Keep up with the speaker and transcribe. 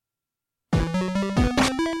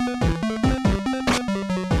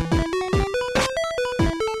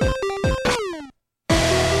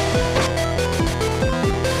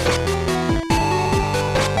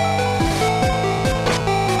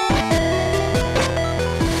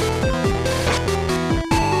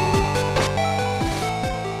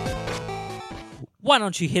Why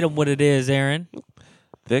don't you hit them what it is, Aaron?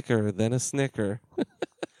 Thicker than a Snicker.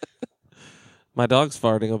 My dog's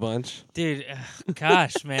farting a bunch. Dude,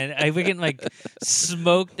 gosh, man. We're getting, like,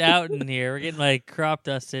 smoked out in here. We're getting, like, crop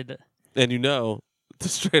dusted. And you know, the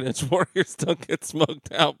straight edge warriors don't get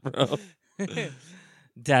smoked out, bro.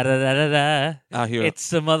 Da-da-da-da-da. Out here, It's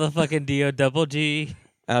the motherfucking D-O-double-G.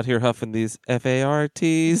 out here huffing these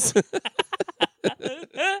FARTs.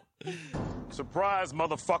 Surprise,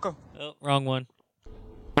 motherfucker. Oh, wrong one.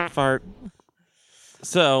 Fart.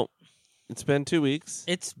 So, it's been 2 weeks.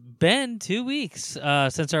 It's been 2 weeks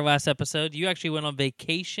since our last episode. You actually went on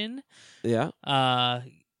vacation. Yeah.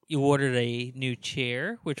 You ordered a new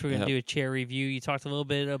chair, which we're going to Yep. do a chair review. You talked a little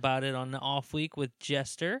bit about it on the off week with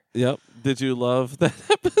Jester. Yep. Did you love that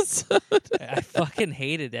episode? I fucking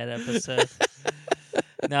hated that episode.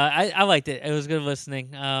 No, I liked it. It was good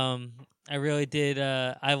listening. I really did.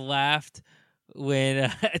 I laughed when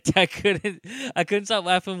I couldn't stop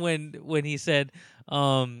laughing when he said,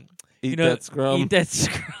 Eat that scrum. Eat that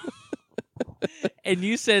scrum. And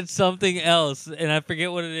you said something else, and I forget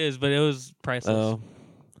what it is, but it was priceless. Oh,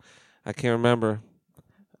 I can't remember.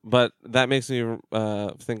 But that makes me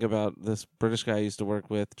think about this British guy I used to work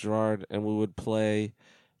with, Gerard, and we would play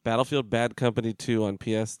Battlefield Bad Company 2 on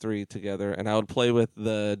PS3 together, and I would play with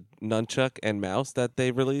the nunchuck and mouse that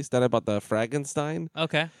they released. That I bought the Frankenstein.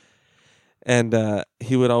 Okay. And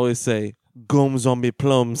he would always say, "Gum zombie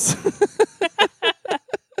plums."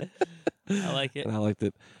 I like it. And I liked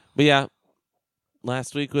it. But yeah,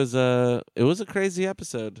 last week was a crazy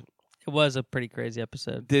episode. It was a pretty crazy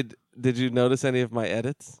episode. Did you notice any of my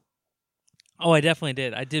edits? Oh, I definitely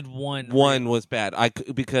did. I did one. One was bad.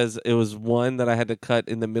 Because it was one that I had to cut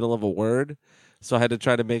in the middle of a word, so I had to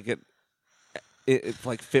try to make it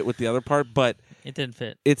like fit with the other part. But It didn't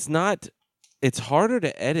fit. it's not. It's harder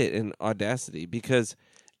to edit in Audacity because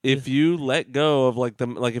if you let go of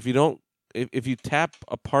if you tap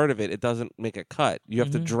a part of it, it doesn't make a cut. You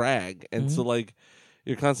have to drag, and so like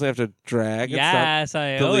you constantly have to drag. Yes,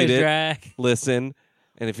 I delete always it, drag. listen,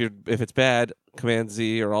 and if it's bad, Command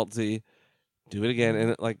Z or Alt Z, do it again.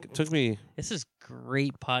 And it took me. This is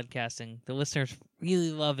great podcasting. The listeners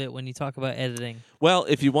really love it when you talk about editing. Well,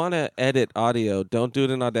 if you want to edit audio, don't do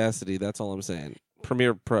it in Audacity. That's all I'm saying.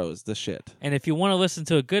 Premiere Pro's the shit. And if you want to listen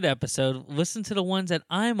to a good episode, listen to the ones that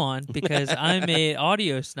I'm on because I'm a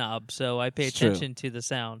audio snob, so I pay It's true. attention to the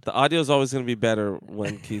sound. The audio is always going to be better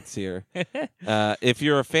when Keith's here. If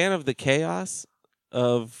you're a fan of the chaos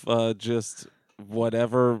of just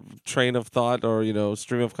whatever train of thought or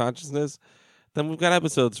stream of consciousness, then we've got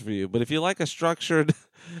episodes for you. But if you like a structured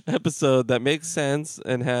episode that makes sense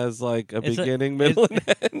and has like a beginning, middle, and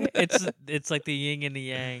end, it's like the yin and the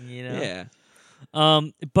yang, Yeah.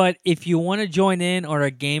 But if you want to join in on our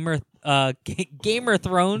Gamer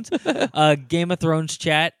Thrones, Game of Thrones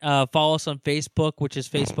chat, follow us on Facebook, which is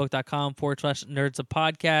facebook.com/Nerds of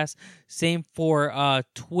Podcast. Same for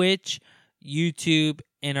Twitch, YouTube,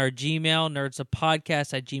 and our Gmail,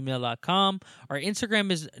 nerdsofpodcast@gmail.com. Our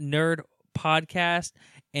Instagram is Nerd Podcast,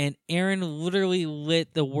 and Aaron literally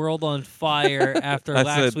lit the world on fire after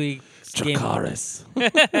last week's Dracarys.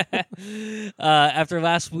 after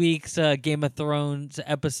last week's Game of Thrones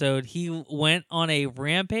episode. He went on a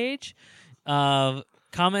rampage,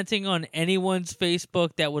 commenting on anyone's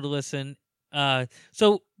Facebook that would listen.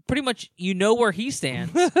 So pretty much, you know where he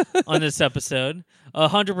stands on this episode,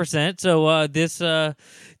 100%. So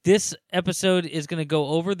this episode is going to go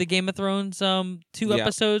over the Game of Thrones 2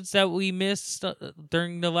 episodes that we missed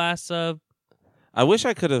during the last. I wish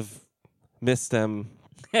I could have missed them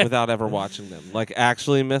without ever watching them. Like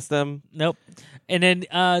actually missed them. Nope. And then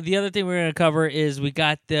the other thing we're going to cover is we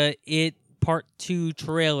got the It Part 2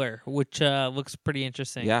 trailer, which looks pretty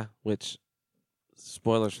interesting. Yeah, which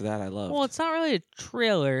spoilers for that I love. Well, it's not really a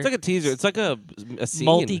trailer. It's like a teaser. It's like a scene.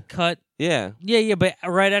 Multi-cut. Yeah. Yeah, but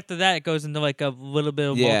right after that, it goes into like a little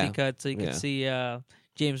bit of multi-cut, so you can Yeah. see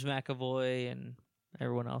James McAvoy and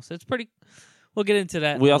everyone else. It's pretty. We'll get into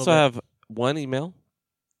that. We in a also little bit. have one email.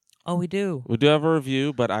 Oh, we do. We do have a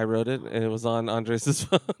review, but I wrote it, and it was on Andres'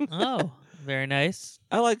 phone. Oh, very nice.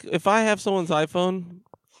 I like, if I have someone's iPhone,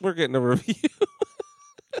 we're getting a review.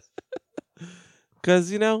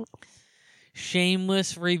 Because,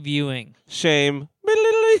 Shameless reviewing. shame.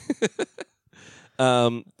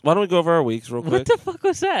 Why don't we go over our weeks real quick? What the fuck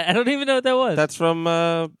was that? I don't even know what that was. That's from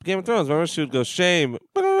Game of Thrones. Remember, she would go, shame,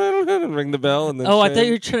 and ring the bell, and then I shame. thought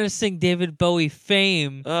you were trying to sing David Bowie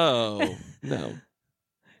Fame. Oh, no.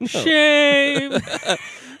 Shame.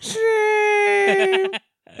 Shame.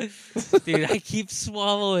 Dude, I keep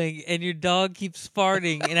swallowing, and your dog keeps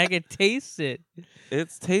farting, and I can taste it. It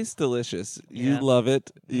tastes delicious. You Yeah. love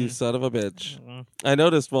it, you Mm. son of a bitch. Mm. I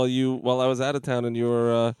noticed while I was out of town and you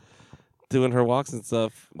were doing her walks and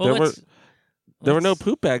stuff. Well, There were no let's-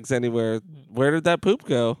 poop bags anywhere. Where did that poop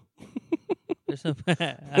go? There's no,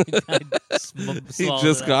 He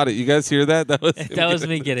just got it. You guys hear that? That was him That was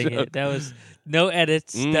me the getting joke. it. That was no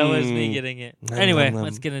edits. That was me Mm. getting it. Nom, Anyway, nom, nom.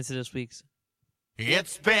 let's get into this week's.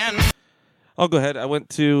 It's been I'll go ahead. I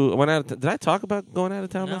went out. Did I talk about going out of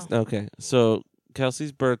town No. last? Okay, so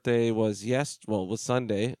Kelsey's birthday was was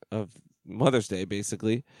Sunday of Mother's Day,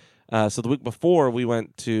 basically. So the week before, we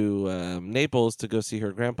went to Naples to go see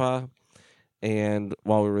her grandpa. And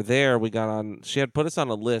while we were there, she had put us on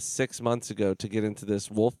a list 6 months ago to get into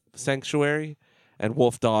this wolf sanctuary and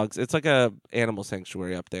wolf dogs. It's like a animal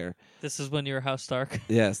sanctuary up there. This is when you were House Stark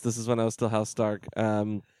Yes, this is when I was still House Stark.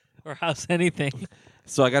 or House anything.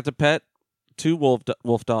 So I got to pet 2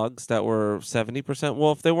 wolf dogs that were 70%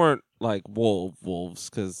 wolf. They weren't like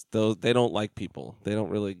wolves because they don't like people. They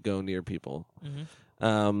don't really go near people.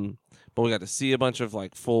 Mhm. But we got to see a bunch of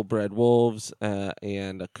like full bred wolves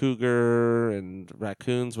and a cougar and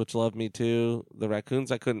raccoons, which loved me too. The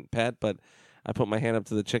raccoons I couldn't pet, but I put my hand up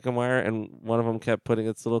to the chicken wire, and one of them kept putting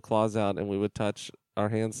its little claws out, and we would touch our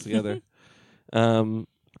hands together.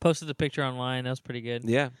 Posted the picture online. That was pretty good.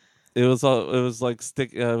 Yeah. It was like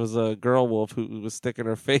it was a girl wolf who was sticking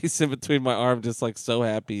her face in between my arm, just like so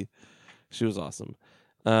happy. She was awesome.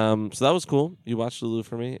 So that was cool. You watched Lulu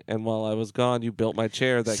for me, and while I was gone, you built my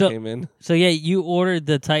chair that came in. So yeah, you ordered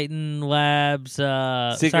the Titan Labs.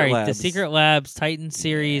 The Secret Labs Titan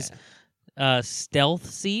Series stealth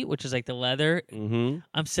seat, which is like the leather. Mm-hmm.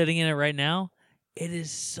 I'm sitting in it right now. It is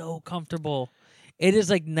so comfortable. It is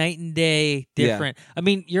like night and day different. I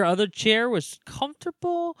mean, your other chair was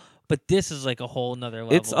comfortable, but this is like a whole nother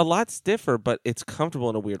level. It's a lot stiffer, but it's comfortable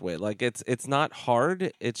in a weird way. Like it's not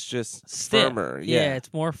hard. It's just Stiff. firmer. Yeah,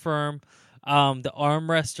 it's more firm. The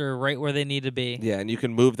armrests are right where they need to be. Yeah, and you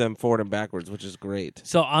can move them forward and backwards, which is great.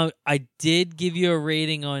 So I did give you a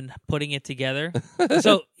rating on putting it together.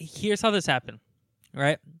 So here's how this happened,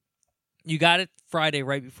 right? You got it Friday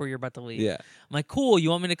right before you're about to leave. Yeah. I'm like, cool,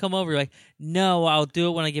 you want me to come over? You're like, no, I'll do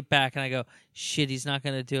it when I get back. And I go, shit, he's not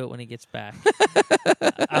going to do it when he gets back.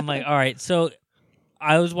 I'm like, all right. So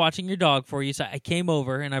I was watching your dog for you. So I came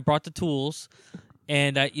over and I brought the tools.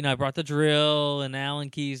 And, I brought the drill and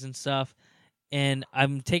Allen keys and stuff. And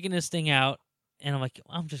I'm taking this thing out. And I'm like,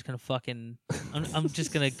 I'm just going to I'm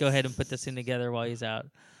just going to go ahead and put this thing together while he's out.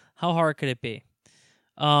 How hard could it be?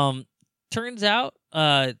 Turns out,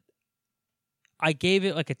 I gave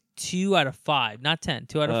it like a 2 out of 5, not 10,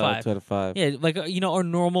 2 out of 5. 2 out of 5. Yeah, like our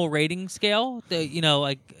normal rating scale,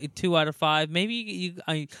 like a 2 out of 5. Maybe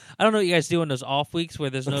I don't know what you guys do on those off weeks where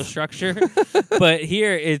there's no structure, but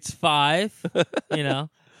here it's 5.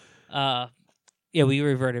 Yeah, we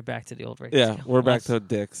reverted back to the old rating. Yeah, scale. we're back to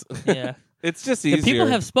dicks. Yeah, It's just the easier. people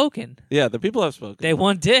have spoken. Yeah, the people have spoken. They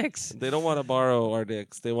want dicks. They don't want to borrow our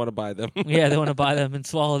dicks. They want to buy them. Yeah, they want to buy them and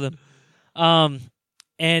swallow them.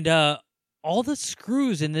 And all the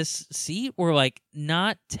screws in this seat were like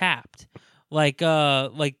not tapped, like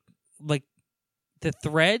the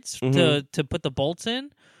threads Mhm. to put the bolts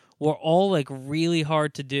in were all like really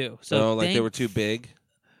hard to do. So like they were too big.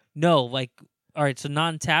 No, like all right. So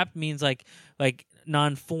non-tapped means like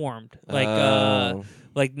non-formed, Oh.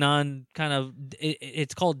 like non kind of.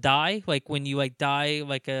 It's called die. Like when you like die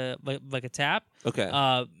like a tap.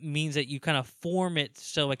 Okay. Means that you kind of form it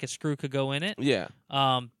so like a screw could go in it. Yeah.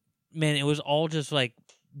 Man, it was all just like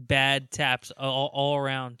bad taps all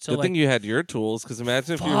around. So Good like, thing you had your tools, because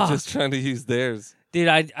imagine if you were Fuck. just trying to use theirs. dude,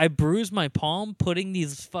 I bruised my palm putting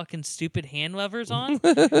these fucking stupid hand levers on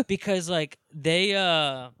because like they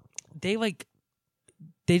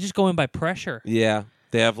just go in by pressure. Yeah.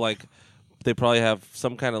 They probably have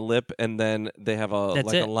some kind of lip, and then they have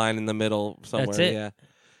That's a it. line in the middle somewhere. That's it. Yeah.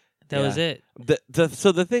 That was it.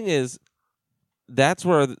 So the thing is, that's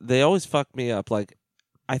where they always fuck me up. Like,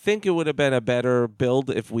 I think it would have been a better build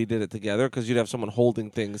if we did it together, because you'd have someone holding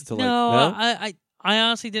things to No, I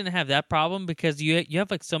honestly didn't have that problem because you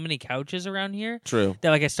have like so many couches around here True.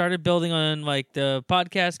 that like I started building on like the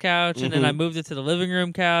podcast couch and then I moved it to the living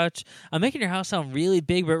room couch. I'm making your house sound really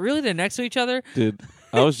big, but really they're next to each other. Dude,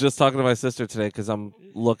 I was just talking to my sister today because I'm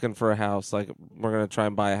looking for a house. Like, we're going to try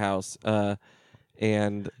and buy a house.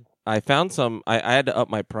 And I found I had to up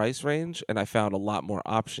my price range, and I found a lot more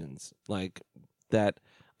options like that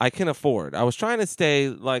I can afford. I was trying to stay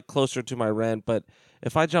like closer to my rent, but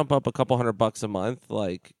if I jump up a couple $100 a month,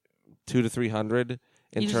 like $200 to $300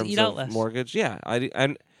 in You just terms eat out of less. mortgage, yeah.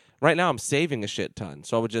 And right now I'm saving a shit ton.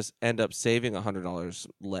 So I would just end up saving $100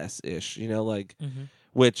 less-ish, like,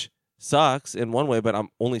 which sucks in one way, but I'm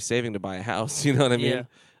only saving to buy a house. You know what I mean?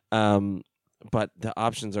 Yeah. But the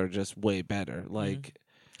options are just way better. Like,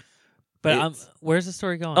 but where's the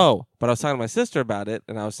story going? Oh, but I was talking to my sister about it,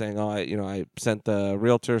 and I was saying, I sent the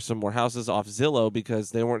realtor some more houses off Zillow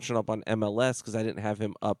because they weren't showing up on MLS because I didn't have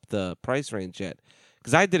him up the price range yet.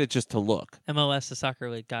 Because I did it just to look. MLS, the soccer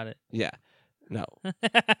league, got it. Yeah, no,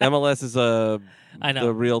 MLS is I know,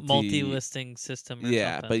 the realty multi-listing system. Or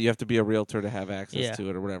something. But you have to be a realtor to have access to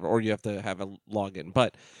it or whatever, or you have to have a login.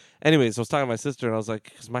 But anyways, I was talking to my sister, and I was like,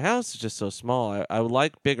 because my house is just so small, I would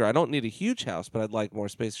like bigger. I don't need a huge house, but I'd like more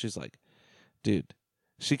space. She's like, dude,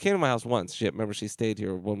 she came to my house once. Remember, she stayed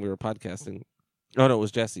here when we were podcasting. Oh, no, it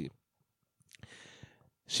was Jesse.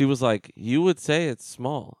 She was like, you would say it's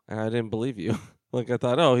small, and I didn't believe you. Like, I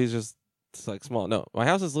thought, it's like small. No, my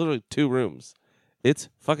house is literally 2 rooms. It's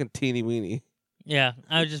fucking teeny weeny. Yeah,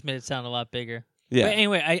 I just made it sound a lot bigger. Yeah. But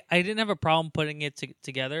anyway, I didn't have a problem putting it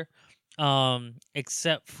together,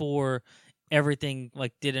 except for everything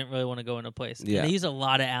like didn't really want to go into place. Yeah. And they use a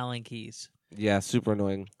lot of Allen keys. Yeah, super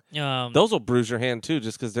annoying. Those Those will bruise your hand too,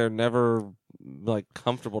 just because they're never like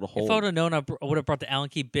comfortable to hold. If I would have known, I would have brought the Allen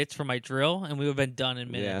key bits for my drill, and we would have been done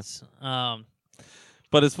in minutes.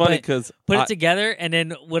 But it's funny because put it together, and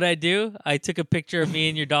then what I do, I took a picture of me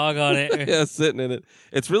and your dog on it. Yeah, sitting in it.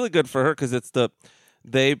 It's really good for her because it's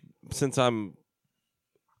since I'm,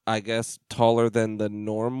 I guess, taller than the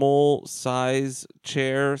normal size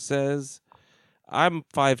chair says. I'm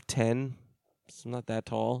 5'10", so I'm not that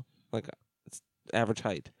tall. Like, it's average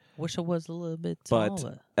height. Wish I was a little bit But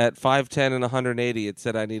taller. at 5'10" and 180, it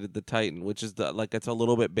said I needed the Titan, which is it's a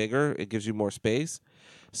little bit bigger. It gives you more space.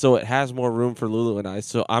 So it has more room for Lulu and I.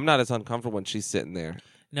 So I'm not as uncomfortable when she's sitting there.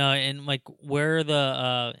 No, and like where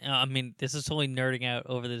the I mean, this is totally nerding out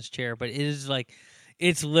over this chair, but it is like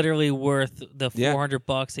it's literally worth the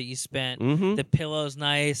 $400 that you spent. Mm-hmm. The pillow's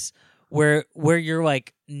nice. Where your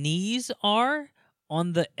like knees are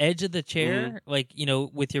on the edge of the chair, like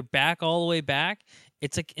with your back all the way back,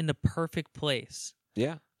 it's like in the perfect place.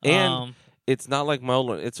 Yeah, and it's not like my old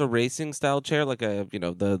one. It's a racing style chair, like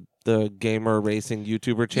the gamer racing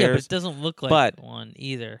YouTuber chairs. Yeah, but it doesn't look like one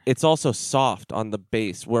either. It's also soft on the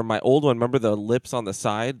base, where my old one, remember the lips on the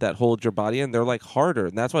side that hold your body in? They're like harder,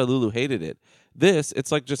 and that's why Lulu hated it. This,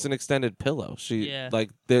 it's like just an extended pillow.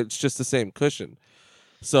 It's just the same cushion.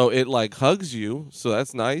 So it like hugs you, so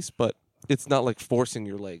that's nice, but it's not like forcing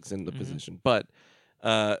your legs into position. But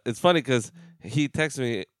it's funny because he texted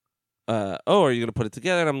me, are you going to put it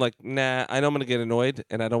together? And I'm like, nah, I know I'm going to get annoyed,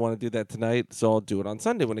 and I don't want to do that tonight, so I'll do it on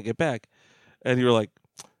Sunday when I get back. And you were like,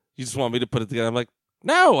 you just want me to put it together? I'm like,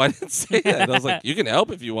 no, I didn't say that. And I was like, you can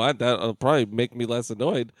help if you want. That'll probably make me less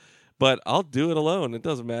annoyed, but I'll do it alone. It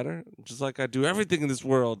doesn't matter. Just like I do everything in this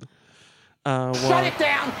world. Shut it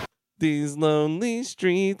down! These lonely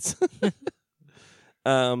streets.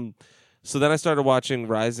 So then I started watching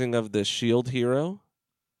Rising of the Shield Hero,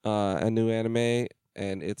 a new anime,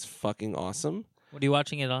 and it's fucking awesome. What are you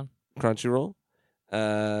watching it on? Crunchyroll.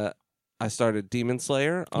 I started Demon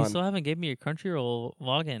Slayer You on. still haven't given me your Crunchyroll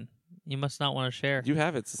login. You must not want to share. You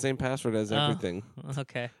have it. It's the same password as everything.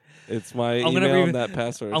 Okay. It's my email and that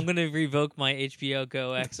password. I'm gonna revoke my HBO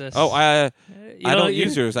Go access. Oh, I don't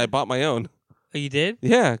use yours. I bought my own. Oh, you did?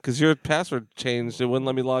 Yeah, because your password changed. It wouldn't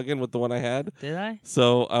let me log in with the one I had. Did I?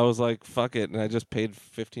 So I was like, fuck it. And I just paid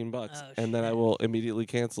 $15. Oh, and then I will immediately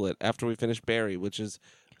cancel it after we finish Barry, which is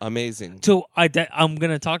amazing. So I'm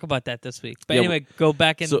going to talk about that this week. But anyway, go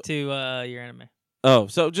back into your anime. Oh,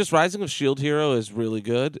 so just Rising of Shield Hero is really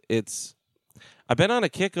good. I've been on a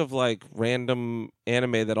kick of like random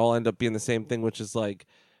anime that all end up being the same thing, which is like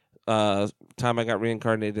Time I Got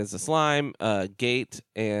Reincarnated as a Slime, Gate,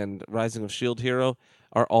 and Rising of Shield Hero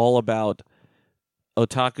are all about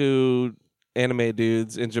otaku anime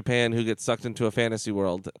dudes in Japan who get sucked into a fantasy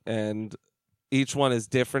world, and each one is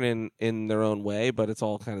different in their own way, but it's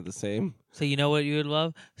all kind of the same. So you know what you would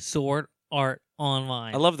love? Sword Art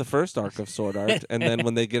Online. I love the first arc of Sword Art, and then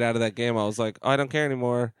when they get out of that game, I was like, oh, I don't care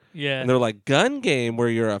anymore. Yeah. And they're like, gun game where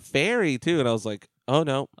you're a fairy too, and I was like, oh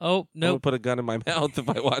no. Oh no. I'm gonna put a gun in my mouth if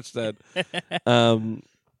I watch that.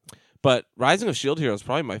 But Rising of Shield Hero is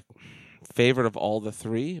probably my favorite of all the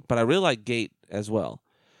three, but I really like Gate as well.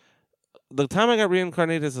 The Time I Got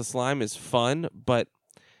Reincarnated as a Slime is fun, but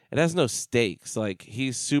it has no stakes. Like,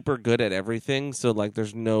 he's super good at everything, so like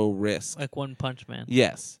there's no risk. Like One Punch Man.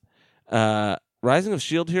 Yes. Rising of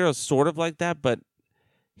Shield Hero is sort of like that, but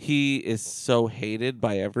he is so hated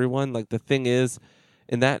by everyone. Like, the thing is,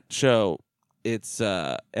 in that show, it's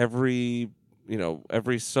every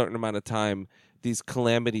certain amount of time, these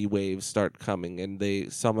calamity waves start coming, and they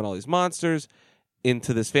summon all these monsters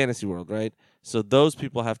into this fantasy world, right? So those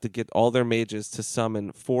people have to get all their mages to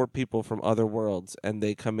summon 4 people from other worlds, and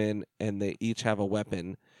they come in and they each have a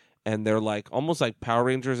weapon, and they're like almost like Power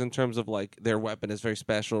Rangers in terms of like their weapon is very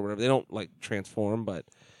special or whatever. They don't like transform, but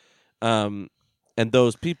and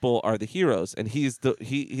those people are the heroes, and he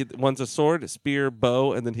one's a sword, a spear,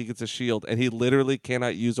 bow, and then he gets a shield, and he literally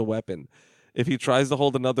cannot use a weapon. If he tries to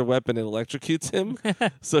hold another weapon, it electrocutes him.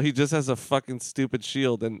 So he just has a fucking stupid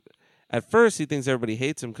shield. And at first, he thinks everybody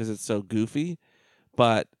hates him because it's so goofy.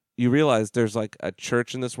 But you realize there's like a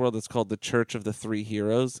church in this world that's called the Church of the Three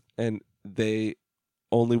Heroes. And they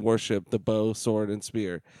only worship the bow, sword, and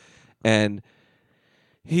spear. And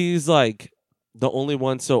he's like the only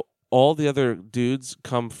one. So all the other dudes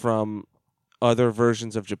come from other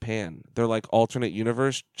versions of Japan. They're like alternate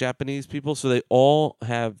universe Japanese people, so they all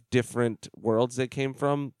have different worlds they came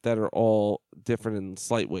from that are all different in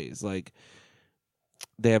slight ways. Like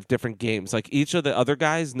they have different games. Like each of the other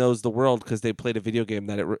guys knows the world because they played a video game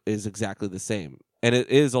that is exactly the same. And it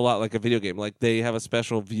is a lot like a video game. Like they have a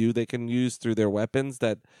special view they can use through their weapons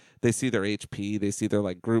that they see their HP, they see their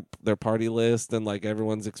like group, their party list, and like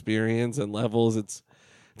everyone's experience and levels. It's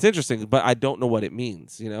interesting, but I don't know what it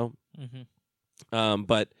means, you know? Mm-hmm.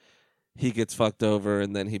 But he gets fucked over,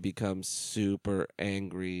 and then he becomes super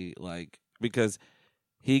angry, like because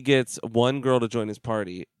he gets one girl to join his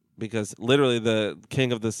party because literally the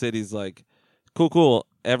king of the city's like, cool,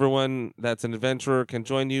 everyone that's an adventurer can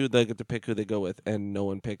join you. They get to pick who they go with, and no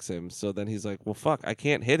one picks him. So then he's like, well, fuck, I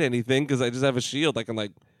can't hit anything because I just have a shield. I can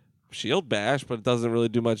like shield bash, but it doesn't really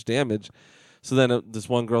do much damage. So then this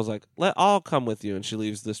one girl's like, I'll come with you, and she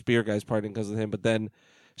leaves the spear guy's party because of him, but then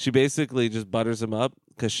she basically just butters him up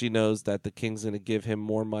because she knows that the king's going to give him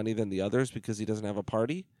more money than the others because he doesn't have a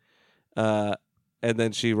party. And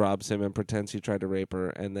then she robs him and pretends he tried to rape her.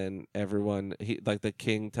 And then the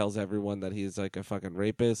king tells everyone that he's like a fucking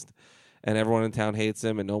rapist. And everyone in town hates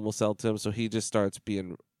him and no one will sell to him. So he just starts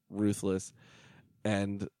being ruthless.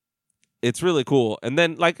 And it's really cool. And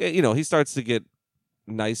then, like, you know, he starts to get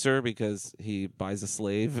nicer because he buys a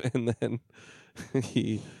slave. And then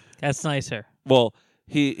That's nicer. Well,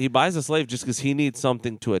 He buys a slave just because he needs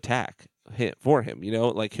something to attack for him. You know,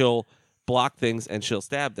 like he'll block things and she'll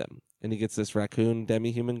stab them. And he gets this raccoon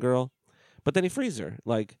demi-human girl. But then he frees her.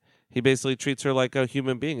 Like, he basically treats her like a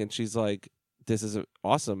human being. And she's like, this is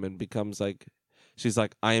awesome. And becomes like, she's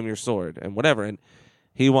like, I am your sword and whatever. And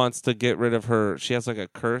he wants to get rid of her. She has like a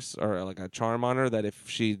curse or like a charm on her that if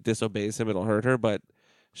she disobeys him, it'll hurt her. But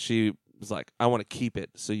she was like, I want to keep it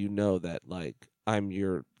so you know that, like, I'm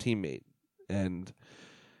your teammate. And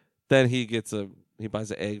then he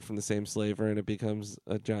buys an egg from the same slaver, and it becomes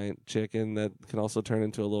a giant chicken that can also turn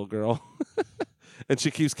into a little girl. And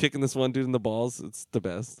she keeps kicking this one dude in the balls. It's the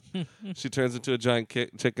best. She turns into a giant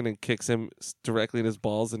chicken and kicks him directly in his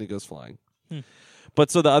balls, and he goes flying.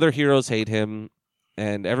 But so the other heroes hate him,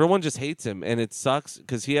 and everyone just hates him, and it sucks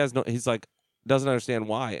because he's like doesn't understand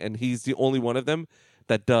why, and he's the only one of them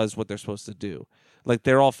that does what they're supposed to do. Like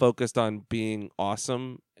they're all focused on being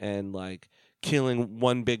awesome and like killing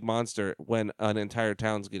one big monster when an entire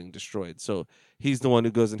town's getting destroyed. So he's the one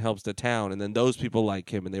who goes and helps the town, and then those people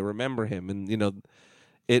like him and they remember him, and you know,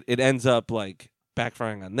 it ends up like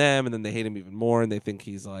backfiring on them, and then they hate him even more, and they think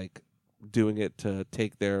he's like doing it to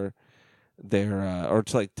take their or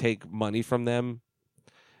to like take money from them,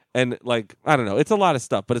 and like I don't know, it's a lot of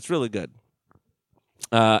stuff, but it's really good.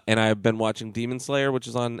 And I've been watching Demon Slayer, which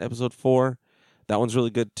is on episode 4. That one's really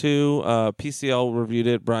good too. PCL reviewed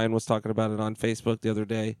it. Brian was talking about it on Facebook the other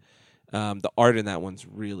day. The art in that one's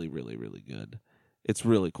really, really, really good. It's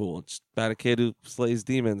really cool. It's about a kid who slays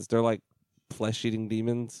demons. They're like flesh-eating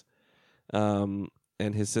demons. And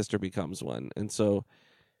his sister becomes one. And so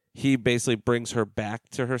he basically brings her back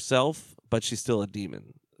to herself, but she's still a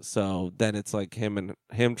demon. So then it's like him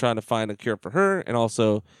trying to find a cure for her and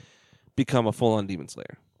also become a full-on demon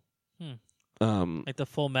slayer. Like the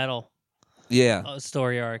Full Metal. Yeah.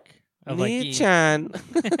 Story arc. Of Nii-chan.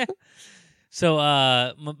 So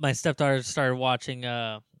my stepdaughter started watching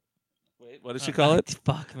Wait, what does she call it?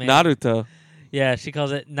 Fuck, man. Naruto. Yeah, she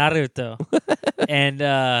calls it Naruto. And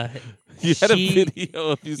you had a video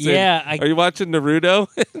of you saying, are you watching Naruto?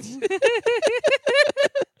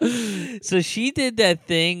 So she did that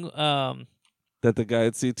thing that the guy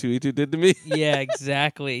at C2E2 did to me? Yeah,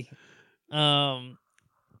 exactly.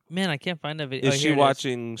 Man, I can't find a video. Is she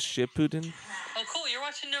watching Shippuden? Oh, cool. You're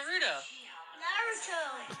watching Naruto.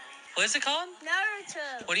 Naruto. What is it called?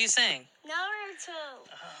 Naruto. What are you saying? Naruto.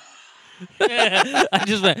 I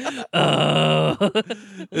just went, oh.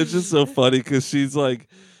 It's just so funny because she's like,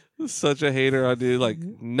 Such a hater on dude. Like,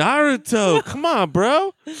 Naruto. Come on,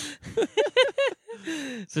 bro.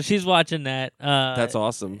 So she's watching that. That's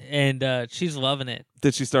awesome. And she's loving it.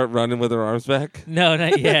 Did she start running with her arms back? No,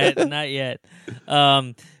 not yet. Not yet.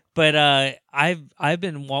 But I've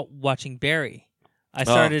been watching Barry. I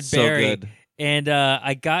started so Barry. good. And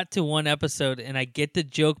I got to one episode, and I get the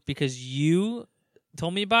joke because you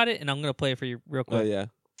told me about it, and I'm going to play it for you real Oh, quick. yeah.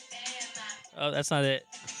 Oh, that's not it.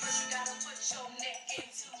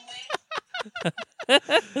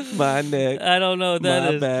 My neck, I don't know what that my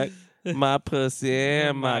is. back, my pussy,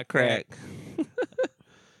 and my crack.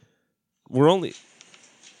 We're only...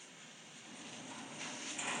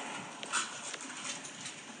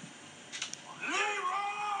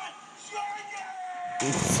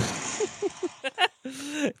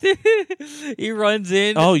 He runs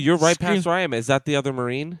in. Oh, you're right scream- past where I am. Is that the other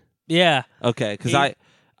Marine? Yeah. Okay, because He-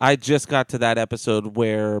 I just got to that episode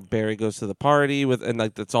where Barry goes to the party with, and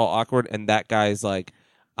like it's all awkward, and that guy's like,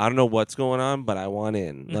 I don't know what's going on, but I want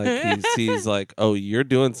in. Like he's like, oh, you're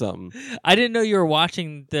doing something. I didn't know you were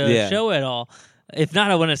watching the Yeah. show at all. If not,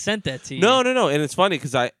 I would have sent that to you. No, and it's funny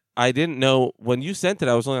because I didn't know when you sent it.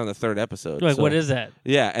 I was only on the third episode. Like, so- what is that?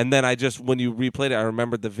 Yeah, and then I just when you replayed it, I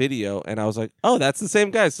remembered the video, and I was like, oh, that's the same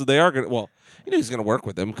guy. So they are gonna. Well, he's gonna work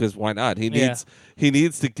with him because why not? He needs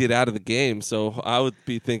to get out of the game. So I would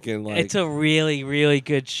be thinking like, It's a really, really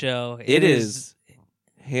good show. it is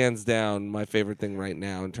hands down my favorite thing right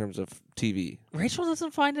now in terms of TV. Rachel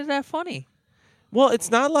doesn't find it that funny. Well,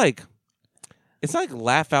 it's not like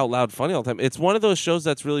laugh out loud funny all the time. It's one of those shows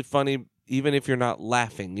that's really funny even if you're not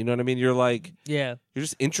laughing. You know what I mean? You're like, Yeah. you're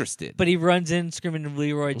just interested. But he runs in screaming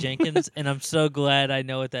Leroy Jenkins, and I'm so glad I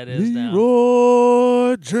know what that is now.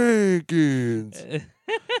 Leroy Jenkins.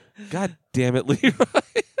 God damn it, Leroy.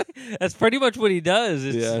 That's pretty much what he does.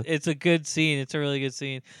 Yeah. It's a good scene. It's a really good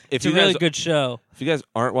scene. If It's a you really guys- good show. If you guys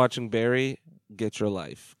aren't watching Barry, get your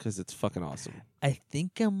life because it's fucking awesome. I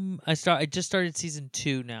think I just started season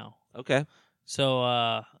 2 now. Okay.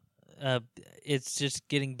 So it's just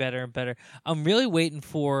getting better and better. I'm really waiting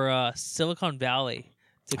for Silicon Valley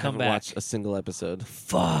to I come haven't back. watched a single episode.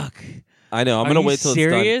 Fuck. I know. I'm Are gonna you wait till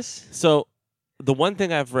serious? it's done. So the one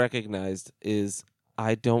thing I've recognized is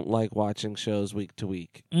I don't like watching shows week to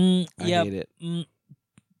week. I Yeah. hate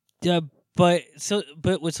it. But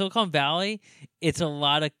with Silicon Valley, it's a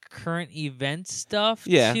lot of current event stuff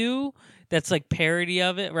Yeah. too. That's like parody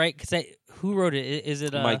of it, right? Because who wrote it? Is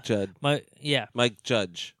it Mike Judd. Mike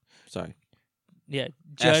Judge. Sorry. Yeah,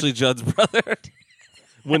 Judd. Ashley Judd's brother.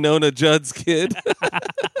 Winona Judd's kid.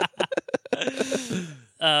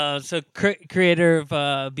 So creator of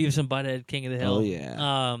Beavis and Butthead, King of the Hill. Oh,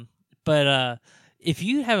 yeah. But if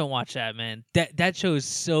you haven't watched that, man, that show is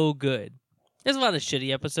so good. There's a lot of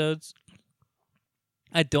shitty episodes.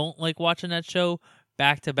 I don't like watching that show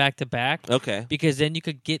back to back to back Okay. because then you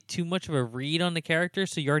could get too much of a read on the character,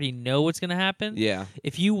 so you already know what's going to happen. Yeah.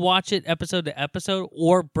 If you watch it episode to episode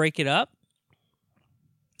or break it up,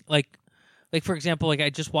 like for example, like I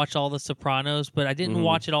just watched all the Sopranos, but I didn't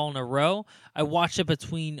watch it all in a row. I watched it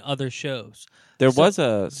between other shows. There So- was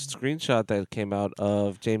a screenshot that came out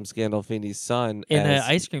of James Gandolfini's son In as,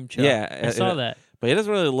 an ice cream truck. Yeah, I saw that but he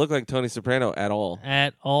doesn't really look like Tony Soprano at all.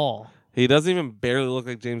 at all. He doesn't even barely look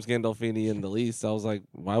like James Gandolfini in the least. I was like,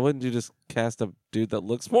 why wouldn't you just cast a dude that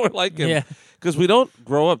looks more like him? Yeah. Because we don't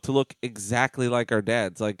grow up to look exactly like our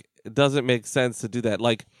dads. Like, it doesn't make sense to do that.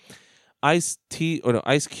 Like, Ice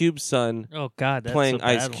Cube's son Oh God, that's playing a bad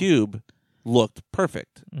Ice one. Cube looked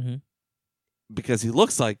perfect Mhm. because he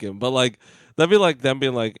looks like him. But like, that'd be like them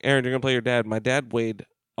being like, Aaron, you're gonna play your dad. My dad weighed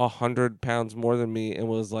 100 pounds more than me and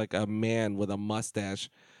was like a man with a mustache.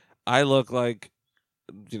 I look like,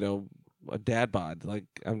 a dad bod. Like,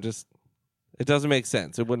 it doesn't make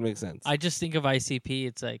sense. It wouldn't make sense. I just think of ICP.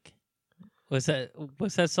 It's like, what's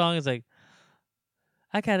that song? It's like,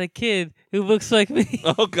 I got a kid who looks like me.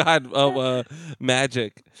 Oh God! Oh,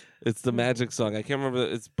 Magic. It's the Magic song. I can't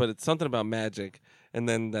remember. But it's something about magic. And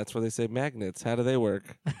then that's where they say magnets. How do they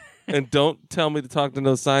work? And don't tell me to talk to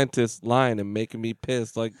no scientist line and making me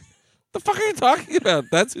pissed. Like, the fuck are you talking about?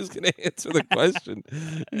 That's who's gonna answer the question.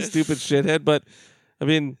 You stupid shithead. But I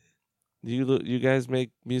mean, you guys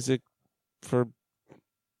make music for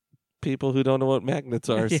people who don't know what magnets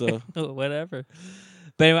are. So Whatever.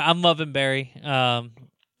 But anyway, I'm loving Barry.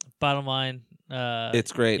 Bottom line,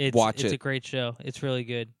 it's great. Watch It's it. a great show. It's really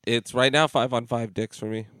good. It's right now 5-on-5 dicks for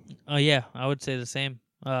me. Oh yeah, I would say the same.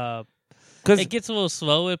 Because It gets a little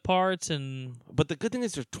slow at parts, and But the good thing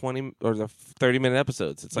is they're 20 or the 30-minute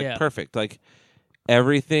episodes. It's like Yeah. perfect. Like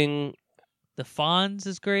everything, the Fonz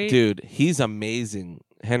is great. dude, he's amazing.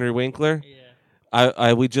 Henry Winkler. Yeah.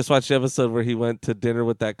 we just watched the episode where he went to dinner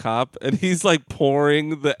with that cop, and he's like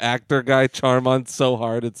pouring the actor guy charm on so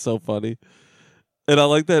hard. It's so funny. And I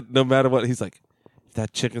like that no matter what, he's like, if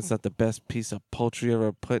that chicken's not the best piece of poultry you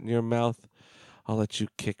ever put in your mouth, I'll let you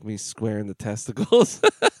kick me square in the testicles.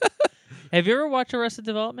 Have you ever watched Arrested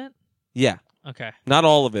Development? Yeah. Okay. Not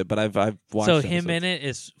all of it, but I've watched So episodes. him in it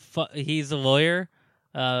is he's a lawyer.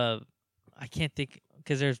 I can't think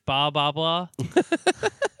because there's blah blah.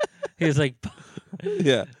 He was like,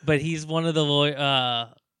 Yeah. but he's one of the lawyer.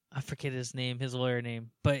 I forget his name, his lawyer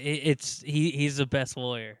name, but he's the best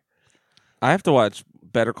lawyer. I have to watch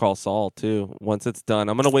Better Call Saul, too, once it's done.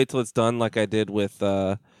 I'm going to wait till it's done like I did with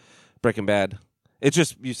Breaking Bad. It's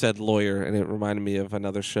just, you said lawyer, and it reminded me of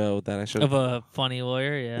another show that I should Of a funny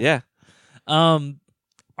lawyer, yeah. Yeah. Are And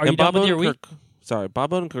you done with your week? Bob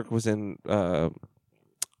Odenkirk was in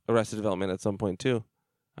Arrested Development at some point, too,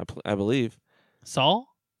 I believe. Saul?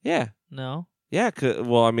 Yeah. No. Yeah.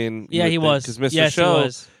 Well, I mean. Yeah, he was. Because Mr. Yes, Show he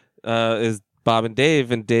was. is Bob and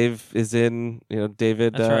Dave is in,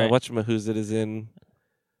 David, That's right. whatchamahoosit is in,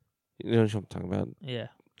 you know what I'm talking about. Yeah.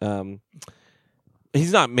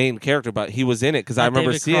 He's not main character, but he was in it because I Not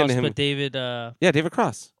remember David seeing Cross, him. But David. Yeah, David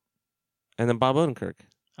Cross, and then Bob Odenkirk.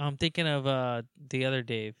 I'm thinking of the other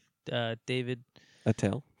Dave. David.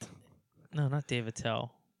 Attell. No, not David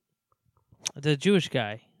Tell. The Jewish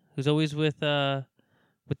guy who's always with that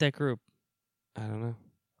group. I don't know.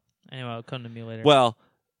 Anyway, it'll come to me later. Well,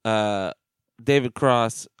 David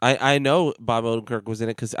Cross. I know Bob Odenkirk was in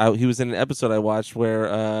it because he was in an episode I watched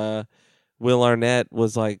where Will Arnett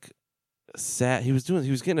was like sad. He was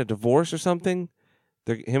getting a divorce or something.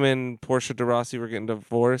 Him and Portia de Rossi were getting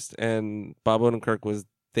divorced, and Bob Odenkirk was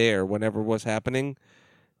there whenever it was happening.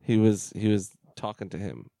 He was talking to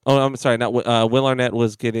him. Oh, I'm sorry. Not Will Arnett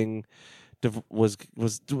was getting was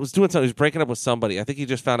doing something. He was breaking up with somebody. I think he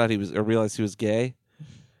just found out realized he was gay.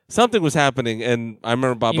 Something was happening, and I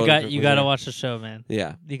remember Bob. you Odenkirk got to there. watch the show, man.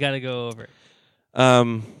 Yeah. You got to go over it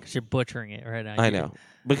Um, because you're butchering it right now. I know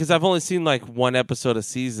because I've only seen like one episode a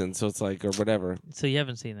season, so it's like or whatever. So you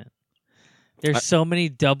haven't seen it. There's so many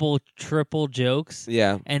double, triple jokes.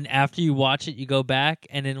 Yeah. And after you watch it, you go back,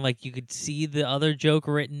 and then like you could see the other joke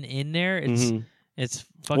written in there. It's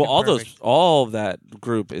fucking well, perfect. all of that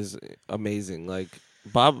group is amazing. Like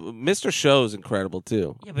Mr. Show is incredible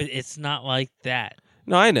too. Yeah, but it's not like that.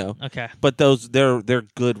 No, I know, Okay. but they're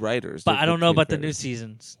good writers. But They're I don't good know about the creative new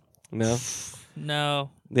seasons. writers. No.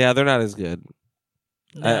 Yeah, they're not as good.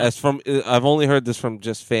 No. I've only heard this from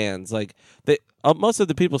just fans. Like most of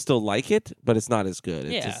the people still like it, but it's not as good.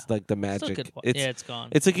 It's Yeah. just like the Still magic. good. It's gone.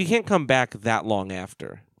 It's like you can't come back that long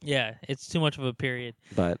after. Yeah, it's too much of a period.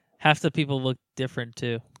 But Half the people look different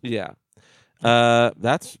too. yeah,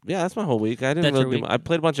 that's my whole week. I didn't That's your really do. week? I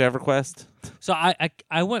played a bunch of EverQuest. So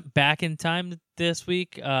I went back in time this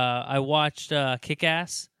week. I watched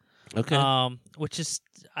Kick-Ass. Okay. Which is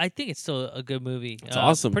I think it's still a good movie. It's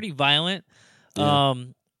awesome. Pretty violent. Yeah.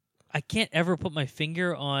 I can't ever put my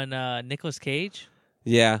finger on Nicolas Cage.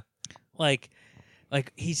 Yeah. Like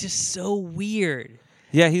he's just so weird.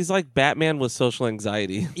 Yeah, he's like Batman with social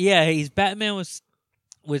anxiety. Yeah, he's Batman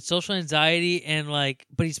with social anxiety and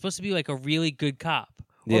but he's supposed to be like a really good cop.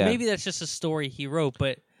 Or Yeah. maybe that's just a story he wrote,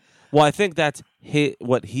 but Well, I think that's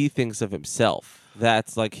what he thinks of himself.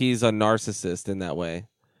 That's like he's a narcissist in that way.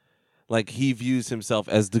 Like he views himself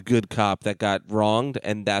as the good cop that got wronged,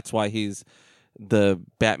 and that's why he's the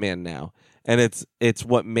Batman now. And it's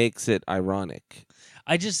what makes it ironic.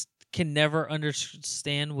 I just can never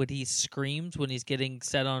understand what he screams when he's getting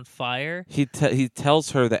set on fire. He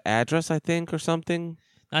tells her the address, I think, or something.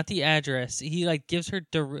 Not the address. He gives her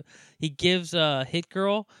he gives Hit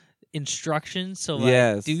Girl instructions to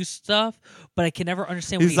Yes. do stuff, but I can never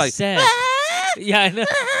understand He's what he like, says. Yeah, I know.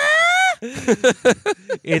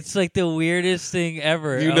 It's like the weirdest thing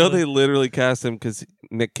ever. You know they literally cast him because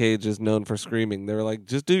Nick Cage is known for screaming. They were like,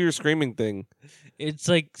 just do your screaming thing. It's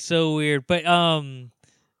like so weird, but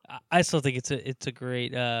I still think it's a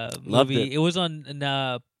great Loved movie. it. It was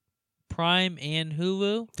on Prime and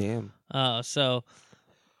Hulu. Damn. So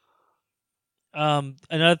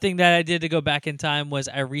another thing that I did to go back in time was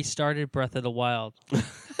I restarted Breath of the Wild.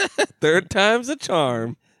 Third time's a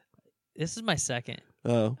charm. This is my second.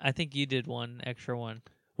 Oh. I think you did one extra one.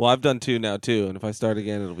 Well, I've done 2 now, too. And if I start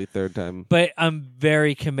again, it'll be third time. But I'm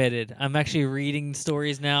very committed. I'm actually reading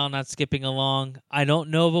stories now, not skipping along. I don't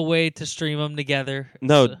know of a way to stream them together.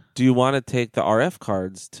 No, So- do you want to take the RF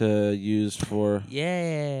cards to use for...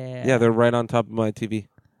 yeah. Yeah, they're right on top of my TV.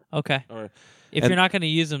 Okay. Or, If and- you're not going to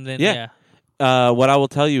use them, then Yeah. yeah. what I will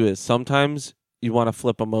tell you is sometimes you want to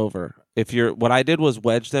flip them over. What I did was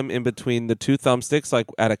wedge them in between the two thumbsticks, like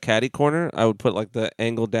at a caddy corner. I would put like the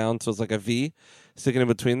angle down so it's like a V, sticking in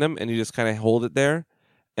between them, and you just kind of hold it there.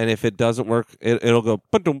 And if it doesn't work, it'll go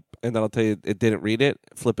ba-dum, and then I'll tell you it didn't read it.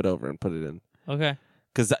 Flip it over and put it in. Okay.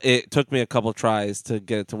 Because it took me a couple tries to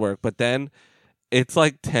get it to work, but then it's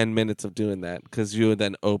like 10 minutes of doing that because you would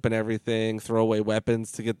then open everything, throw away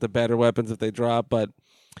weapons to get the better weapons if they drop, but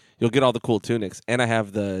you'll get all the cool tunics. And I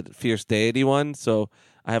have the Fierce Deity one, so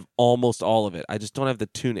I have almost all of it. I just don't have the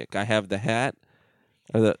tunic. I have the hat,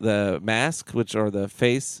 or the mask, or the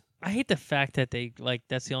face. I hate the fact that they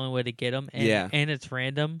that's the only way to get them, and it's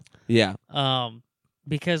random. Yeah.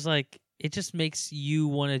 Because it just makes you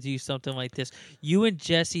want to do something like this. You and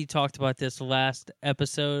Jesse talked about this last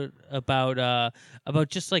episode about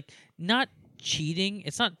just not cheating.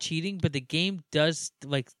 It's not cheating, but the game does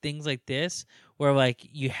things like this where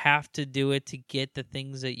you have to do it to get the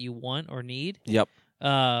things that you want or need. Yep.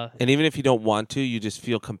 And even if you don't want to, you just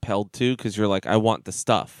feel compelled to because you're like, I want the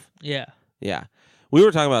stuff. Yeah. Yeah. We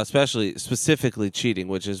were talking about specifically cheating,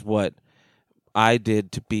 which is what I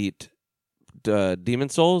did to beat Demon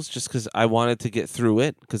Souls, just because I wanted to get through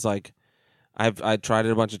it. Because I tried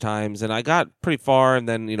it a bunch of times and I got pretty far, and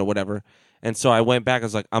then whatever. And so I went back. I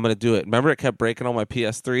was like, I'm gonna do it. Remember, it kept breaking on my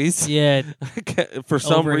PS3s. Yeah. For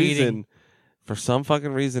some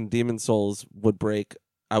fucking reason, Demon Souls would break.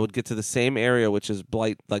 I would get to the same area, which is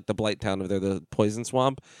Blight, like the Blight Town over there, the Poison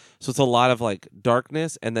Swamp. So it's a lot of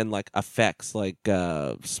darkness and then effects,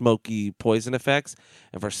 smoky poison effects.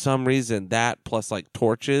 And for some reason, that plus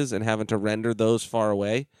torches and having to render those far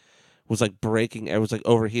away was breaking. It was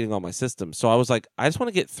overheating all my systems. So I was like, I just want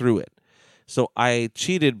to get through it. So I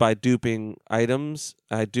cheated by duping items.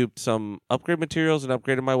 I duped some upgrade materials and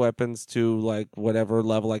upgraded my weapons to whatever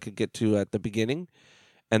level I could get to at the beginning.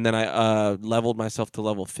 And then I leveled myself to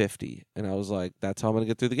level 50. And I was like, that's how I'm going to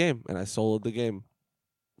get through the game. And I soloed the game.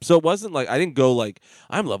 So it wasn't I didn't go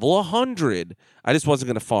I'm level 100. I just wasn't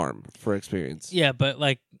going to farm for experience. Yeah, but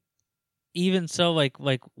even so,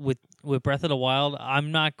 with Breath of the Wild,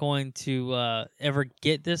 I'm not going to ever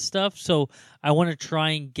get this stuff. So I want to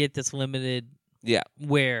try and get this limited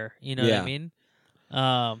wear. You know what I mean?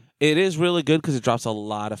 It is really good because it drops a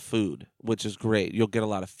lot of food, which is great. You'll get a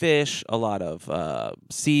lot of fish, a lot of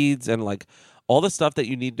seeds, and all the stuff that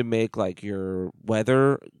you need to make your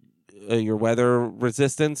weather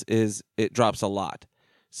resistance it drops a lot.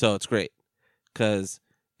 So it's great because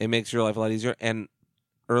it makes your life a lot easier. And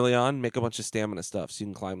early on, make a bunch of stamina stuff so you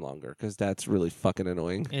can climb longer because that's really fucking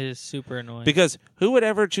annoying. It is super annoying. Because who would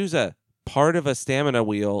ever choose a part of a stamina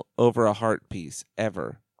wheel over a heart piece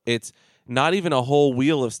ever? It's not even a whole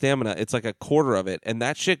wheel of stamina. It's a quarter of it. And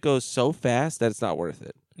that shit goes so fast that it's not worth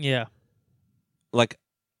it. Yeah.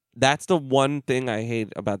 That's the one thing I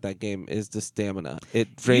hate about that game is the stamina.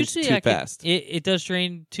 It drains too fast. It does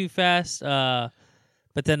drain too fast. But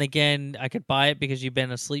then again, I could buy it because you've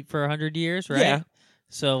been asleep for 100 years, right? Yeah.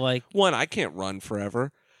 So one, I can't run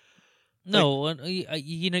forever. No,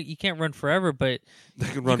 you can't run forever, but I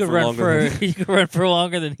can run for longer. You can run for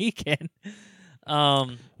longer than he can.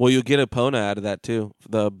 Well, you'll get Epona out of that too.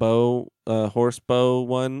 The horse bow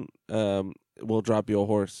one will drop you a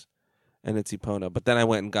horse, and it's Epona. But then I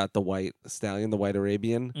went and got the white stallion, the white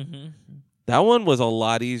Arabian. Mm-hmm. That one was a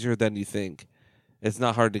lot easier than you think. It's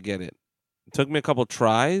not hard to get it. It took me a couple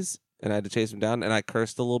tries, and I had to chase him down, and I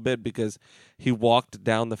cursed a little bit because he walked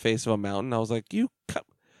down the face of a mountain. I was like, you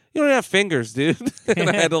don't have fingers, dude. And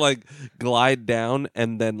I had to glide down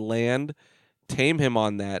and then land, tame him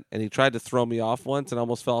on that, and he tried to throw me off once and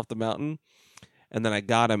almost fell off the mountain. And then I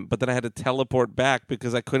got him, but then I had to teleport back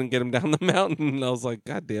because I couldn't get him down the mountain. And I was like,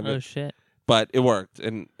 God damn it. Oh, shit. But it worked,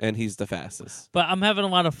 and he's the fastest. But I'm having a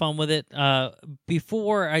lot of fun with it.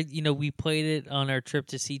 Before we played it on our trip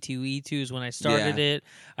to C2E2 is when I started it.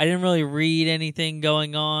 I didn't really read anything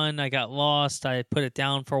going on. I got lost. I put it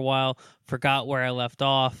down for a while, forgot where I left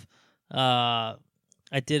off. I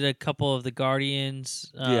did a couple of the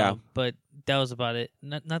Guardians. But that was about it.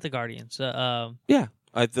 Not the Guardians. The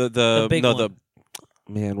big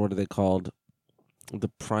one. What are they called? The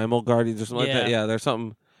Primal Guardians or something like that. Yeah, there's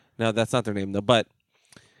something. No, that's not their name, though. But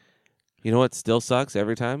you know what still sucks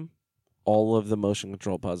every time? All of the motion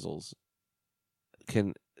control puzzles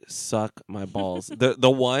can suck my balls.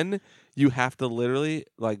 The one you have to literally,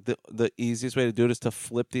 the easiest way to do it is to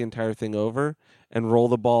flip the entire thing over and roll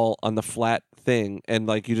the ball on the flat thing. And,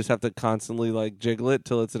 you just have to constantly, jiggle it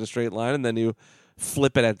till it's in a straight line, and then you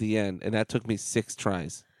flip it at the end. And that took me 6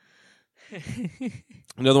 tries. You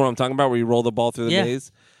know the one I'm talking about where you roll the ball through the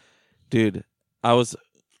maze? Dude, I was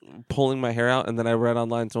pulling my hair out, and then I read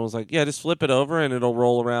online someone was like, yeah, just flip it over and it'll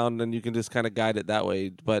roll around and you can just kind of guide it that way.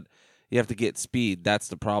 But you have to get speed. That's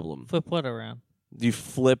the problem. Flip what around? You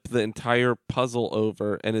flip the entire puzzle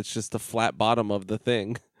over and it's just the flat bottom of the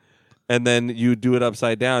thing. And then you do it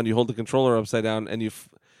upside down. You hold the controller upside down and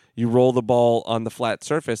you roll the ball on the flat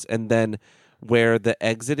surface, and then where the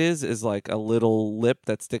exit is like a little lip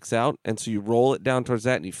that sticks out, and so you roll it down towards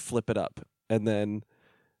that and you flip it up, and then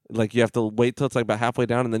like you have to wait till it's like about halfway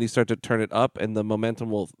down, and then you start to turn it up, and the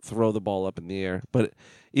momentum will throw the ball up in the air. But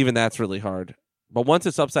even that's really hard. But once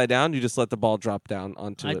it's upside down, you just let the ball drop down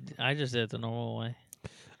onto it. I just did it the normal way.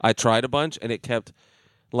 I tried a bunch, and it kept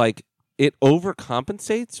like it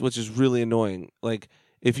overcompensates, which is really annoying. Like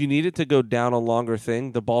if you need it to go down a longer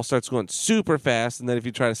thing, the ball starts going super fast, and then if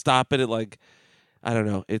you try to stop it, it like, I don't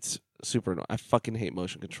know, it's super annoying. I fucking hate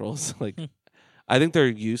motion controls. Like, I think they're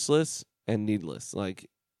useless and needless. Like,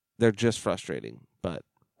 they're just frustrating. But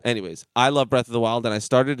anyways, I love Breath of the Wild, and I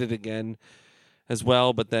started it again as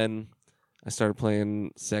well, but then I started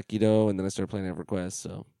playing Sekiro, and then I started playing EverQuest,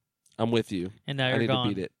 so I'm with you. And now I you're need gone.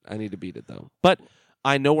 to beat it. I need to beat it, though. But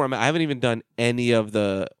I know where I'm at. I haven't even done any of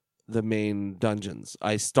the main dungeons.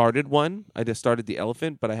 I started one. I just started the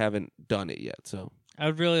elephant, but I haven't done it yet. So I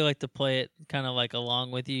would really like to play it kind of like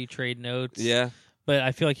along with you, trade notes. yeah, But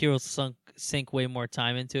I feel like you will sink way more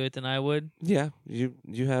time into it than I would. yeah. You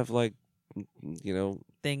have like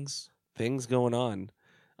Things. things going on.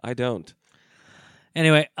 I don't.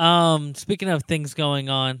 Anyway, speaking of things going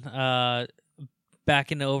on,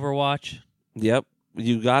 back into Overwatch. Yep.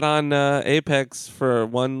 You got on Apex for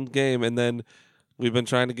one game, and then we've been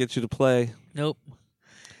trying to get you to play. Nope.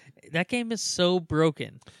 That game is so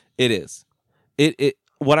broken. It is. It.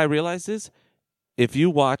 What I realized is, if you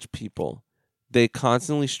watch people, they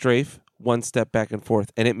constantly strafe one step back and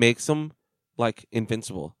forth, and it makes them like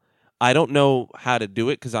invincible. I don't know how to do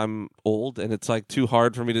it because I'm old, and it's like too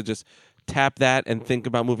hard for me to just tap that and think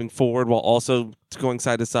about moving forward while also going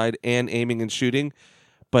side to side and aiming and shooting.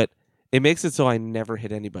 But it makes it so I never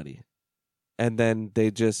hit anybody. And then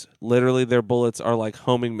they just literally their bullets are like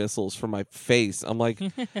homing missiles for my face. I'm like,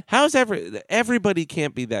 how's everybody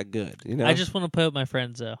can't be that good? You know, I just want to play with my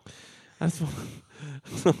friends though. I just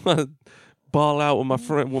want to ball out with my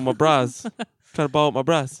friend with my bras. Try to ball with my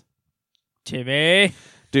bras, Timmy.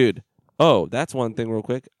 dude. Oh, that's one thing real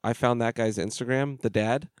quick. I found that guy's Instagram, the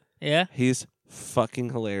dad. Yeah. He's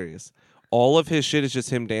fucking hilarious. All of his shit is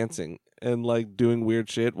just him dancing and like doing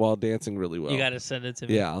weird shit while dancing really well. You got to send it to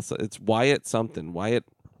me. Yeah, it's Wyatt something. Wyatt.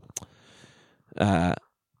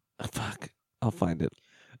 Fuck. I'll find it.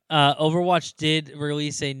 Overwatch did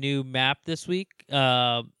release a new map this week.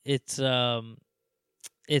 It's called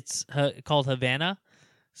Havana.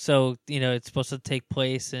 So, it's supposed to take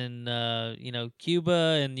place in, Cuba,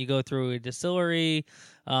 and you go through a distillery.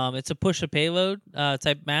 It's a push a payload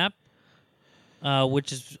type map,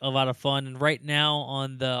 which is a lot of fun. And right now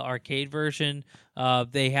on the arcade version,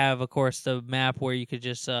 they have, of course, the map where you could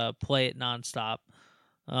just play it nonstop.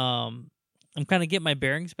 I'm kind of getting my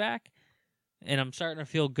bearings back, and I'm starting to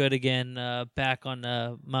feel good again back on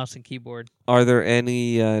mouse and keyboard. Are there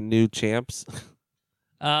any new champs?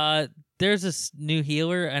 There's this new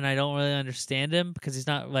healer, and I don't really understand him because he's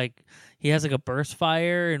not like he has like a burst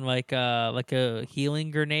fire and like a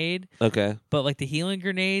healing grenade. Okay. But like the healing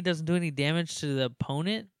grenade doesn't do any damage to the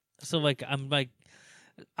opponent. So like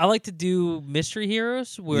I like to do mystery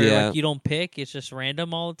heroes where like you don't pick, it's just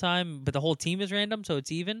random all the time, but the whole team is random, so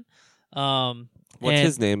it's even. What's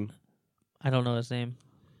his name? I don't know his name.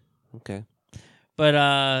 Okay.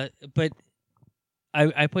 But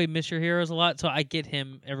I play Mystery Heroes a lot, so I get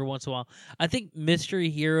him every once in a while. I think Mystery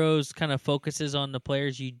Heroes kind of focuses on the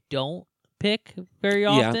players you don't pick very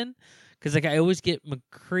often, because like I always get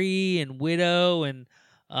McCree and Widow, and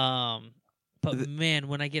but man,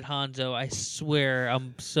 when I get Hanzo, I swear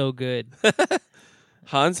I'm so good.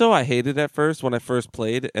 Hanzo, I hated at first when I first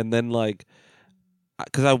played, and then like,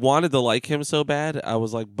 because I wanted to like him so bad, I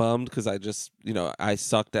was like bummed because I just, I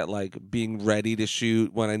sucked at like being ready to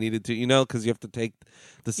shoot when I needed to, because you have to take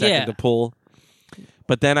the second to pull.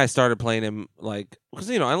 But then I started playing him like, because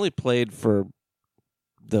I only played for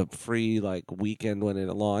the free like weekend when it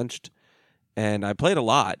launched, and I played a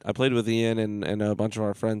lot. I played with Ian and a bunch of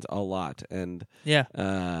our friends a lot, and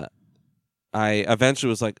I eventually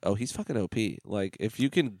was like, oh, he's fucking OP. Like if you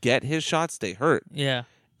can get his shots, they hurt. Yeah.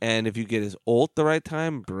 And if you get his ult the right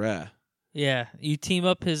time, bruh. Yeah, you team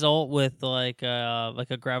up his ult with like a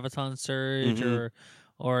graviton surge or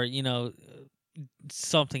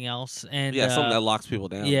something else, and something that locks people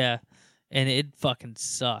down. Yeah, and it fucking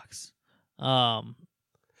sucks. And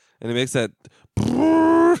it makes that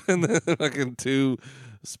and then fucking two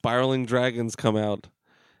spiraling dragons come out.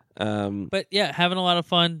 But yeah, having a lot of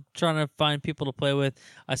fun trying to find people to play with.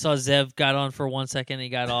 I saw Zev got on for 1 second and he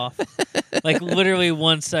got off. Like literally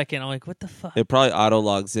 1 second. I'm like, what the fuck? It probably auto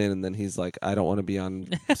logs in and then he's like, I don't want to be on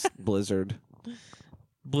Blizzard.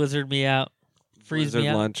 Blizzard me out. Freeze Blizzard me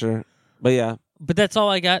out. launcher. But yeah. But that's all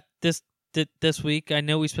I got this week. I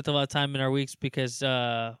know we spent a lot of time in our weeks because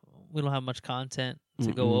we don't have much content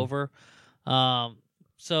to go over.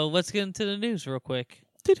 So let's get into the news real quick.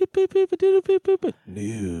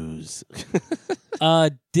 News.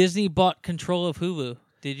 Disney bought control of Hulu.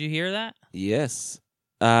 Did you hear that? Yes.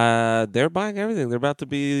 They're buying everything. They're about to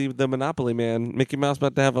be the Monopoly man. Mickey Mouse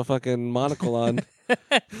about to have a fucking monocle on.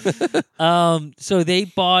 So they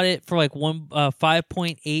bought it for like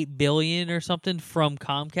 5.8 billion or something from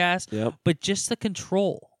Comcast. Yep. But just the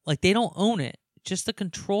control, like they don't own it. Just the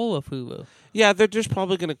control of Hulu. Yeah, they're just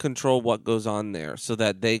probably going to control what goes on there so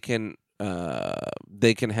that they can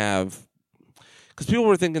have. Because people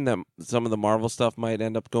were thinking that some of the Marvel stuff might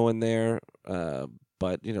end up going there.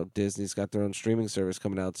 But, you know, Disney's got their own streaming service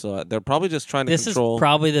coming out. So they're probably just trying to control. This is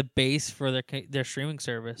probably the base for their streaming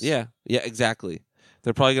service. Yeah, exactly.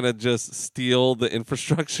 They're probably going to just steal the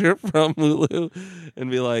infrastructure from Hulu and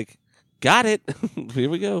be like, got it. Here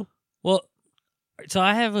we go. Well, so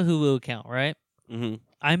I have a Hulu account, right? Mm-hmm.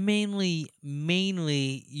 I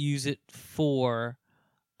mainly use it for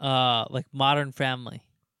like Modern Family.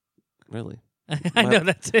 Really? I know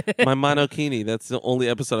that's it. My Monokini. That's the only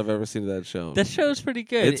episode I've ever seen of that show. That show's pretty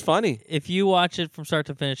good. It's funny. If you watch it from start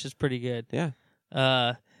to finish, it's pretty good.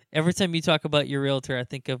 Yeah. Every time you talk about your realtor, I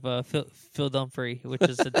think of Phil Dunphy, which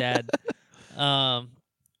is the dad.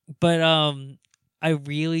 But I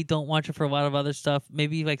really don't watch it for a lot of other stuff.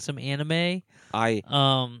 Maybe like some anime. I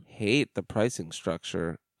hate the pricing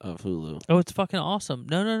structure of Hulu. Oh, it's fucking awesome.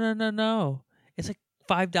 No. It's like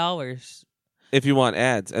 $5. If you want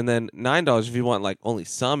ads, and then $9 if you want like only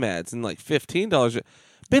some ads, and like $15. Bitch,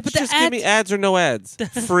 but just give me ads or no ads.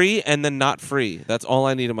 Free and then not free. That's all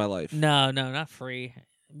I need in my life. No, not free.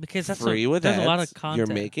 Because that's free with there's ads. a lot of content.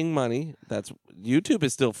 You're making money. That's YouTube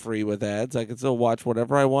is still free with ads. I can still watch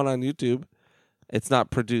whatever I want on YouTube. It's not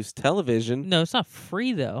produced television. No, it's not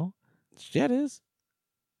free though. Yeah, it is.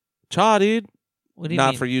 Cha, dude. What do you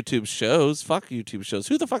not mean? for YouTube shows. Fuck YouTube shows.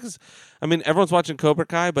 Who the fuck is? I mean, everyone's watching Cobra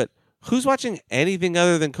Kai, but who's watching anything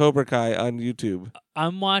other than Cobra Kai on YouTube?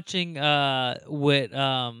 I'm watching what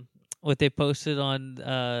they posted on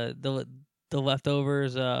the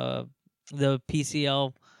leftovers the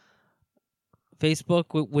PCL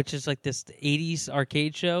Facebook, which is like this 80s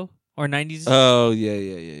arcade show or 90s. Oh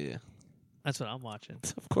yeah. That's what I'm watching.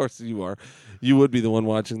 Of course you are. You would be the one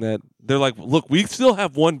watching that. They're like, look, we still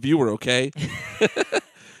have one viewer, okay?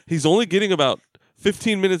 He's only getting about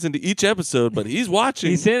 15 minutes into each episode, but he's watching.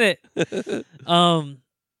 He's in it.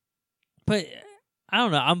 But I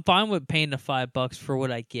don't know. I'm fine with paying the $5 for what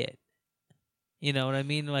I get. You know what I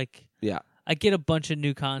mean? Like, yeah, I get a bunch of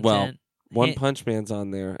new content. Well, One Punch Man's on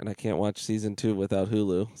there, and I can't watch season 2 without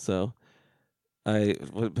Hulu. So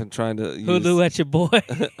I've been trying to use Hulu at your boy.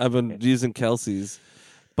 I've been using Kelsey's,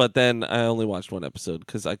 but then I only watched one episode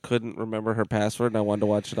because I couldn't remember her password, and I wanted to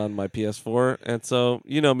watch it on my PS4. And so,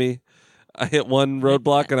 you know me, I hit one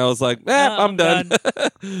roadblock, and I was like, I'm done.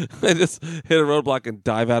 I just hit a roadblock and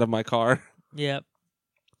dive out of my car. Yep.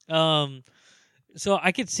 So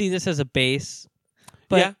I could see this as a base,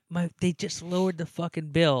 but they just lowered the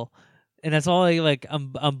fucking bill. And that's all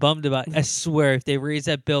I'm bummed about. I swear, if they raise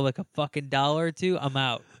that bill like a fucking $1 or $2, I'm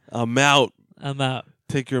out. I'm out.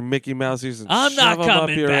 Take your Mickey Mouse ears and I'm shove not them up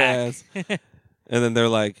coming your back. ass. And then they're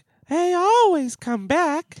like, "Hey, always come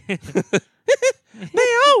back. They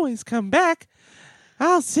always come back.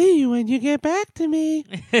 I'll see you when you get back to me."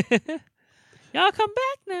 Y'all come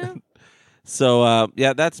back now. So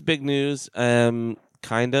that's big news.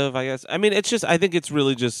 Kind of, I guess. I mean, it's just. I think it's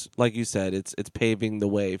really just like you said. It's paving the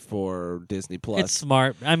way for Disney Plus. It's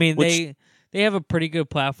smart. I mean, they have a pretty good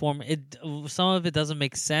platform. Some of it doesn't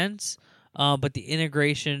make sense, but the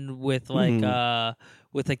integration with the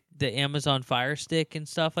Amazon Fire Stick and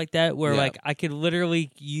stuff like that, where I could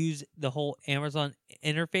literally use the whole Amazon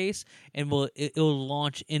interface and it'll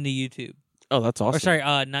launch into YouTube. Oh, that's awesome. Or sorry,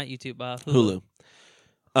 not YouTube.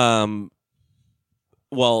 Hulu.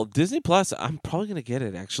 Well, Disney Plus, I'm probably going to get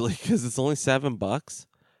it, actually, because it's only $7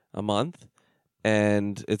 a month,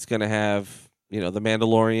 and it's going to have, The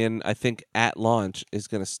Mandalorian, I think, at launch, is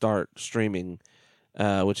going to start streaming,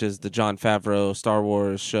 which is the Jon Favreau Star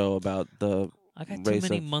Wars show about the I got too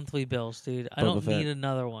many monthly bills, dude. I don't need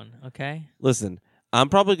another one, okay? Listen, I'm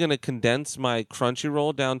probably going to condense my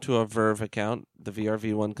Crunchyroll down to a Verve account, the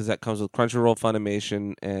VRV one, because that comes with Crunchyroll,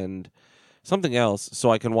 Funimation, and something else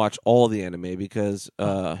so I can watch all the anime because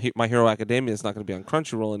My Hero Academia is not going to be on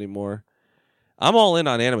Crunchyroll anymore. I'm all in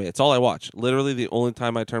on anime. It's all I watch. Literally, the only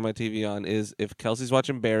time I turn my TV on is if Kelsey's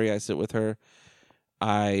watching Barry, I sit with her.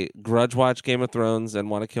 I grudge watch Game of Thrones and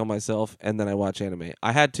want to kill myself, and then I watch anime.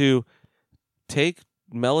 I had to take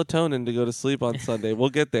melatonin to go to sleep on Sunday. We'll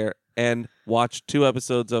get there. And watch 2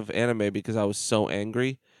 episodes of anime because I was so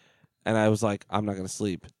angry. And I was like, I'm not going to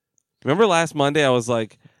sleep. Remember last Monday, I was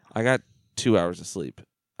like, I got 2 hours of sleep.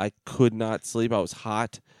 I could not sleep. I was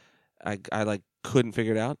hot. I like couldn't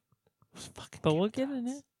figure it out. It was fucking But Game we'll of get in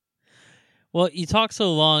Thrones. it. Well, you talk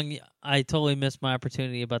so long, I totally missed my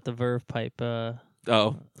opportunity about the Verve Pipe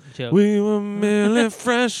Oh. joke. We were merely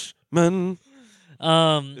freshmen.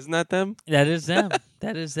 Um, Isn't that them? That is them.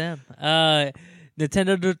 That is them.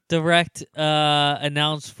 Nintendo Direct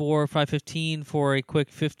announced for 5:15 for a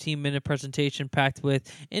quick 15-minute presentation packed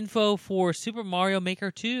with info for Super Mario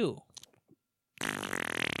Maker 2.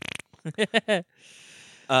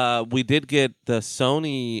 We did get the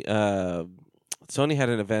Sony. Sony had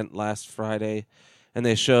an event last Friday, and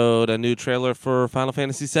they showed a new trailer for Final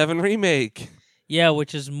Fantasy VII Remake. Yeah,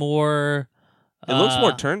 which is more. It looks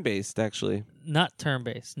more turn-based, actually. Not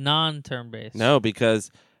turn-based, non-turn-based. No,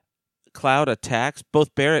 because Cloud attacks.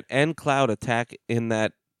 Both Barrett and Cloud attack in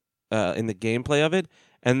that in the gameplay of it,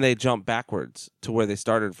 and they jump backwards to where they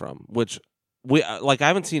started from. Which I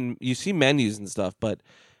haven't seen. You see menus and stuff, but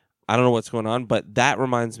I don't know what's going on. But that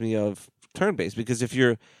reminds me of turn-based because if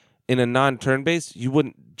you're in a non-turn-based, you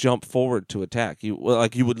wouldn't jump forward to attack. You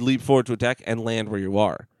would leap forward to attack and land where you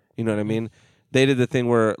are. You know what I mean? They did the thing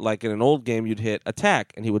where, like in an old game, you'd hit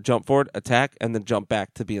attack, and he would jump forward, attack, and then jump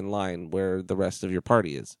back to be in line where the rest of your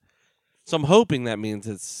party is. So I'm hoping that means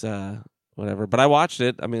it's whatever. But I watched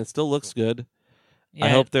it. I mean, it still looks good. Yeah, I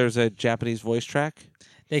hope there's a Japanese voice track.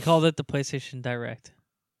 they called it the PlayStation Direct.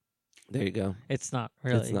 There you go. It's not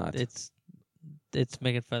really. It's not. It's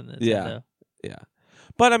making fun of Nintendo. Yeah. Yeah.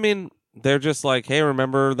 But, I mean, they're just like, hey,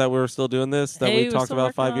 remember that we were still doing this that Hey, we talked still about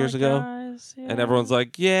working 5 on years it, ago? guys. And Yeah. everyone's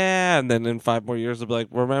like, yeah. And then in 5 more years, they'll be like,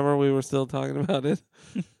 remember we were still talking about it?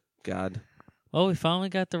 God. Well, we finally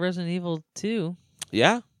got the Resident Evil 2,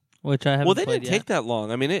 Yeah. which I haven't Well, they played didn't take that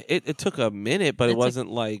long. I mean, it took a minute, but It it took- wasn't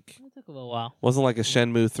like It took a little while. a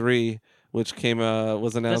Shenmue 3, which was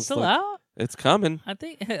That's announced. still like, out? It's coming. I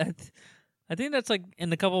think I think that's like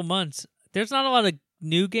in a couple months. There's not a lot of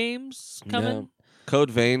new games coming. No. Code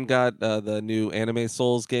Vein got the new Anime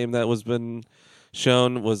Souls game that was been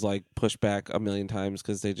shown was like pushed back a million times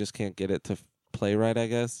because they just can't get it to play right. I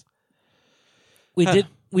guess. We did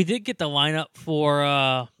get the lineup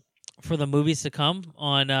for the movies to come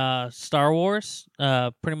on Star Wars.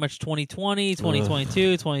 Pretty much 2020,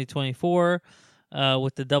 2022, 2024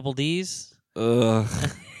 with the double Ds. Ugh.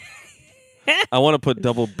 I want to put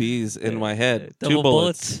double B's in my head. Double 2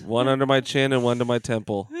 bullets. bullets. One under my chin and one to my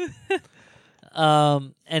temple.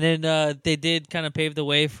 And then they did kind of pave the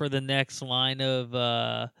way for the next line of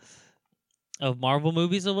Marvel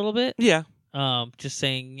movies a little bit. Yeah. Just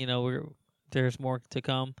saying, there's more to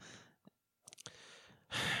come.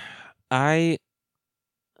 I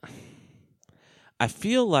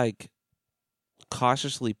feel like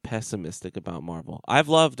cautiously pessimistic about Marvel. I've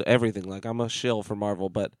loved everything. Like I'm a shill for Marvel,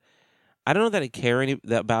 but I don't know that I care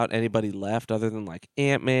about anybody left other than like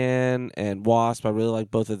Ant-Man and Wasp. I really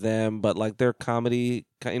like both of them, but like their comedy,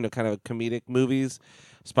 kind of comedic movies.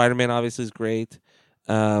 Spider-Man obviously is great.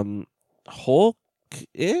 Hulk-ish.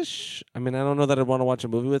 I mean, I don't know that I'd want to watch a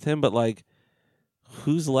movie with him, but like,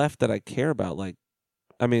 who's left that I care about? Like,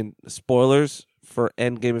 I mean, spoilers for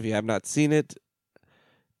Endgame if you have not seen it.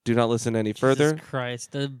 Do not listen any further. Jesus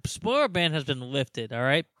Christ, the spoiler ban has been lifted. All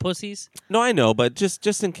right, pussies. No, I know, but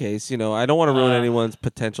just in case, I don't want to ruin anyone's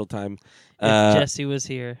potential time. If Jesse was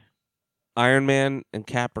here, Iron Man and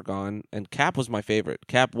Cap are gone, and Cap was my favorite.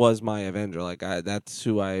 Cap was my Avenger. Like that's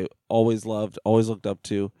who I always loved, always looked up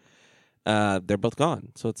to. They're both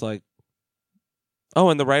gone, so it's like, oh,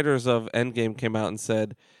 and the writers of Endgame came out and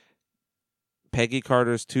said Peggy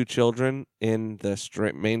Carter's 2 children in the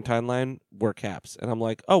main timeline were Caps, and I'm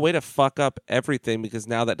like, oh, way to fuck up everything because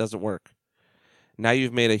now that doesn't work. Now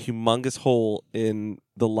you've made a humongous hole in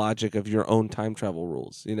the logic of your own time travel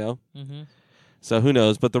rules, Mm-hmm. So who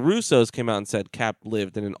knows? But the Russos came out and said Cap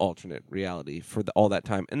lived in an alternate reality for all that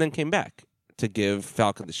time and then came back to give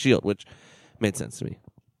Falcon the shield, which made sense to me.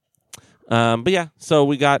 But yeah, so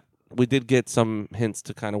we did get some hints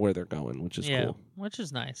to kind of where they're going, which is cool. Which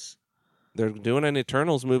is nice. They're doing an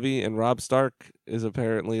Eternals movie, and Rob Stark is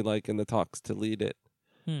apparently like in the talks to lead it.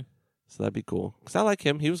 So that'd be cool. Because I like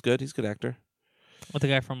him. He was good. He's a good actor. What, the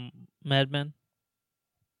guy from Mad Men?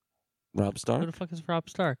 Rob Who Stark? the fuck is Rob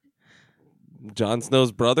Stark? Jon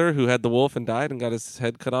Snow's brother who had the wolf and died and got his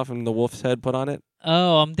head cut off and the wolf's head put on it?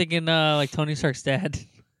 Oh, I'm thinking like Tony Stark's dad,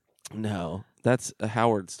 No, that's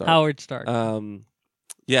Howard Stark. Howard Stark.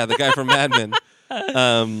 Yeah, the guy from Mad Men.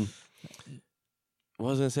 What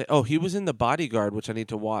was I going to say? Oh, he was in The Bodyguard, which I need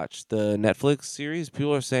to watch. The Netflix series.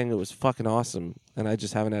 People are saying it was fucking awesome, and I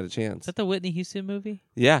just haven't had a chance. Is that the Whitney Houston movie?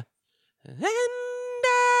 Yeah.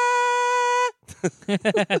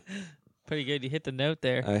 Pretty good. You hit the note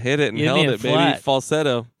there. I hit it and You held need a it, baby. flat.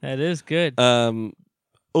 Falsetto. That is good.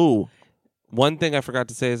 Oh, one thing I forgot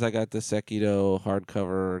to say is I got the Sekiro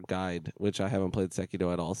hardcover guide, which I haven't played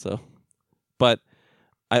Sekiro at all. But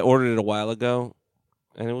I ordered it a while ago,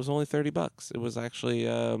 and it was only $30. It was actually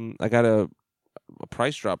I got a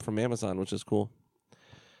price drop from Amazon, which is cool.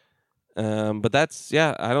 But that's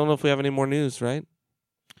I don't know if we have any more news, right?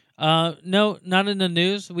 No, not in the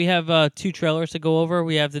news. We have 2 trailers to go over.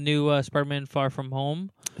 We have the new Spider-Man Far From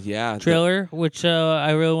Home Yeah. trailer, which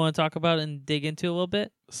I really want to talk about and dig into a little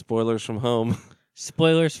bit. Spoilers from home.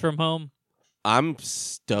 Spoilers from home. I'm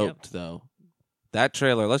stoked though. That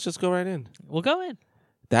trailer. Let's just go right in. We'll go in.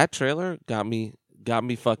 That trailer got me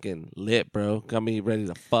fucking lit, bro. Got me ready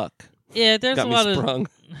to fuck. Yeah, there's Got a me lot sprung.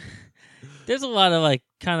 there's a lot of like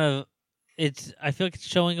kind of I feel like it's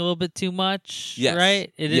showing a little bit too much, Yes.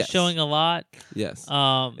 right? It is Yes. showing a lot. Yes.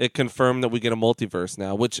 Um, It confirmed that we get a multiverse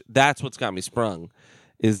now, which that's what's got me sprung,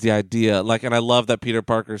 is the idea. Like, and I love that Peter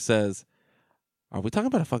Parker says, "Are we talking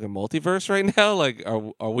about a fucking multiverse right now? Like,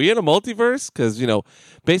 are we in a multiverse?" Because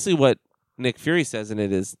basically what Nick Fury says in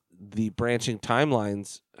it is the branching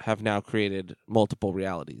timelines have now created multiple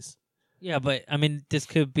realities. yeah, but I mean, this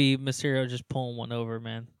could be Mysterio just pulling one over,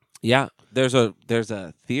 man. Yeah, there's a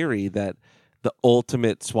theory that the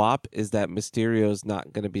ultimate swap is that Mysterio's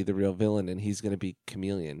not going to be the real villain and he's going to be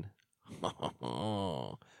Chameleon.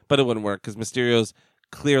 But it wouldn't work because Mysterio's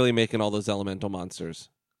clearly making all those elemental monsters,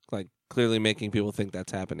 like clearly making people think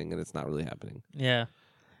that's happening and it's not really happening. Yeah,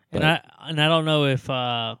 But- and I don't know if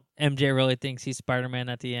MJ really thinks he's Spider-Man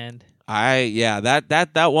at the end.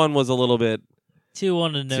 That one was a little bit Too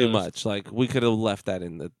on the nose. too much. Like we could have left that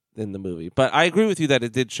in the movie. But I agree with you that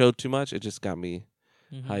it did show too much. It just got me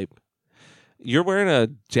Mhm. hype. You're wearing a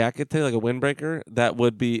jacket today, like a windbreaker. That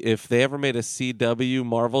would be if they ever made a CW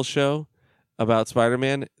Marvel show about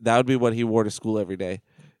Spider-Man. That would be what he wore to school every day.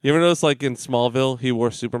 You ever notice, like in Smallville, he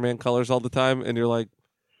wore Superman colors all the time, and you're like,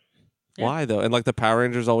 Yeah. why though? And like the Power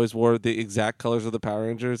Rangers always wore the exact colors of the Power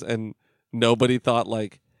Rangers, and nobody thought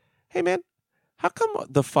like, hey man, how come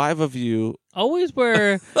the 5 of you Always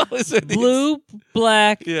wear always wear these- blue,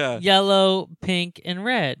 black, Yeah. yellow, pink, and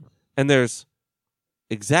red. And there's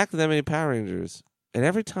exactly that many Power Rangers. And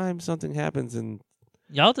every time something happens in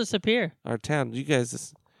Y'all disappear. our town, you guys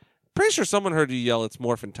just... Pretty sure someone heard you yell, it's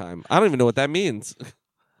morphin' time. I don't even know what that means.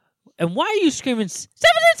 And why are you screaming, 7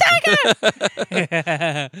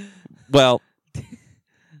 Tiger? Well,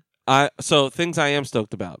 so things I am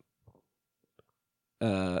stoked about.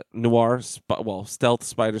 Noir, stealth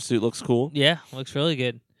spider suit looks cool. Yeah, looks really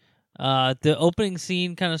good. The opening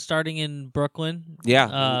scene kind of starting in Brooklyn. Yeah.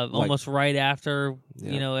 like- Almost right after,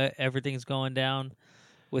 Yeah. everything's going down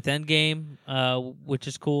with Endgame, which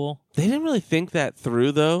is cool. They didn't really think that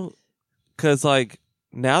through, though, because, like,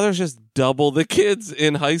 now there's just double the kids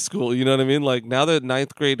in high school. You know what I mean? Like, now the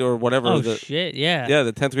 9th grade or whatever. Oh, the, shit, yeah. Yeah,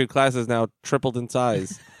 the 10th grade class is now tripled in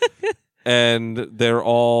size. And they're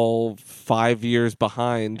all 5 years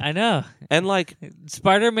behind. I know. And, like,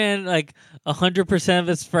 Spider-Man, 100% of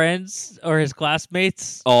his friends or his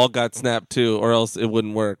classmates. all got snapped, too, or else it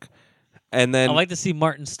wouldn't work. And then... I like to see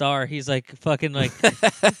Martin Starr. He's, fucking,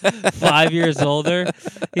 5 years older.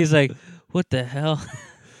 He's like, what the hell?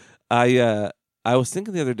 I was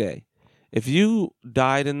thinking the other day, if you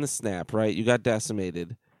died in the snap, right, you got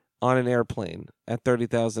decimated on an airplane at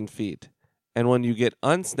 30,000 feet, and when you get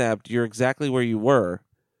unsnapped, you're exactly where you were.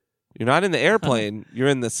 You're not in the airplane, you're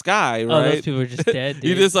in the sky, right? Oh, those people are just dead, dude.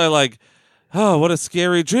 You just are like, oh, what a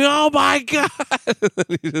scary dream. Oh, my God.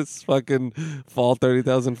 You just fucking fall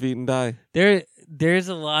 30,000 feet and die. There's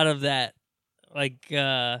a lot of that, all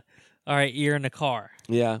right, you're in a car.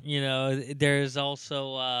 Yeah. There's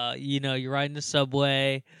also, you're riding the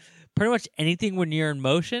subway. Pretty much anything when you're in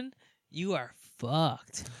motion, you are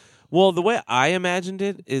fucked. Well, the way I imagined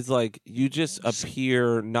it is like you just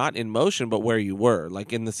appear not in motion, but where you were,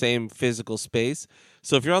 like in the same physical space.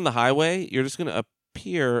 So if you're on the highway, you're just going to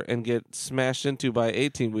appear and get smashed into by an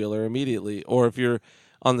 18-wheeler immediately. Or if you're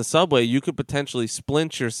on the subway, you could potentially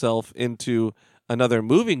splint yourself into another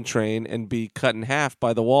moving train and be cut in half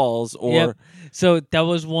by the walls. Or Yep. So that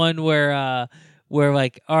was one where all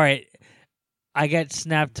right, I got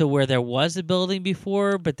snapped to where there was a building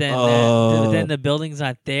before, but then then the building's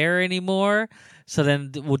not there anymore. So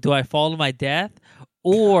then, do I fall to my death,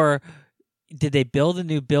 or did they build a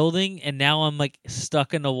new building and now I'm like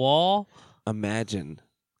stuck in the wall? Imagine,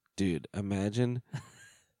 dude. Imagine,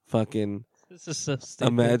 fucking. This is so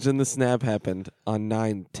stupid. Imagine the snap happened on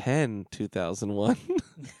 9/10/2001,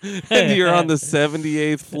 and you're on the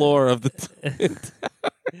 78th floor of the Twin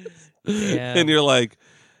Towers, Yeah. and you're like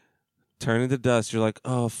turning to dust. You're like,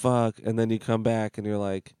 oh fuck, and then you come back and you're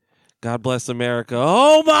like, God bless America.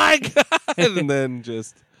 Oh my god, and then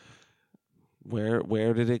just where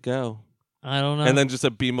did it go? I don't know. And then just a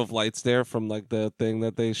beam of lights there from like the thing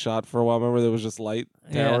that they shot for a while. Remember, there was just light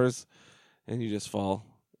towers, and you just fall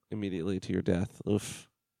immediately to your death. Oof.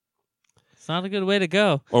 It's not a good way to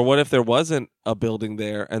go. Or what if there wasn't a building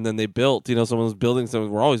there and then they built, someone was building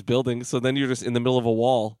something. We're always building. So then you're just in the middle of a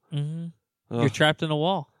wall. Mm-hmm. Ugh, You're trapped in a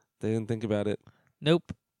wall. they didn't think about it.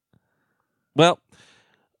 Nope. Well,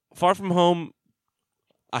 Far From Home,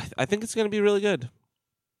 I think it's going to be really good.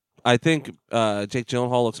 I think Jake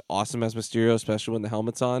Gyllenhaal looks awesome as Mysterio, especially when the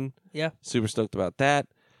helmet's on. Yeah. Super stoked about that.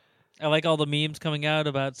 I like all the memes coming out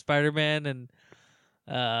about Spider-Man, and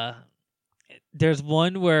there's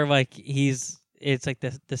one where like it's like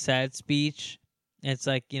the sad speech. It's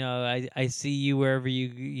like, I see you wherever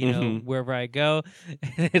you know Mhm. wherever I go,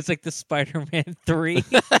 and it's like the Spider-Man 3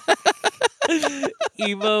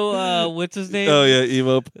 emo. What's his name? Oh, yeah.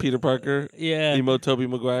 Emo Peter Parker. Yeah. Emo Tobey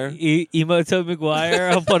Maguire. Emo Tobey Maguire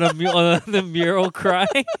up on on the mural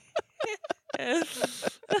crying.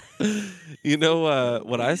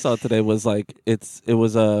 What I saw today was like it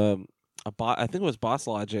was I think it was Boss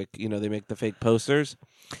Logic. They make the fake posters,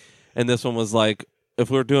 and this one was like, if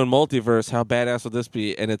we were doing multiverse, how badass would this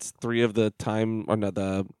be? And it's three of the time or no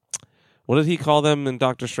the what did he call them in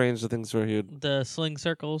Doctor Strange? The things where he would The sling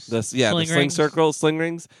circles. the sling rings. circles, sling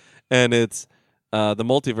rings, and it's the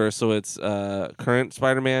multiverse. So it's current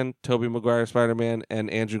Spider-Man, Tobey Maguire Spider-Man, and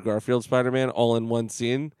Andrew Garfield Spider-Man all in one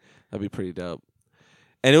scene. That'd be pretty dope.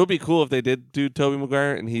 And it would be cool if they did do Tobey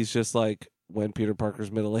Maguire and he's just like when Peter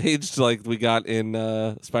Parker's middle-aged, like we got in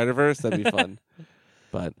Spider-Verse. That'd be fun.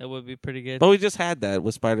 But That would be pretty good. we just had that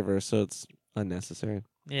with Spider-Verse, so it's unnecessary.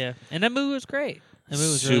 Yeah, and that movie was great. That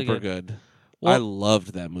movie was Super really good. I Well,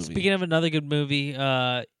 loved that movie. Speaking of another good movie,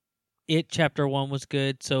 It Chapter 1 was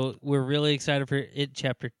good, so we're really excited for It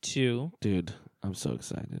Chapter 2. Dude, I'm so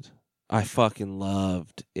excited. I fucking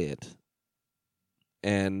loved it.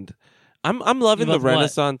 And I'm loving You the loved what?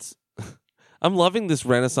 renaissance. I'm loving this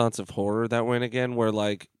renaissance of horror that we're in again, where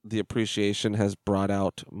like the appreciation has brought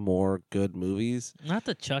out more good movies. Not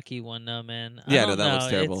the Chucky one, though, man. Yeah, I no, don't that know. looks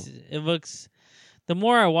terrible. It looks... The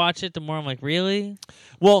more I watch it, the more I'm like, really?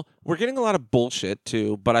 Well, we're getting a lot of bullshit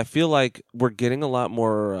too, but I feel like we're getting a lot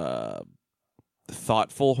more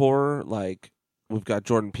thoughtful horror. Like we've got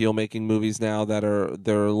Jordan Peele making movies now they're a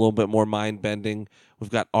little bit more mind bending.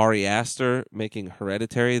 We've got Ari Aster making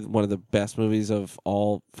Hereditary, one of the best movies of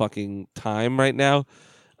all fucking time right now.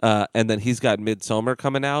 And then he's got Midsommar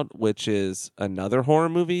coming out, which is another horror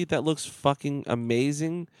movie that looks fucking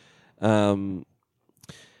amazing.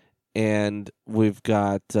 And we've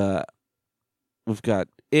got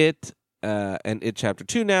It and It Chapter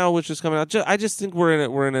 2 now, which is coming out. I just think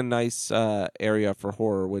we're in a nice area for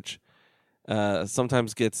horror, which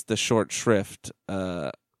sometimes gets the short shrift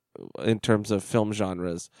in terms of film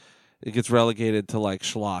genres. It gets relegated to like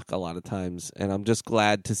schlock a lot of times, and I'm just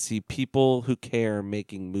glad to see people who care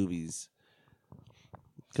making movies.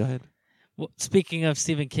 Go ahead. Well, speaking of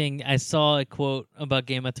Stephen King, I saw a quote about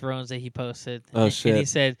Game of Thrones that he posted. Oh, And shit. he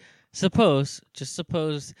said, just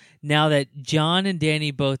suppose, now that Jon and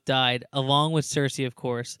Dany both died, along with Cersei, of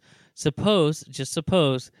course, suppose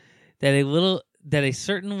that a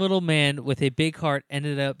certain little man with a big heart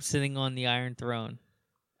ended up sitting on the Iron Throne.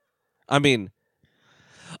 I mean,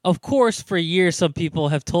 Of course, for years, some people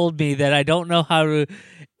have told me that I don't know how to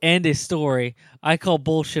end a story. I call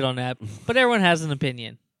bullshit on that, but everyone has an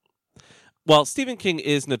opinion. well, Stephen King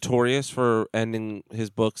is notorious for ending his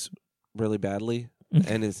books really badly,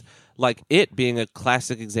 and is like It being a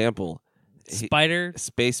classic example. Spider.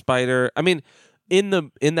 Space Spider. I mean, in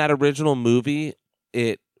that original movie,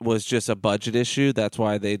 it was just a budget issue. That's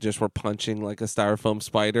why they just were punching like a styrofoam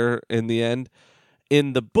spider in the end.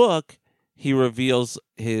 In the book, he reveals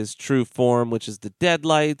his true form, which is the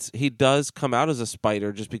Deadlights. He does come out as a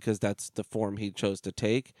spider just because that's the form he chose to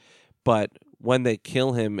take. But when they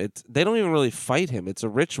kill him, they don't even really fight him. It's a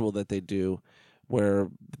ritual that they do where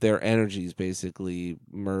their energies basically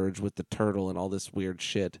merge with the turtle and all this weird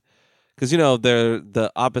shit. Because, they're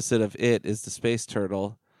the opposite of It is the space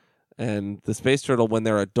turtle. And the space turtle, when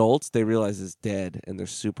they're adults, they realize is dead, and they're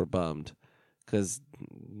super bummed because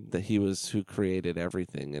he was who created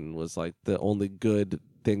everything and was like the only good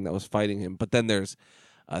thing that was fighting him. But then there's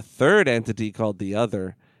a third entity called the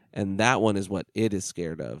Other, and that one is what it is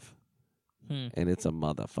scared of. And it's a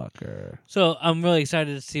motherfucker. So I'm really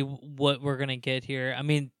excited to see what we're gonna get here. I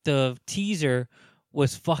mean, the teaser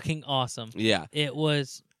was fucking awesome. Yeah. It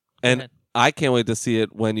was. And I can't wait to see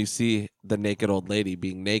it when you see the naked old lady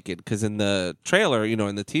being naked. Because in the trailer,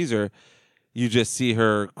 in the teaser, you just see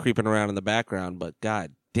her creeping around in the background. But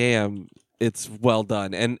god damn, it's well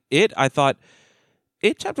done. And I thought,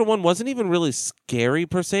 Chapter 1 wasn't even really scary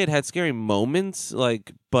per se. It had scary moments,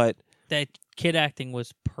 but that kid acting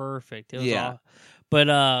was perfect. It was Yeah.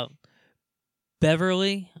 But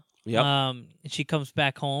Beverly, yep. she comes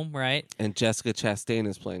back home, right? And Jessica Chastain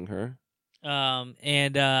is playing her. And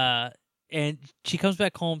she comes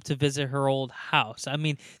back home to visit her old house. I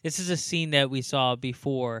mean, this is a scene that we saw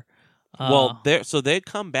before. They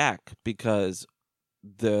come back because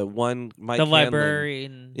the one Mike the Hanlon,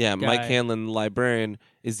 librarian, yeah, guy. Mike Hanlon, the librarian,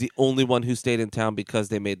 is the only one who stayed in town because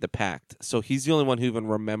they made the pact. So he's the only one who even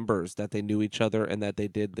remembers that they knew each other and that they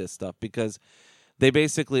did this stuff because they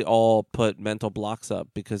basically all put mental blocks up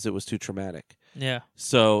because it was too traumatic. Yeah.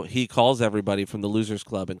 So he calls everybody from the Losers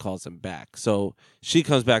Club and calls them back. So she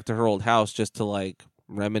comes back to her old house just to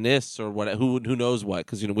reminisce or what? Who knows what?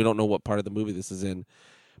 Because we don't know what part of the movie this is in.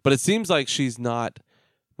 But it seems like she's not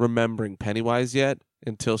remembering Pennywise yet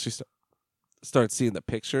until she starts seeing the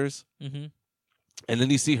pictures. Mm-hmm. And then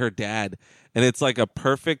you see her dad, and it's like a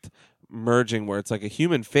perfect merging where it's like a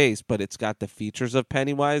human face, but it's got the features of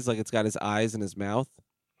Pennywise, like it's got his eyes and his mouth,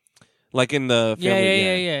 like in the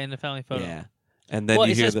family, yeah, in the family photo. yeah. And then Well,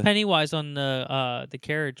 you it hear says Pennywise on the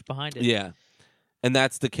carriage behind it. yeah, and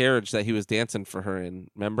that's the carriage that he was dancing for her in.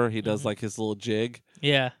 Remember, he does like his little jig.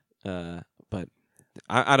 Yeah. But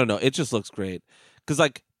I don't know. It just looks great because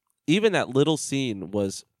even that little scene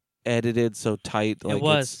was edited so tight. It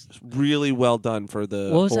was. It's really well done for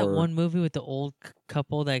the. What was horror. that one movie with the old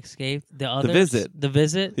couple that escaped? The Visit. The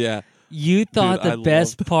Visit. Yeah. You thought Dude, the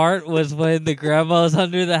best part was when the grandma was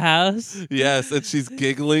under the house? Yes, and she's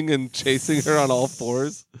giggling and chasing her on all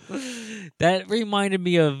fours. That reminded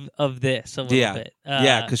me of this a little bit.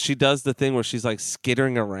 Yeah, because she does the thing where she's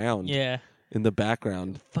skittering around Yeah. in the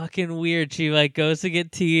background. Fucking weird. She goes to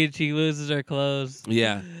get tea and she loses her clothes.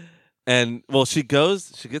 Yeah. And, she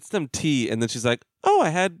gets them tea, and then she's like, oh, I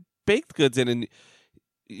had baked goods in, and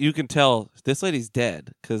you can tell this lady's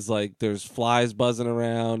dead because, there's flies buzzing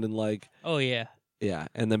around and, Oh, yeah. yeah.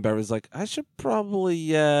 And then Beverly's like, I should probably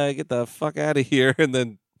get the fuck out of here. And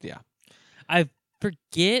then, yeah. I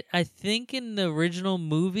forget. I think in the original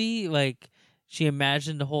movie, she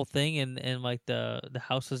imagined the whole thing and the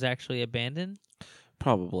house was actually abandoned.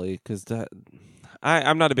 Probably, because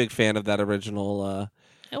I'm not a big fan of that original...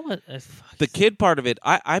 It was, the kid part of it,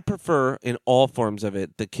 I prefer in all forms of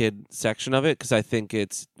it, the kid section of it, because I think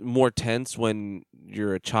it's more tense when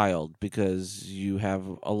you're a child because you have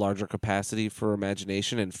a larger capacity for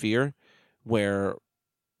imagination and fear, where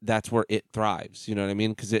that's where it thrives. You know what I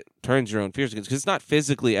mean? Because it turns your own fears against. Because it's not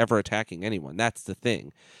physically ever attacking anyone. That's the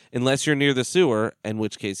thing. Unless you're near the sewer, in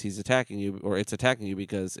which case he's attacking you, or it's attacking you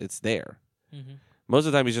because it's there. Mm-hmm. Most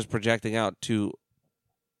of the time he's just projecting out to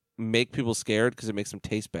make people scared because it makes them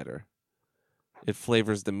taste better. It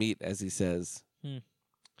flavors the meat, as he says.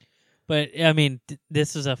 But I mean,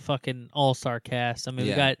 this is a fucking all-star cast. I mean,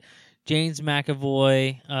 we Yeah. got James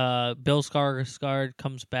McAvoy, Bill Skarsgård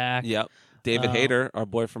comes back. Yep. David Hayter, our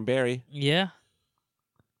boy from Barry. Yeah.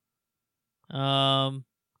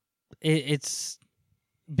 It's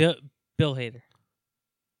Bill Hader.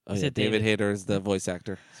 Oh, Is yeah. it David David? Hayter is the voice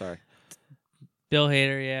actor. Sorry. Bill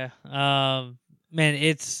Hader, yeah. Man,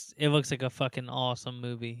 it looks like a fucking awesome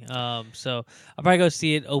movie. So I'll probably go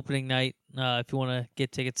see it opening night. If you want to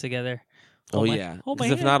get tickets together. Yeah.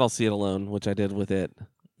 Because if not, I'll see it alone, which I did with it.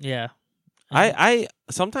 Yeah. I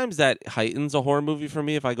sometimes that heightens a horror movie for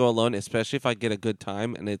me if I go alone, especially if I get a good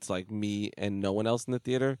time and it's me and no one else in the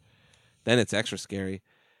theater. Then it's extra scary.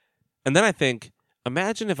 And then I think,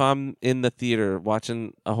 imagine if I'm in the theater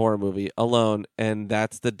watching a horror movie alone, and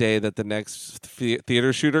that's the day that the next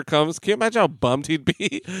theater shooter comes. Can you imagine how bummed he'd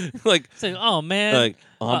be? It's like, oh man,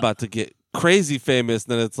 I'm about to get crazy famous.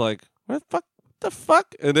 Then it's like, what the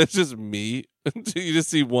fuck? And it's just me. You just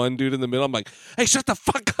see one dude in the middle. I'm like, hey, shut the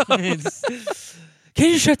fuck up. Can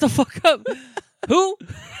you shut the fuck up? Who?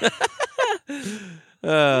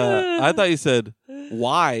 I thought you said,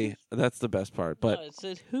 why. That's the best part. But No, it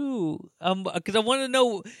said who. Because I want to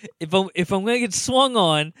know if I'm going to get swung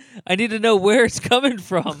on. I need to know where it's coming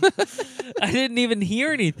from. I didn't even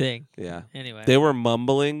hear anything. yeah, Anyway, they were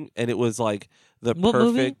mumbling, and it was like the What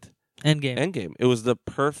movie? perfect Endgame. Endgame. It was the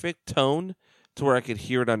perfect tone to where I could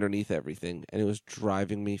hear it underneath everything, and it was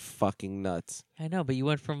driving me fucking nuts. I know, but you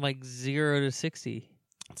went from like 0 to 60.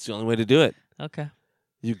 It's the only way to do it. Okay.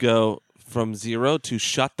 You go from 0 to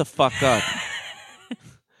shut the fuck up.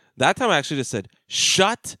 That time I actually just said,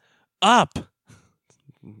 shut up.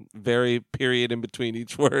 Very period in between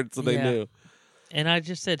each word, so they Yeah. knew. And I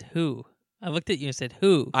just said who. I looked at you and said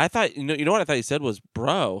who. I thought, you know what I thought you said was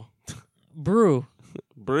bro. Brew.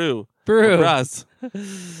 Brew. Brew. Bruss.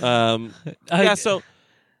 I- Yeah, so,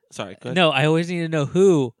 sorry, go ahead. No, I always need to know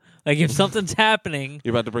who. Like if something's happening,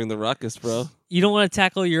 You're about to bring the ruckus, bro. you don't want to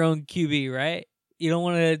tackle your own QB, right? You don't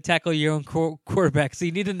want to tackle your own quarterback, so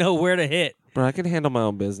you need to know where to hit. Bro, I can handle my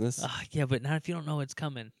own business. Yeah, but not if you don't know it's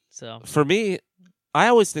coming. So For me, I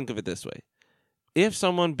always think of it this way. If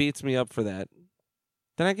someone beats me up for that,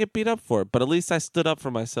 then I get beat up for it. But at least I stood up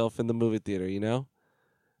for myself in the movie theater, you know?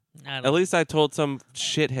 I At don't. least I told some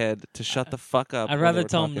shithead to shut the fuck up. I'd when they rather were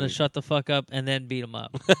tell him to talking. shut the fuck up and then beat him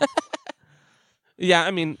up. Yeah,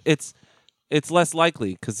 I mean, it's less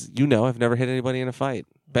likely because, I've never hit anybody in a fight.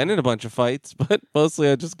 Been in a bunch of fights, but mostly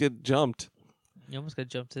I just get jumped. You almost got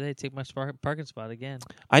jumped today. Take my parking spot again.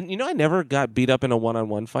 I never got beat up in a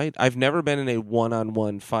one-on-one fight. I've never been in a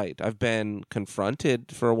one-on-one fight. I've been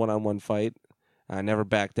confronted for a one-on-one fight. I never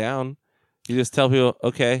back down. You just tell people,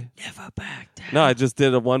 okay. Never back down. No, I just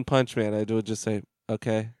did a one-punch man. I would just say,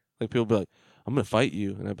 okay. Like people be like, I'm gonna fight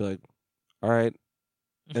you, and I'd be like, all right.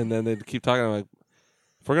 And then they'd keep talking. I'm like,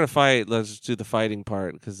 if we're gonna fight, let's just do the fighting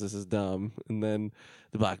part because this is dumb. And then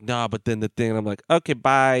they'd be like, nah, but then the thing. And I'm like, okay,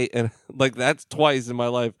 bye. And like that's twice in my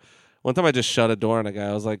life. One time I just shut a door on a guy.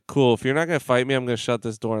 I was like, cool. If you're not gonna fight me, I'm gonna shut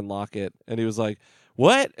this door and lock it. And he was like,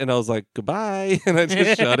 what? And I was like, goodbye. And I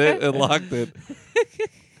just shut it and locked it.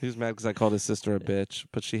 He was mad because I called his sister a bitch,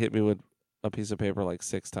 but she hit me with a piece of paper like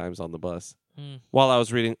 6 times on the bus while I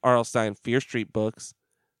was reading R.L. Stein Fear Street books.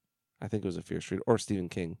 I think it was a Fear Street or Stephen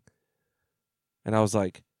King. And I was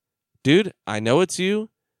like, dude, I know it's you.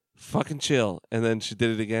 Fucking chill. And then she did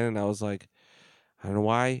it again, and I was like, I don't know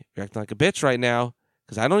why you're acting like a bitch right now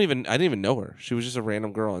because I didn't even know her. She was just a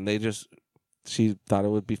random girl, and she thought it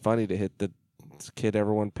would be funny to hit the kid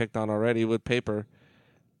everyone picked on already with paper.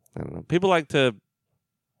 I don't know. People like to.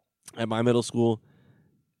 At my middle school,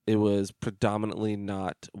 it was predominantly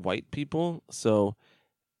not white people, so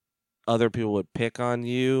other people would pick on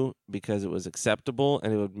you because it was acceptable,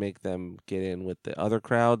 and it would make them get in with the other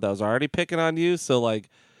crowd that was already picking on you. So, like,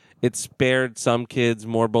 it spared some kids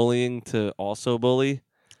more bullying to also bully.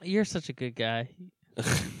 You're such a good guy.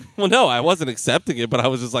 Well, no, I wasn't accepting it, but I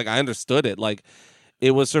was just like, I understood it. Like,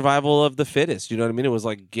 it was survival of the fittest. You know what I mean? It was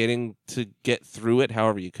like getting to get through it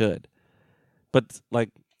however you could. But, like,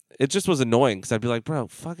 it just was annoying because I'd be like, bro,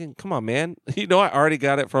 fucking come on, man. I already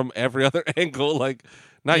got it from every other angle. Like,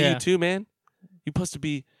 not Yeah. you too, man. You're supposed to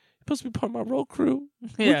be part of my road crew.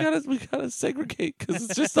 Yeah. We gotta segregate because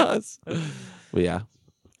it's just us. But yeah.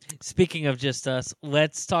 Speaking of just us,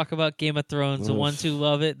 let's talk about Game of Thrones. The Oof. ones who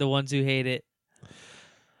love it, the ones who hate it.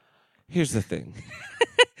 Here's the thing.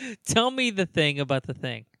 Tell me the thing about the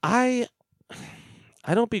thing. I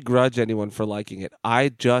don't begrudge anyone for liking it. I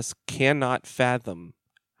just cannot fathom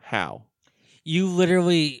how. You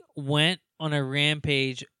literally went on a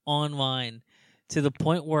rampage online to the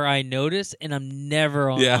point where I noticed, and I'm never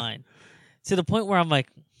Yeah. online. To the point where I'm like,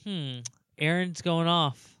 Aaron's going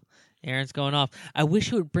off. Aaron's going off. I wish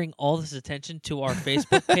he would bring all this attention to our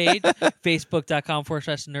Facebook page,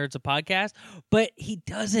 facebook.com/nerds a podcast, but he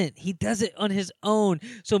doesn't. He does it on his own.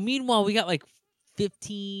 So meanwhile, we got like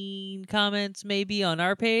 15 comments maybe on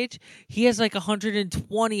our page. He has like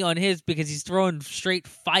 120 on his because he's throwing straight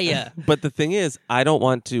fire. But the thing is, I don't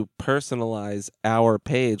want to personalize our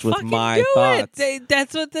page with Fucking my do thoughts. it.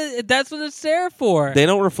 That's what it's there for. They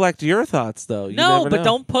don't reflect your thoughts, though. You no, never but know.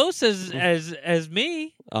 don't post as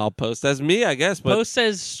me. I'll post as me, I guess. But Post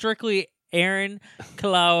as strictly Aaron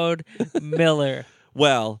Cloud Miller.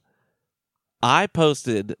 well, I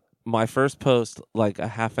posted my first post like a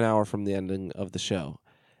half an hour from the ending of the show.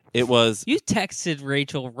 It was You texted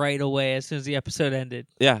Rachel right away as soon as the episode ended.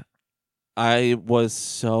 yeah. I was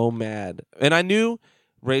so mad, and I knew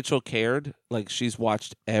Rachel cared. Like she's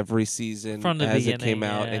watched every season From the as it beginning, came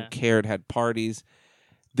out yeah. and cared. Had parties.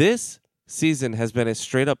 This season has been a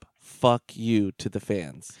straight up fuck you to the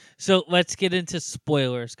fans. So let's get into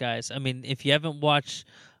spoilers, guys. I mean, if you haven't watched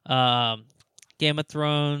Game of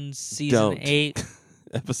Thrones season Don't. 8,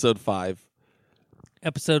 Episode 5.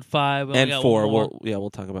 Episode 5. We only And got 4. one more. We'll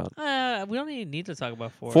talk about. We don't even need to talk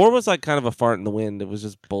about 4. 4 was like kind of a fart in the wind. It was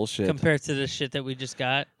just bullshit. Compared to the shit that we just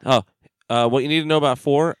got. What you need to know about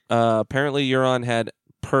 4, apparently Euron had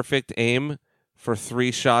perfect aim for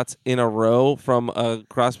 3 shots in a row from a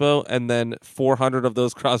crossbow, and then 400 of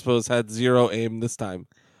those crossbows had 0 aim this time.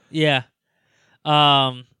 Yeah.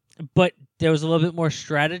 But there was a little bit more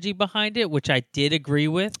strategy behind it, which I did agree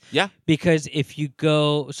with. Yeah. Because if you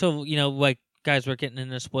go... So, like, guys, we're getting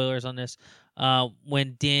into spoilers on this.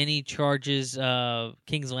 When Dany charges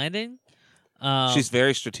King's Landing... she's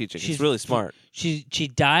very strategic. She's really smart.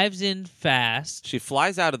 She dives in fast. She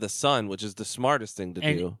flies out of the sun, which is the smartest thing to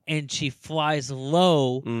do. And she flies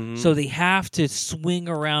low, so they have to swing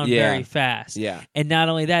around very fast. Yeah. And not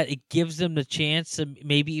only that, it gives them the chance to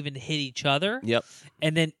maybe even hit each other. Yep.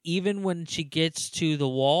 And then even when she gets to the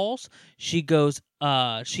walls, she goes.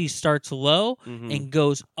 She starts low and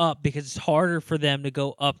goes up because it's harder for them to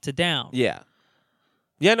go up to down. Yeah.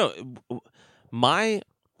 Yeah. No, my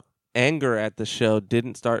anger at the show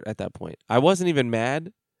didn't start at that point. I wasn't even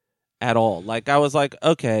mad at all. Like, I was like,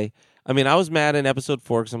 okay. I mean, I was mad in episode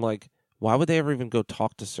 4 because I'm like, why would they ever even go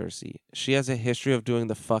talk to Cersei? She has a history of doing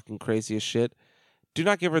the fucking craziest shit. Do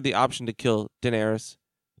not give her the option to kill Daenerys,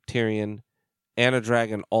 Tyrion, and a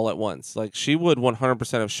dragon all at once. Like, she would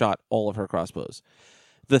 100% have shot all of her crossbows.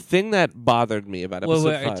 The thing that bothered me about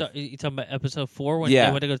episode 5... you talking about episode 4 when Yeah.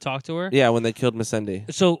 they went to go talk to her? Yeah, when they killed Missandei.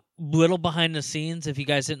 So, little behind the scenes, if you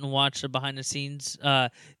guys didn't watch the behind the scenes,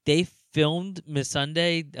 they filmed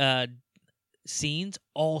Missandei scenes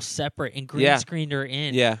all separate and green screened her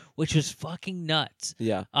in. Yeah. Which was fucking nuts.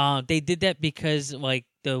 Yeah. They did that because, like,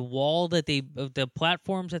 the wall that the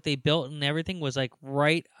platforms that they built and everything was, like,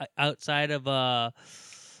 right outside of a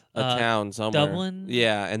town somewhere. Dublin?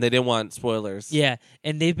 Yeah, and they didn't want spoilers. Yeah,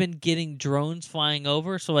 and they've been getting drones flying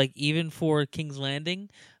over. So, like, even for King's Landing,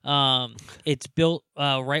 it's built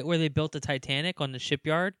right where they built the Titanic on the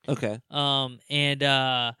shipyard. Okay.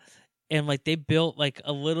 And like they built like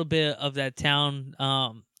a little bit of that town,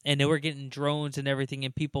 and they were getting drones and everything,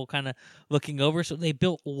 and people kind of looking over. So they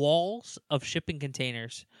built walls of shipping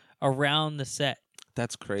containers around the set.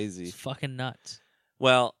 That's crazy. It's fucking nuts.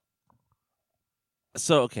 Well,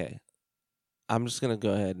 so, okay. I'm just going to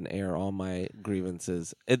go ahead and air all my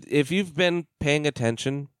grievances. If you've been paying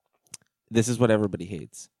attention, this is what everybody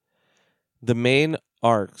hates. The main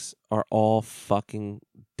arcs are all fucking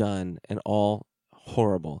done and all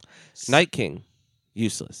horrible. Night King,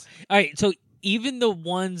 useless. All right, so even the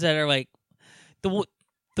ones that are like the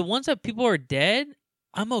ones that people are dead,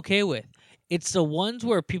 I'm okay with. It's the ones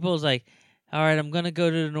where people's like, all right, I'm going to go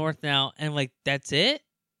to the north now, and like that's it?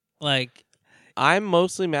 Like, I'm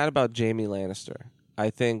mostly mad about Jaime Lannister.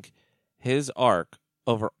 I think his arc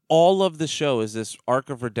over all of the show is this arc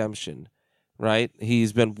of redemption, right?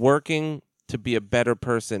 He's been working to be a better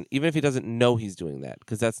person, even if he doesn't know he's doing that,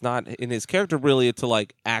 because that's not in his character really to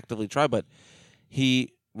like actively try, but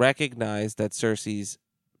he recognized that Cersei's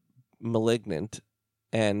malignant,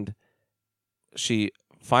 and she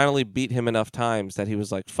finally beat him enough times that he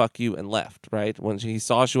was like, fuck you, and left, right? When he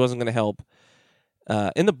saw she wasn't going to help.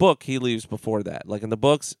 In the book, he leaves before that. Like, in the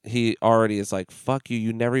books, he already is like, fuck you,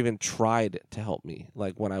 you never even tried to help me,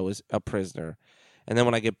 like, when I was a prisoner. And then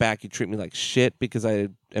when I get back, you treat me like shit because I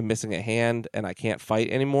am missing a hand and I can't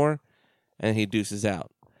fight anymore. And he deuces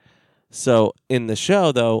out. So, in the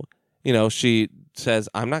show, though, you know, she says,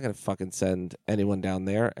 I'm not going to fucking send anyone down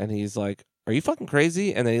there. And he's like, are you fucking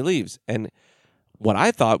crazy? And then he leaves. And what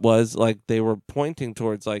I thought was, like, they were pointing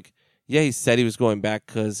towards, like, yeah, he said he was going back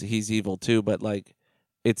because he's evil too, but, like,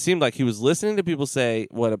 it seemed like he was listening to people say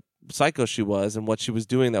what a psycho she was and what she was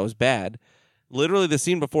doing that was bad. Literally, the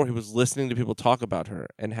scene before, he was listening to people talk about her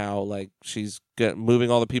and how, like, she's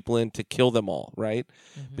moving all the people in to kill them all, right?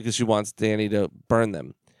 Mm-hmm. Because she wants Dany to burn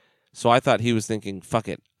them. So I thought he was thinking, fuck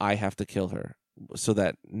it, I have to kill her so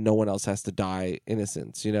that no one else has to die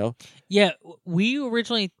innocents, you know? Yeah, we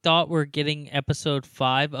originally thought we were getting episode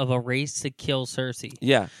 5 of a race to kill Cersei.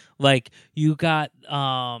 Yeah. Like, you got,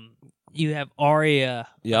 you have Arya,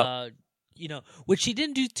 yep. You know, which she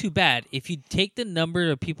didn't do too bad. If you take the number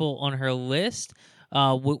of people on her list,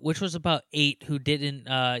 which was about 8 who didn't,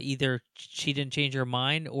 either she didn't change her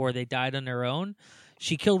mind or they died on their own,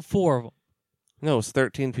 she killed 4 of them. No, it was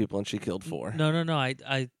 13 people and she killed 4. No,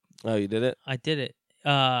 Oh, you did it? I did it.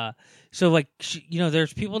 So, like, you know,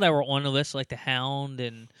 there's people that were on the list, like the Hound,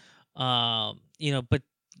 and, you know, but,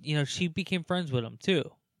 you know, she became friends with him,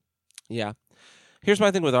 too. Yeah. Here's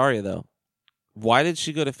my thing with Arya, though. Why did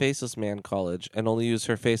she go to Faceless Man College and only use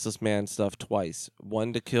her Faceless Man stuff twice?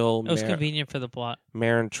 One to kill... It was convenient for the plot.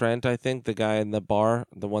 Meryn Trent, I think, the guy in the bar,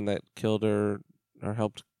 the one that killed her or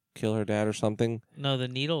helped kill her dad or something. No, the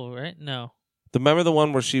needle, right? No. Remember the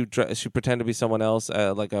one where she pretended to be someone else,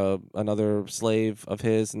 like another slave of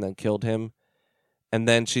his, and then killed him, and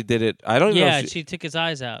then she did it. I don't even know. Yeah, If she took his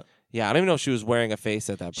eyes out. yeah, I don't even know if she was wearing a face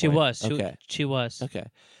at that point. She was. Okay. She was. Okay,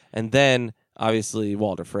 and then obviously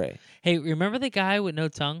Walder Frey. Hey, remember the guy with no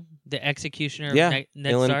tongue, the executioner? Yeah, of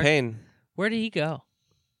Ned Ilan Stark? Payne. Where did he go?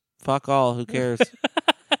 Fuck all. Who cares?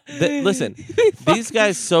 Listen, these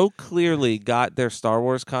guys so clearly got their Star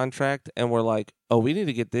Wars contract and were like, oh, we need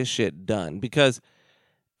to get this shit done. Because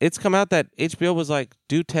it's come out that HBO was like,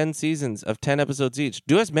 do 10 seasons of 10 episodes each.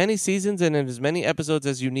 Do as many seasons and as many episodes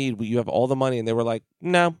as you need. You have all the money. And they were like,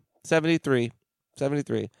 no, 73.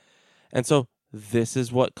 And so this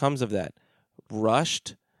is what comes of that.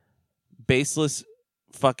 Rushed, baseless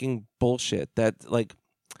fucking bullshit that, like,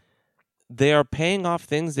 they are paying off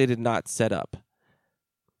things they did not set up.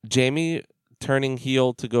 Jamie turning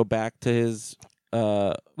heel to go back to his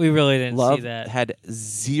We really didn't love see that. had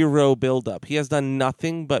zero buildup. He has done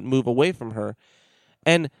nothing but move away from her.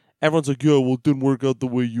 And everyone's like, yeah, well, it didn't work out the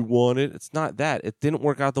way you wanted. It's not that. It didn't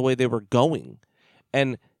work out the way they were going.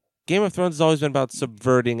 And Game of Thrones has always been about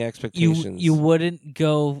subverting expectations. You wouldn't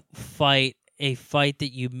go fight a fight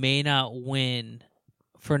that you may not win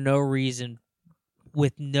for no reason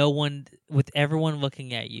with everyone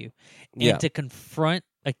looking at you. And Yeah. to confront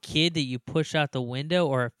a kid that you push out the window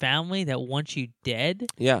or a family that wants you dead,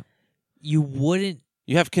 Yeah. you wouldn't.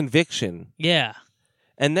 You have conviction. Yeah.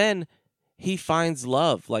 And then he finds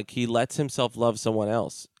love. Like, he lets himself love someone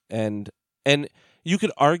else. And you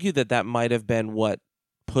could argue that might have been what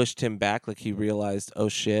pushed him back. Like, he realized, oh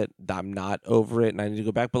shit, I'm not over it and I need to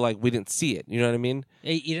go back. But, like, we didn't see it. You know what I mean?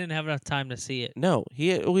 You didn't have enough time to see it. No,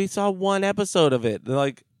 we saw one episode of it.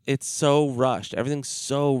 Like, it's so rushed. Everything's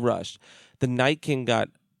so rushed. The Night King got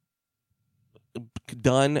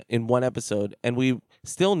done in one episode, and we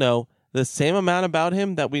still know the same amount about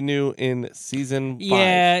him that we knew in season 5.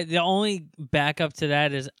 Yeah, the only backup to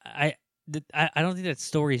that is I don't think that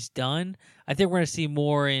story's done. I think we're gonna see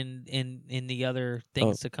more in the other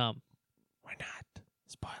things to come. We're not.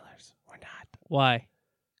 Spoilers. We're not. Why?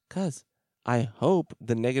 Because I hope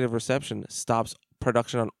the negative reception stops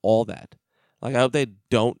production on all that. Like, I hope they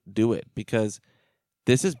don't do it, because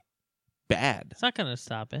this is bad. It's not gonna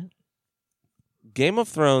stop it. Game of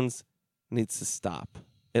Thrones needs to stop.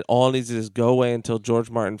 It all needs to just go away until George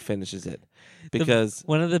Martin finishes it. Because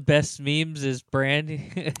One of the best memes is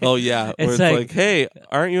Brand. oh yeah, where It's it's like, hey,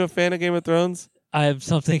 aren't you a fan of Game of Thrones? I am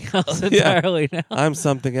something else Yeah. entirely now. I'm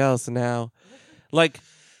something else now. Like,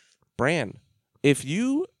 Bran, if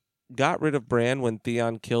you got rid of Bran when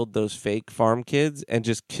Theon killed those fake farm kids and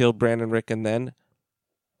just killed Bran and Rick, and then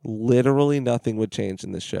literally nothing would change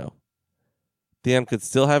in this show. Theon could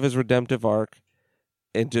still have his redemptive arc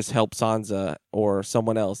and just help Sansa or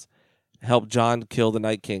someone else. Help Jon kill the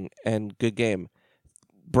Night King, and good game.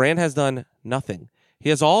 Bran has done nothing. He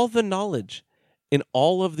has all the knowledge in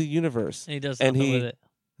all of the universe. And he does And nothing he with it.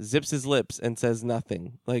 zips his lips and says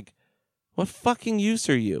nothing. Like, what fucking use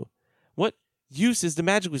are you? What use is the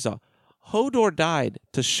magic we saw? Hodor died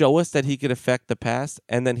to show us that he could affect the past,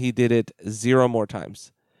 and then he did it 0 more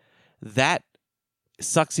times. That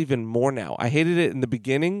sucks even more now. I hated it in the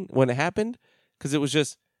beginning when it happened, because it was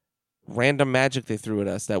just random magic they threw at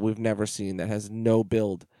us that we've never seen, that has no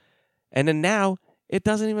build. And then now, it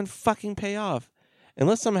doesn't even fucking pay off.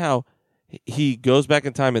 Unless somehow he goes back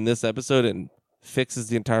in time in this episode and fixes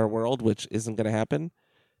the entire world, which isn't going to happen.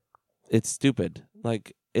 It's stupid.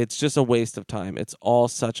 Like, it's just a waste of time. It's all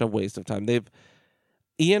such a waste of time.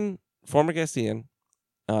 Ian, former guest Ian,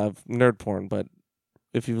 of Nerd Porn, but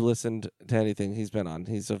if you've listened to anything he's been on,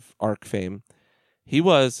 he's of ARC fame. He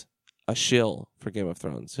was a shill for Game of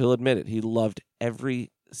Thrones. He'll admit it. He loved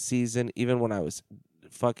every season, even when I was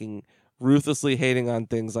fucking ruthlessly hating on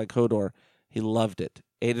things like Hodor. He loved it.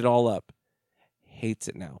 Ate it all up. Hates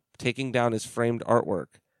it now. Taking down his framed artwork.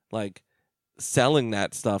 Like, selling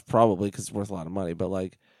that stuff probably because it's worth a lot of money, but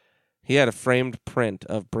like, he had a framed print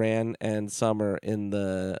of Bran and Summer in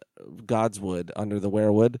the Godswood under the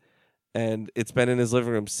werewood, and it's been in his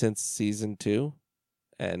living room since season 2,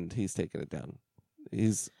 and he's taken it down.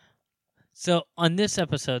 So on this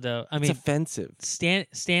episode, though, I It's mean, offensive.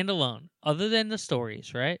 stand alone. Other than the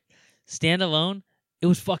stories, right? Stand alone. It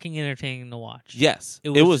was fucking entertaining to watch. Yes, It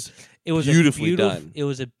it was was beautifully done. It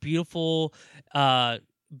was a beautiful,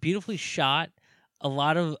 beautifully shot. A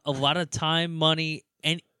lot of time, money,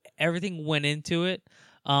 and everything went into it.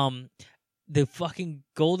 The fucking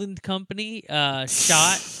Golden Company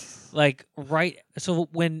shot like right. So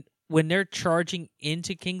when they're charging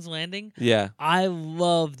into King's Landing, Yeah, I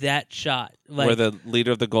love that shot. Like, where the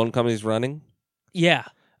leader of the Golden Company is running. Yeah.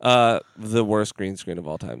 The worst green screen of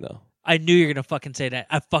all time, though. I knew you were gonna fucking say that.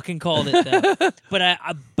 I fucking called it that. but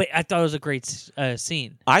I thought it was a great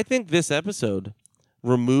scene. I think this episode,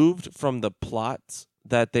 removed from the plots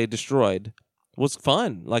that they destroyed, was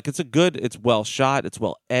fun. Like it's well shot, it's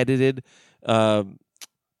well edited. Oh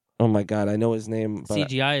my god, I know his name. But,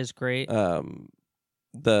 CGI is great.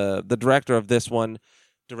 the director of this one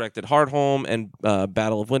directed Hardhome and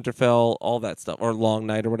Battle of Winterfell, all that stuff, or Long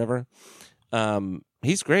Night or whatever.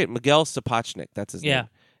 He's great. Miguel Sapochnik, that's his name.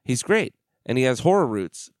 He's great, and he has horror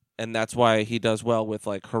roots, and that's why he does well with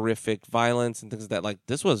like horrific violence and things like that. Like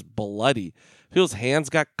this was bloody. People's hands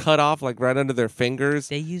got cut off like right under their fingers.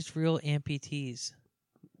 They used real amputees.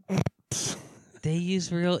 They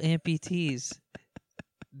use real amputees.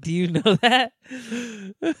 Do you know that?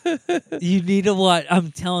 You need to watch.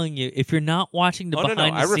 I'm telling you, if you're not watching the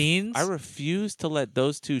behind the scenes, I refuse to let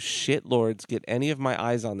those two shitlords get any of my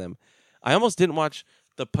eyes on them. I almost didn't watch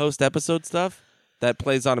the post episode stuff that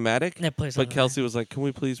plays automatic. But Kelsey was like, "Can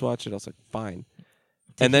we please watch it?" I was like, "Fine."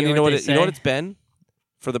 And then you know what it's been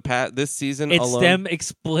for this season it's alone. them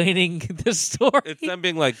explaining the story. It's them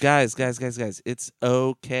being like, guys, it's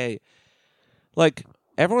okay. Like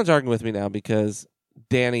everyone's arguing with me now because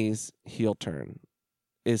Danny's heel turn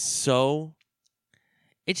is so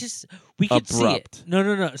It's just we could see it. abrupt.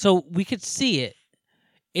 No. So we could see it.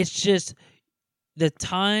 It's just the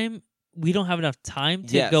time we don't have enough time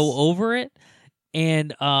to go over it,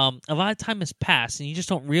 and a lot of time has passed, and you just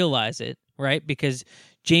don't realize it, right? Because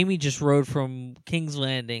Jamie just rode from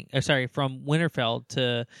from Winterfell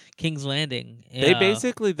to King's Landing. They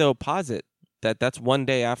basically though posit that that's one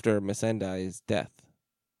day after Missandei's death.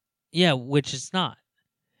 Yeah, which it's not.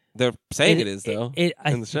 They're saying it is though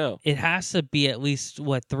in the show. It has to be at least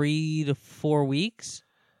 3 to 4 weeks.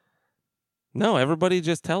 No, everybody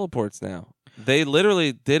just teleports now. They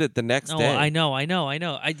literally did it the next day. I know.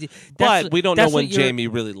 But we don't know when Jamie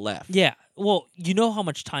really left. Yeah. Well, you know how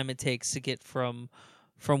much time it takes to get from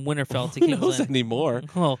Winterfell to King's Who knows Landing. anymore?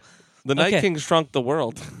 Well, the Night King shrunk the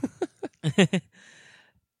world.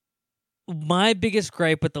 My biggest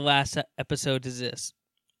gripe with the last episode is this.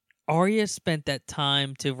 Arya spent that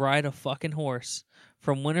time to ride a fucking horse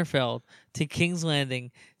from Winterfell to King's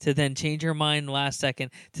Landing to then change her mind last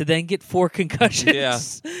second to then get 4 concussions. Yeah.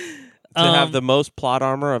 To have the most plot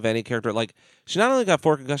armor of any character. Like, she not only got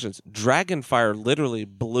 4 concussions, Dragonfire literally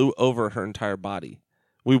blew over her entire body.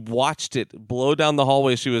 We watched it blow down the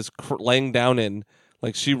hallway she was laying down in.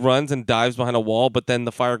 Like, she runs and dives behind a wall, but then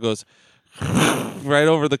the fire goes right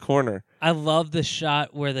over the corner. I love the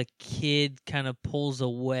shot where the kid kind of pulls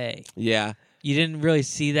away. Yeah. You didn't really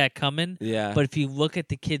see that coming. Yeah. But if you look at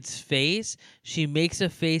the kid's face, she makes a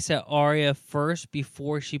face at Arya first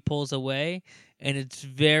before she pulls away. And it's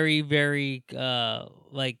very, very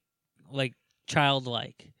like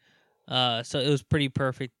childlike. So it was pretty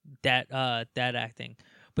perfect that acting.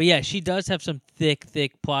 But yeah, she does have some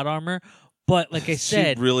thick plot armor. But like I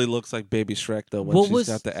said, she really looks like Baby Shrek though when she's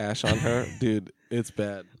got the ash on her. Dude, it's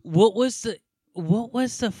bad. What was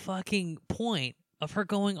the fucking point of her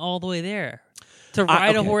going all the way there to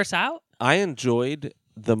ride a horse out? I enjoyed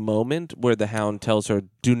the moment where the Hound tells her,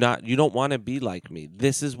 you don't want to be like me.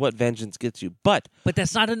 This is what vengeance gets you. But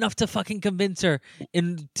that's not enough to fucking convince her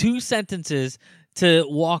in 2 sentences to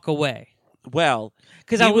walk away. Well,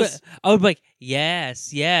 because I would be like,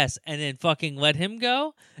 yes, and then fucking let him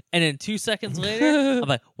go. And then 2 seconds later, I'm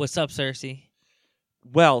like, what's up, Cersei?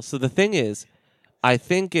 Well, so the thing is, I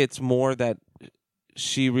think it's more that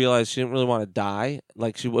she realized she didn't really want to die.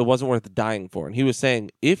 Like, it wasn't worth dying for. And he was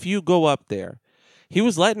saying, if you go up there, he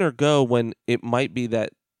was letting her go when it might be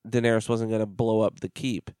that Daenerys wasn't going to blow up the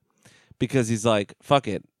keep. Because he's like, fuck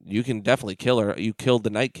it, you can definitely kill her. You killed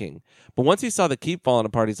the Night King. But once he saw the keep falling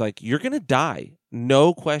apart, he's like, you're going to die.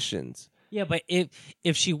 No questions. Yeah, but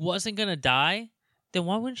if she wasn't going to die, then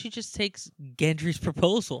why wouldn't she just take Gendry's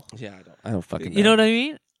proposal? Yeah, I don't fucking know. You know what I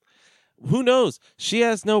mean? Who knows? She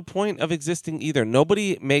has no point of existing either.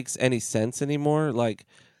 Nobody makes any sense anymore. Like,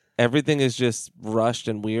 everything is just rushed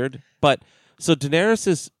and weird. But, so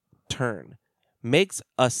Daenerys' turn makes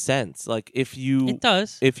a sense. Like, it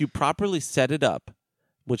does. If you properly set it up,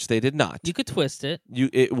 which they did not. You could twist it.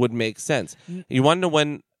 It would make sense. You want to know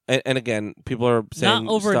when, and again, people are saying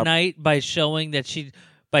not overnight by showing that she's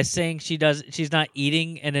not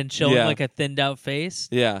eating and then showing like a thinned out face.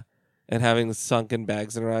 Yeah. And having sunken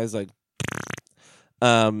bags in her eyes, like,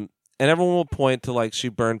 and everyone will point to like she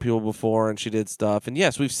burned people before and she did stuff. And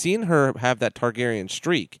yes, we've seen her have that Targaryen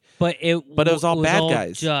streak. But it was all bad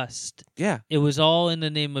guys. Yeah. It was all in the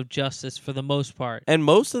name of justice for the most part. And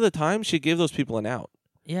most of the time she gave those people an out.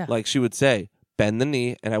 Yeah. Like she would say, bend the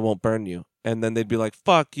knee and I won't burn you. and then they'd be like,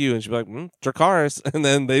 "Fuck you," and she'd be like, "Dracarys," and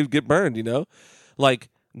then they'd get burned. Like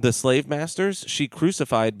the slave masters, she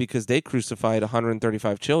crucified because they crucified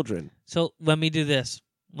 135 children. So let me do this.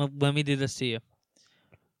 Let me do this to you.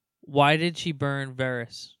 Why did she burn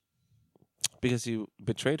Varys? Because he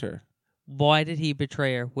betrayed her. Why did he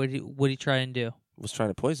betray her? What did he try and do? Was trying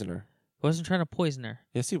to poison her. He wasn't trying to poison her.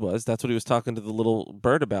 Yes, he was. That's what he was talking to the little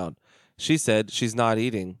bird about. She said she's not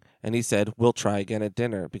eating, and he said we'll try again at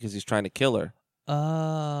dinner because he's trying to kill her.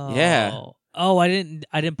 Oh. Yeah. Oh, I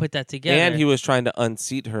didn't put that together. And he was trying to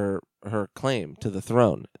unseat her claim to the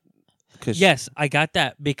throne. Yes, I got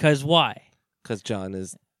that. Because why? Because John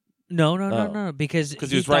is... No. Because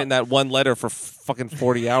he was writing that one letter for fucking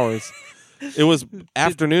 40 hours. It was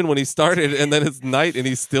afternoon when he started, and then it's night, and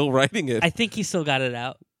he's still writing it. I think he still got it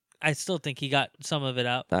out. I still think he got some of it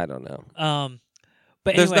out. I don't know.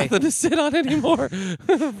 But there's anyway, nothing to sit on anymore.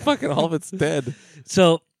 Fucking all of it's dead.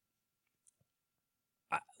 So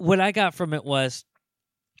what I got from it was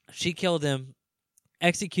she killed him,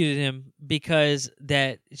 executed him because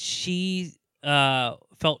that she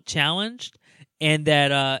felt challenged, and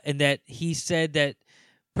that he said that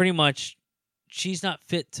pretty much she's not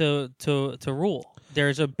fit to rule.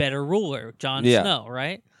 There's a better ruler, Jon Snow,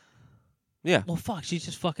 right? Yeah. Well, fuck, she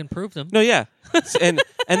just fucking proved him. No, yeah. and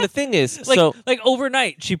the thing is, like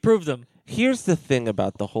overnight, she proved them. Here's the thing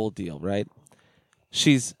about the whole deal, right?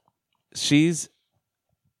 She's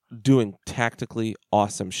doing tactically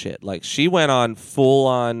awesome shit. Like, she went on full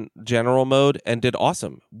on general mode and did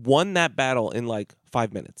awesome. Won that battle in like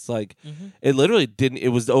 5 minutes. Like, it literally didn't. It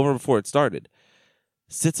was over before it started.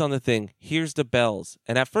 Sits on the thing, hears the bells,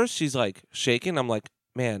 and at first she's like shaking. I'm like,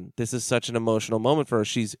 man, this is such an emotional moment for her.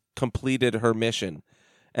 She's completed her mission.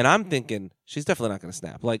 And I'm thinking, she's definitely not going to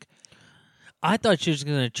snap. Like, I thought she was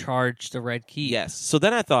going to charge the Red Keep. Yes. So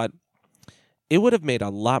then I thought it would have made a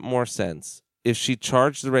lot more sense if she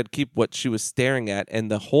charged the Red Keep, what she was staring at,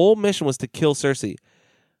 and the whole mission was to kill Cersei.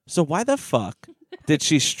 So why the fuck did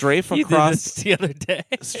she strafe You across did this the other day?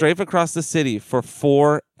 strafe across the city for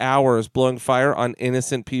 4 hours, blowing fire on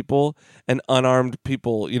innocent people and unarmed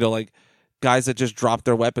people? Like guys that just dropped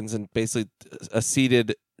their weapons and basically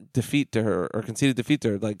conceded defeat to her.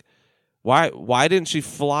 Like, why didn't she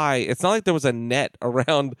fly? It's not like there was a net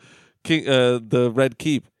around the Red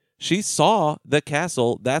Keep. She saw the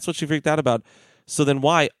castle. That's what she freaked out about. So then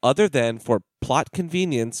why, other than for plot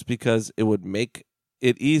convenience, because it would make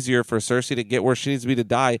it easier for Cersei to get where she needs to be to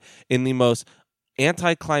die in the most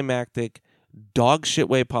anticlimactic, dog shit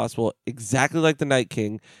way possible, exactly like the Night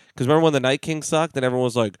King. Because remember when the Night King sucked and everyone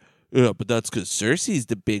was like, yeah, but that's because Cersei's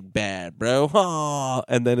the big bad, bro. Oh.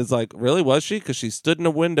 And then it's like, really, was she? Because she stood in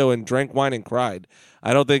a window and drank wine and cried.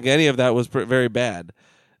 I don't think any of that was very bad.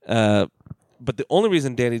 But the only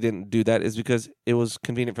reason Dany didn't do that is because it was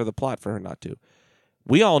convenient for the plot for her not to.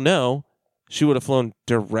 We all know she would have flown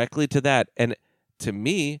directly to that. And to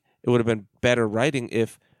me, it would have been better writing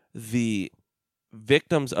if the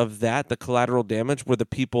victims of that, the collateral damage, were the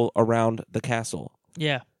people around the castle.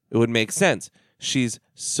 Yeah. It would make sense. She's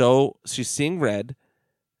seeing red,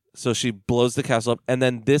 so she blows the castle up, and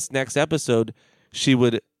then this next episode, she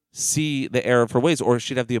would see the error of her ways, or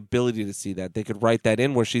she'd have the ability to see that. They could write that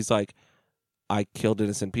in where she's like, I killed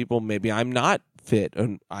innocent people, maybe I'm not fit,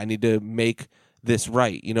 and I need to make this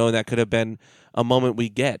right, and that could have been a moment we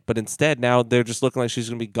get. But instead, now they're just looking like she's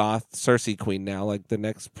going to be goth Cersei queen now, like the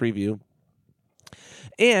next preview.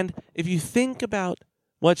 And if you think about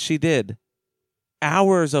what she did,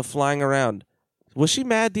 hours of flying around, was she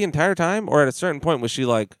mad the entire time? Or at a certain point, was she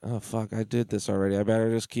like, oh, fuck, I did this already. I better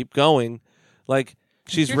just keep going. Like,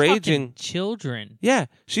 she's You're raging. Children. Yeah,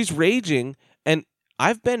 she's raging. And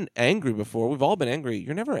I've been angry before. We've all been angry.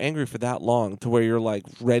 You're never angry for that long to where you're, like,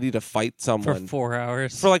 ready to fight someone. For 4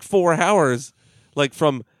 hours. For, like, 4 hours. Like,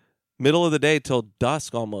 from middle of the day till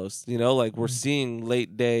dusk almost. Like, we're seeing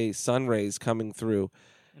late day sun rays coming through.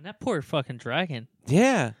 And that poor fucking dragon.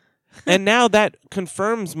 Yeah. And now that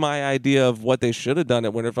confirms my idea of what they should have done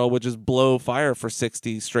at Winterfell, which is blow fire for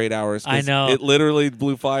 60 straight hours. I know. It literally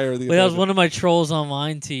blew fire. Well, that was one of my trolls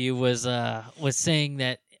online to you was saying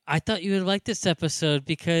that I thought you would like this episode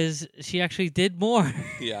because she actually did more.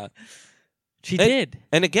 Yeah. She did.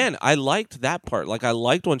 And again, I liked that part. Like, I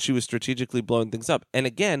liked when she was strategically blowing things up. And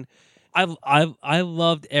again, I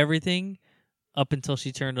loved everything up until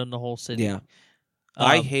she turned on the whole city. Yeah.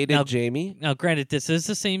 I hated Jaime. Now, granted, this is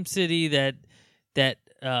the same city that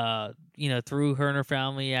threw her and her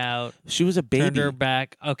family out. She was a baby. Turned her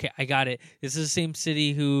back. Okay, I got it. This is the same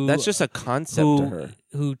city who... That's just a concept to her.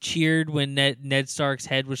 Who cheered when Ned Stark's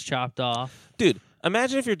head was chopped off. Dude,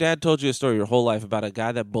 Imagine if your dad told you a story your whole life about a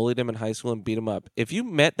guy that bullied him in high school and beat him up. If you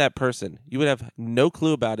met that person, you would have no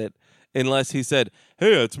clue about it unless he said,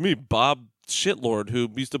 "Hey, it's me, Bob Shitlord, who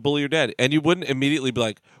used to bully your dad." And you wouldn't immediately be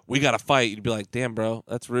like, "We got to fight." You'd be like, "Damn, bro,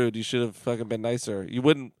 that's rude. You should have fucking been nicer." You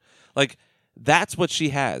wouldn't, like, that's what she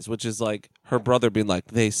has, which is like her brother being like,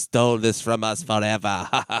 "They stole this from us forever."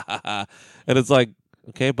 And it's like,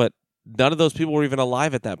 okay, but none of those people were even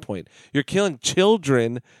alive at that point. You're killing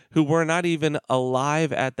children who were not even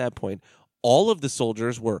alive at that point. All of the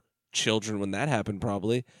soldiers were children when that happened,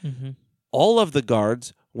 probably. Mm-hmm. All of the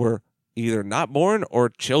guards were either not born or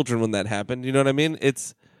children when that happened. You know what I mean?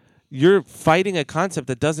 You're fighting a concept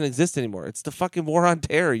that doesn't exist anymore. It's the fucking war on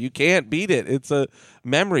terror. You can't beat it. It's a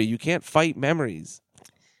memory. You can't fight memories.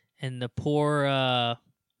 And the poor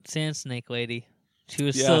sand snake lady. She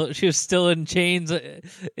was Yeah. still in chains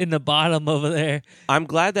in the bottom over there. I'm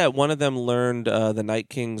glad that one of them learned the Night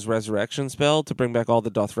King's resurrection spell to bring back all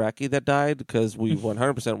the Dothraki that died, because we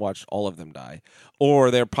 100% watched all of them die. Or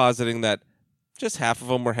they're positing that just half of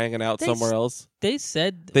them were hanging out somewhere else. They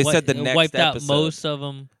said They said the it next wiped out episode. most of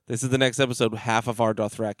them. This is the next episode. Half of our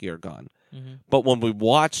Dothraki are gone. Mm-hmm. But when we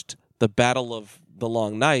watched the Battle of the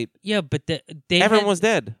Long Night, Yeah, but everyone was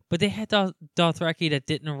dead. But they had Dothraki that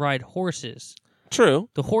didn't ride horses. True.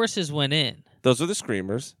 The horses went in. Those are the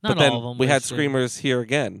Screamers. Not but then all of them we were had Screamers. Screamers here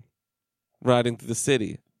again, riding through the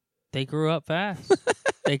city. They grew up fast.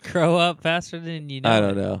 They grow up faster than you know. I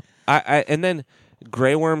don't know. And then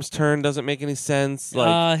Grey Worm's turn doesn't make any sense.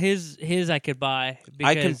 Like his I could buy.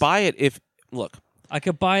 I can buy it if look. I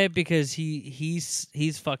could buy it because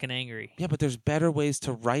he's fucking angry. Yeah, but there's better ways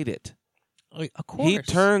to write it. Like, of course. He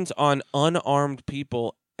turns on unarmed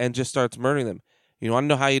people and just starts murdering them. You want to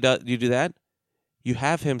know how you do that? You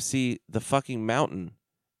have him see the fucking mountain,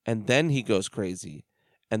 and then he goes crazy.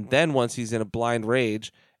 And then once he's in a blind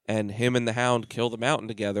rage, and him and the Hound kill the mountain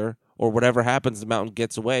together, or whatever happens, the mountain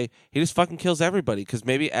gets away, he just fucking kills everybody. Because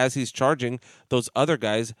maybe as he's charging, those other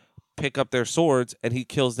guys pick up their swords, and he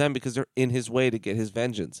kills them because they're in his way to get his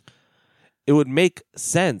vengeance. It would make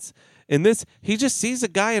sense. In this, he just sees a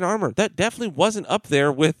guy in armor. That definitely wasn't up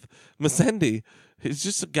there with Missandei. He's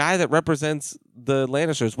just a guy that represents the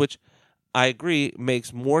Lannisters, which I agree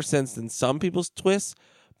makes more sense than some people's twists.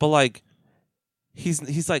 But like,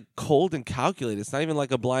 he's like cold and calculated. It's not even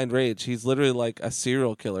like a blind rage. He's literally like a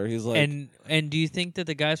serial killer. He's like, and do you think that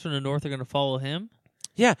the guys from the north are going to follow him?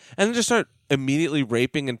 yeah, and then just start immediately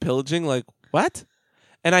raping and pillaging. Like, what?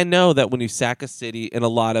 And I know that when you sack a city in a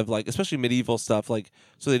lot of like, especially medieval stuff, like,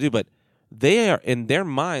 so they do, but they are in their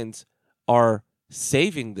minds are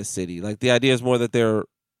saving the city. Like, the idea is more that they're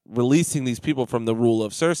releasing these people from the rule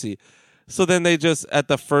of Cersei. So then they just, at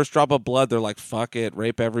the first drop of blood, they're like, fuck it,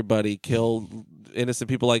 rape everybody, kill innocent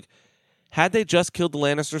people. Like, had they just killed the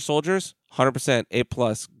Lannister soldiers, 100%, A+,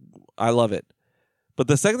 I love it. But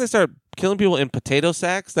the second they start killing people in potato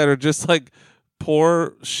sacks that are just like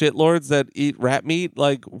poor shitlords that eat rat meat,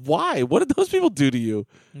 like, why? What did those people do to you?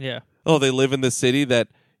 Yeah. Oh, they live in the city that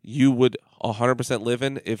you would 100% live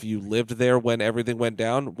in if you lived there when everything went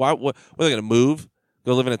down. Why? What are they going to move?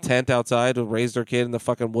 Go live in a tent outside to raise their kid in the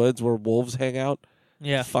fucking woods where wolves hang out?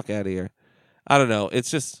 Yeah. Fuck out of here. I don't know. It's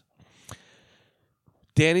just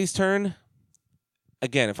Dany's turn.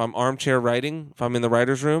 Again, if I'm armchair writing, if I'm in the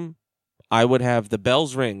writer's room, I would have the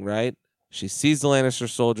bells ring, right? She sees the Lannister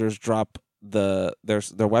soldiers drop their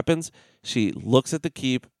weapons. She looks at the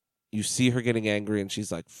keep. You see her getting angry, and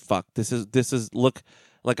she's like, fuck, this is look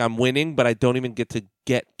like I'm winning, but I don't even get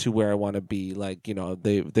to where I want to be. Like, you know,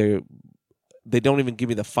 they don't even give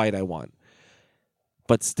me the fight I want.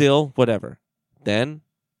 But still, whatever. Then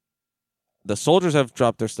the soldiers have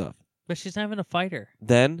dropped their stuff. But she's not even a fighter.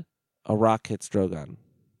 Then a rock hits Drogon.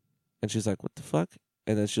 And she's like, what the fuck?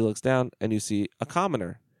 And then she looks down and you see a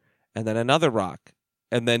commoner. And then another rock.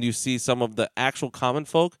 And then you see some of the actual common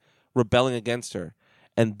folk rebelling against her.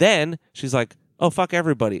 And then she's like, oh, fuck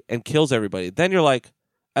everybody, and kills everybody. Then you're like,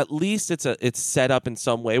 at least it's set up in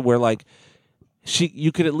some way where like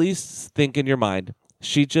you could at least think in your mind,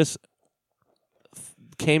 she just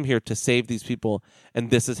came here to save these people, and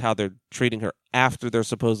this is how they're treating her after they're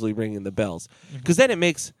supposedly ringing the bells. Because then it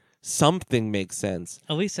makes something make sense.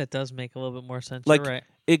 At least that does make a little bit more sense. Like, You're right.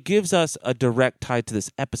 it gives us a direct tie to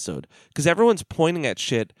this episode. Because everyone's pointing at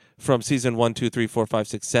shit from season 1, 2, 3, 4, 5,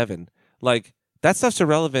 6, 7. Like, that stuff's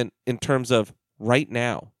irrelevant in terms of right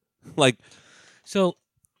now. Like, So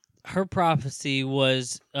her prophecy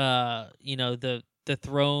was, the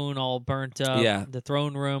throne all burnt up. Yeah. The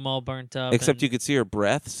throne room all burnt up. except and- you could see her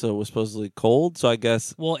breath, so it was supposedly cold. So I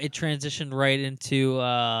guess, Well, it transitioned right into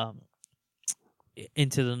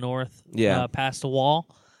the north. Yeah. Past the wall,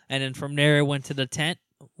 And then from there, it went to the tent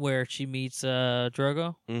where she meets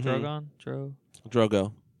Drogo. Mhm. Drogon?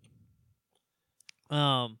 Drogo.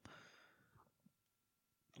 Um,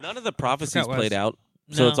 None of the prophecies forgot what I played was- out,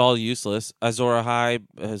 so it's No. all useless. Azor Ahai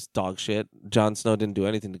is dog shit. Jon Snow didn't do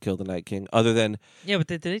anything to kill the Night King, other than Yeah, but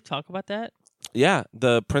did they talk about that? yeah,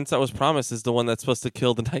 the prince that was promised is the one that's supposed to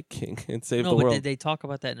kill the Night King and save No, the but world. did they talk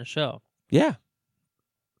about that in the show? Yeah.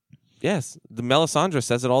 Yes, the Melisandre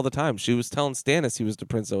says it all the time. She was telling Stannis he was the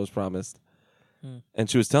prince that was promised, and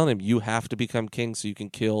she was telling him, "You have to become king so you can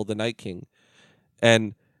kill the Night King."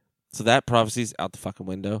 And so that prophecy's out the fucking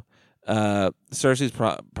window. Cersei's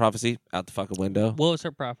prophecy out the fucking window. What was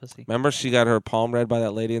her prophecy? Remember, she got her palm read by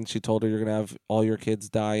that lady, and she told her you're gonna have all your kids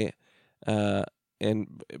die,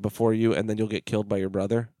 before you, and then you'll get killed by your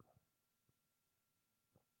brother.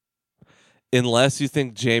 Unless you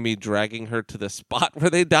think Jaime dragging her to the spot where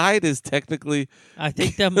they died is technically, I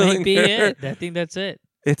think that killing might be her. it. I think that's it.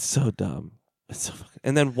 it's so dumb. It's so fucking.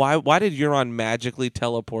 And then why did Euron magically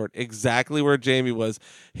teleport exactly where Jaime was?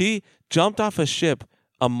 He jumped off a ship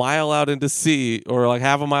a mile out into sea, or like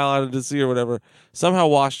half a mile out into sea, or whatever. Somehow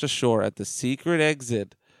washed ashore at the secret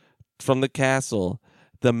exit from the castle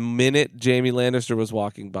the minute Jaime Lannister was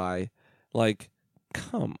walking by. Like,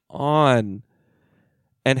 come on.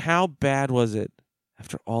 And how bad was it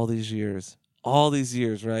after all these years? All these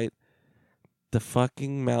years, right? The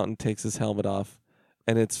fucking mountain takes his helmet off,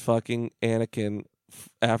 and it's fucking Anakin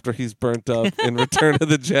after he's burnt up in Return of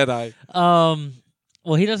the Jedi.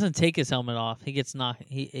 Well, he doesn't take his helmet off. He gets knocked.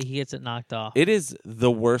 He gets it knocked off. It is the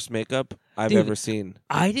worst makeup I've Dude, ever seen.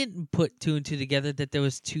 I didn't put two and two together that there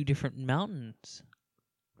was two different mountains.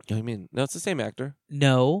 What do you mean? No, it's the same actor.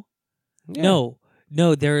 No, Yeah.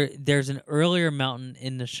 no. There's an earlier mountain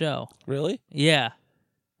in the show. Really? Yeah,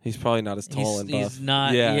 He's probably not as tall and buff. he's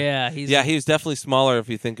not. Yeah. Yeah, He was definitely smaller if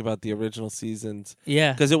you think about the original seasons.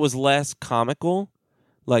 yeah. Because it was less comical.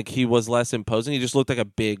 Like, he was less imposing. He just looked like a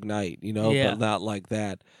big knight, Yeah. but not like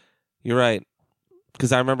that. You're right.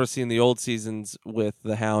 Because I remember seeing the old seasons with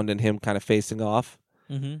the Hound and him kind of facing off.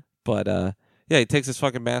 Mm-hmm. But, yeah, he takes his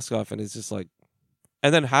fucking mask off and he's just like...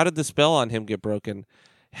 And then how did the spell on him get broken?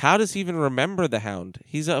 How does he even remember the Hound?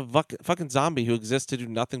 He's a fucking zombie who exists to do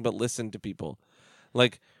nothing but listen to people.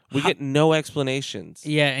 Like, we get no explanations.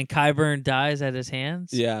 Yeah, and Qyburn dies at his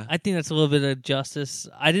hands. Yeah. I think that's a little bit of justice.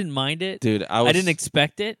 I didn't mind it. Dude, I didn't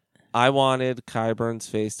expect it. I wanted Qyburn's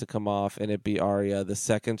face to come off and it be Arya. The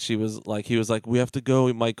second he was like, "We have to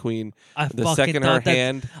go, my queen." I The fucking second her thought that.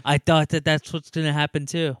 hand, I thought that's what's gonna happen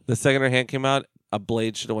too. the second her hand came out, a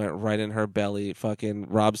blade should have went right in her belly, fucking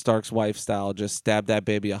Robb Stark's wife style. Just stabbed that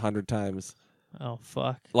baby 100 times. Oh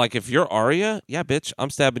fuck. Like, if you're Arya, yeah, bitch, I'm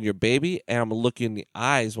stabbing your baby, and I'm gonna look you in the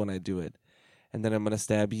eyes when I do it, and then I'm gonna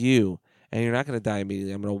stab you, and you're not gonna die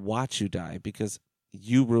immediately. I'm gonna watch you die because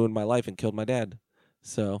you ruined my life and killed my dad.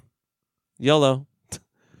 So, YOLO.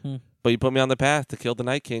 But you put me on the path to kill the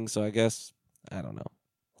Night King, so I guess I don't know.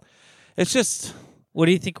 It's just What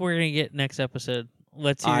do you think we're gonna get next episode?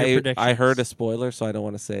 Let's hear your predictions. I heard a spoiler, so I don't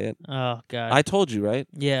want to say it. Oh god. I told you, right?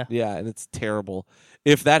 Yeah. Yeah, and it's terrible.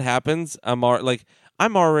 If that happens, I'm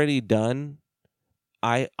already done.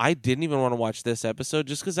 I didn't even want to watch this episode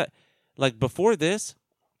just because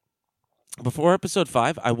before episode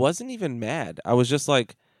 5, I wasn't even mad. I was just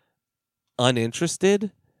like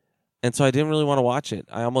uninterested, and so I didn't really want to watch it.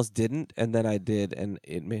 I almost didn't, and then I did, and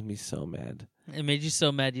it made me so mad. It made you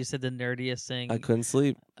so mad. You said the nerdiest thing I couldn't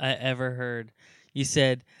sleep. I ever heard. You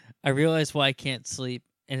said, "I realize why I can't sleep,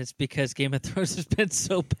 and it's because Game of Thrones has been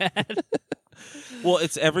so bad." Well,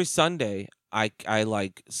 it's every Sunday. I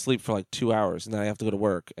like sleep for like 2 hours, and then I have to go to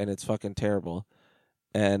work, and it's fucking terrible.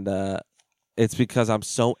 And it's because I'm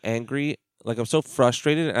so angry, like I'm so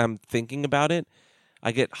frustrated, and I'm thinking about it.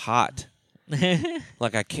 I get hot,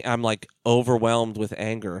 like I'm like overwhelmed with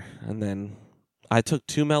anger, and then I took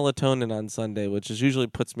 2 melatonin on Sunday, which usually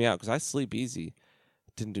puts me out because I sleep easy.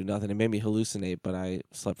 Didn't do nothing. It made me hallucinate, but I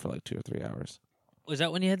slept for like 2 or 3 hours. Was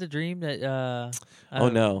that when you had the dream that? Oh,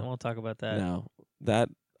 no. I won't talk about that. No, that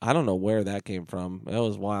I don't know where that came from. That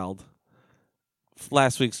was wild.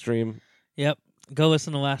 Last week's stream. Yep. Go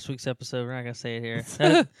listen to last week's episode. We're not gonna say it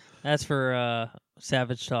here. That's for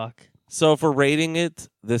Savage Talk. So for rating it,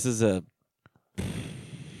 this is a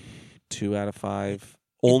 2 out of 5.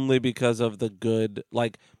 Only because of the good,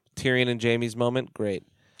 like Tyrion and Jaime's moment. Great.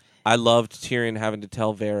 I loved Tyrion having to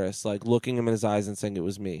tell Varys, like looking him in his eyes and saying it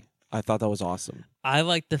was me. I thought that was awesome. I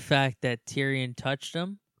like the fact that Tyrion touched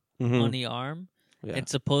him on the arm, Yeah. and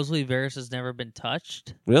supposedly Varys has never been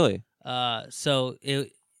touched. Really? So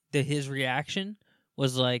his reaction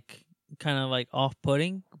was like kind of like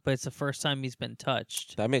off-putting, but it's the first time he's been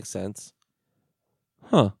touched. That makes sense.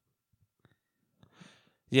 Huh.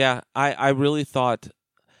 Yeah, I really thought.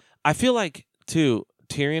 I feel like too.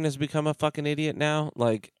 Tyrion has become a fucking idiot now.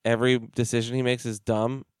 Like every decision he makes is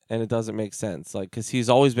dumb and it doesn't make sense. Like because he's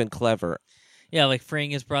always been clever. Yeah, like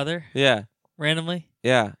freeing his brother Yeah, randomly.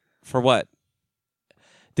 yeah. For what?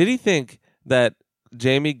 Did he think that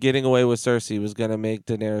Jaime getting away with Cersei was gonna make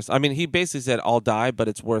Daenerys? I mean, he basically said, "I'll die, but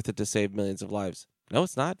it's worth it to save millions of lives." No,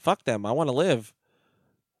 it's not. Fuck them. I want to live.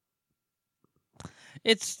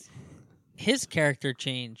 It's his character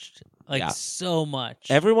changed like Yeah. so much.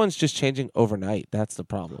 Everyone's just changing overnight. That's the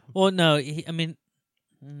problem. Well, no,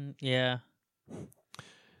 yeah.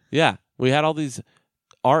 Yeah, we had all these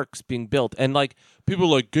arcs being built, and like people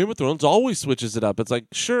are like Game of Thrones always switches it up. It's like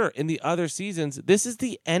sure, in the other seasons, this is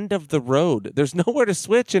the end of the road. There's nowhere to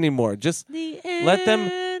switch anymore. Just let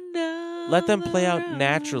them play out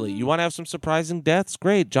naturally. You want to have some surprising deaths?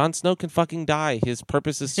 Great. Jon Snow can fucking die. His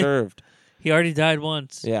purpose is served. He already died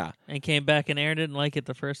once. Yeah, And came back, and Aaron didn't like it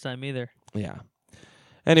the first time either. yeah.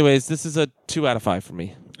 Anyways, this is a 2 out of 5 for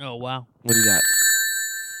me. Oh, wow. What do you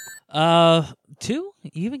got? 2?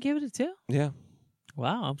 You even gave it a 2? Yeah.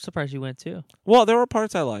 Wow, I'm surprised you went 2. Well, there were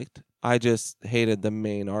parts I liked. I just hated the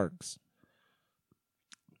main arcs.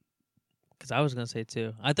 Because I was going to say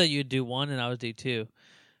 2. I thought you'd do 1 and I would do 2.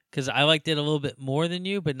 Because I liked it a little bit more than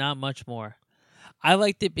you, but not much more. I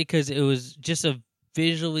liked it because it was just a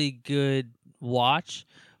visually good watch.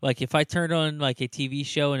 Like if I turned on like a TV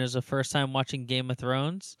show and it was the first time watching Game of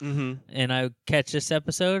Thrones and I catch this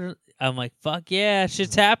episode, I'm like, fuck yeah,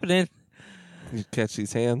 shit's happening. You catch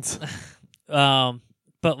these hands. But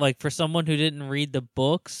like for someone who didn't read the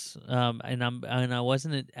books, and I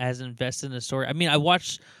wasn't as invested in the story. I mean, I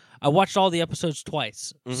watched all the episodes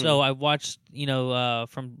twice. So I watched,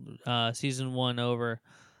 from season 1 over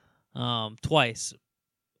twice.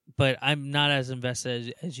 But I'm not as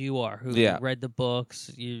invested as you are, who read the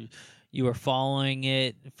books. You were following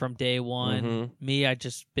it from day one. Me, I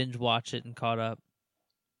just binge watched it and caught up.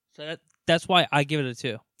 So that's why I give it a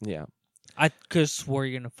 2. Yeah. I could have swore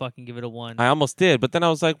you're going to fucking give it a 1. I almost did, but then I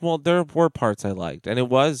was like, well, there were parts I liked, and it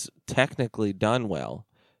was technically done well.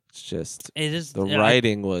 It's just It is the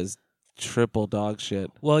writing was triple dog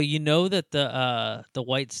shit. Well, you know that the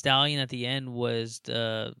white stallion at the end was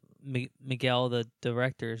Miguel, the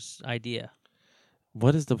director's idea.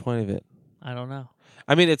 What is the point of it? I don't know.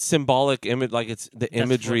 I mean, it's symbolic image, like it's the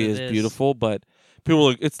imagery what it is is. beautiful, but people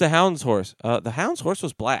are like, it's the hound's horse. The hound's horse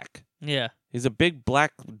was black. Yeah. He's a big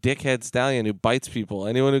black dickhead stallion who bites people.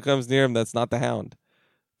 Anyone who comes near him, that's not the hound.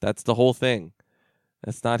 That's the whole thing.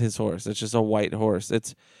 That's not his horse. It's just a white horse.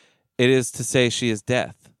 It is to say she is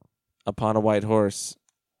death upon a white horse.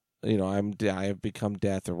 You know, I have become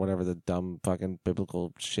death or whatever the dumb fucking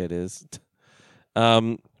biblical shit is.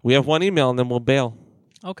 We have one email and then we'll bail.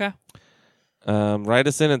 Okay. Write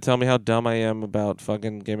us in and tell me how dumb I am about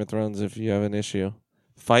fucking Game of Thrones if you have an issue.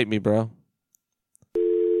 Fight me, bro.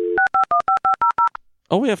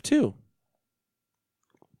 Oh, we have 2.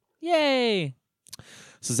 Yay.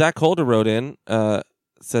 So Zach Holder wrote in,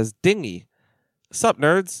 says, Dingy. Sup,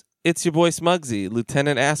 nerds? It's your boy Smugsy,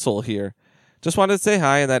 Lieutenant Asshole here. Just wanted to say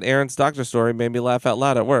hi, and that Aaron's doctor story made me laugh out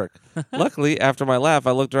loud at work. Luckily, after my laugh,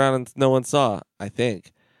 I looked around and no one saw, I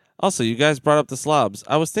think. Also, you guys brought up the slobs.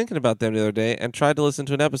 I was thinking about them the other day and tried to listen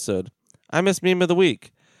to an episode. I missed Meme of the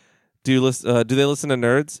Week. Do they listen to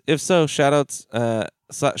Nerds? If so, shout-outs,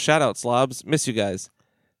 slobs. Miss you guys.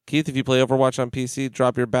 Keith, if you play Overwatch on PC,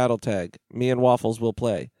 drop your battle tag. Me and Waffles will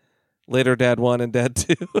play. Later, Dad 1 and Dad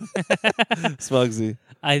 2. Smugsy.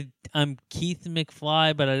 I'm Keith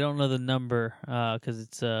McFly, but I don't know the number because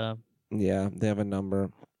it's Yeah, they have a number.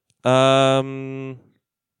 I don't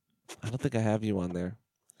think I have you on there.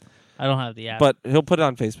 I don't have the app, But he'll put it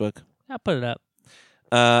on Facebook. I'll put it up.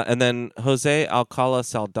 And then Jose Alcala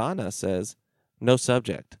Saldana says, no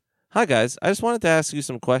subject. Hi, guys. I just wanted to ask you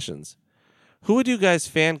some questions. Who would you guys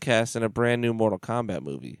fan cast in a brand new Mortal Kombat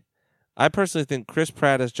movie? I personally think Chris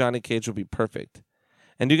Pratt as Johnny Cage would be perfect.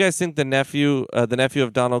 And do you guys think the nephew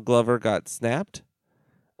of Donald Glover got snapped?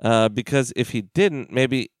 Because if he didn't,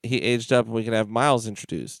 maybe he aged up and we can have Miles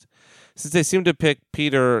introduced. Since they seem to pick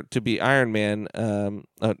Peter to be Iron Man,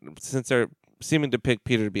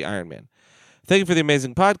 Thank you for the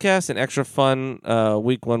amazing podcast and extra fun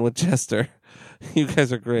week 1 with Chester. You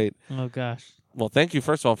guys are great. Oh gosh. Well, thank you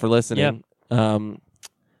first of all for listening.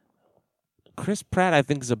 Chris Pratt, I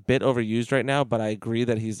think, is a bit overused right now, but I agree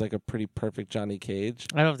that he's like a pretty perfect Johnny Cage.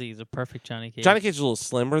 I don't think he's a perfect Johnny Cage. Johnny Cage is a little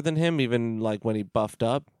slimmer than him, even like when he buffed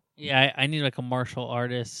up. Yeah, I need like a martial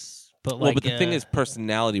artist, but Well, but the thing is,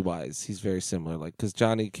 personality-wise, he's very similar. Like, because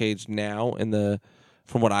Johnny Cage now,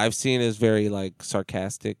 from what I've seen, is very like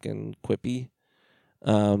sarcastic and quippy.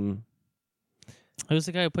 Who's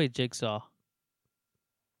the guy who played Jigsaw?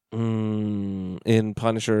 In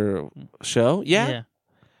Punisher show. Yeah,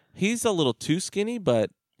 he's a little too skinny, but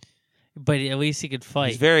But at least he could fight.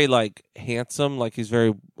 he's very like handsome. Like he's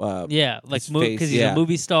very yeah, like his because face, he's yeah. a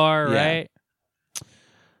movie star, Yeah. right?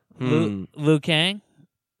 Liu Kang.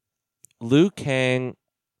 Liu Kang.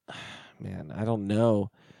 Man, I don't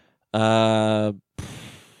know.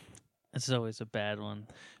 This is always a bad one.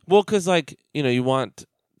 Well, because like you want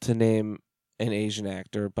to name an Asian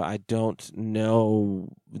actor, but I don't know.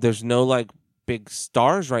 There's no like big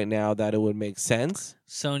stars right now that it would make sense.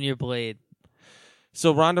 Sonya Blade.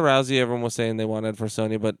 So Ronda Rousey, everyone was saying they wanted for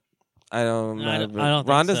Sonya, but I don't. I don't think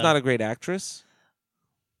Ronda's so. not a great actress.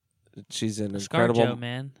 She's an incredible ScarJo,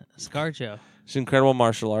 man. ScarJo. She's an incredible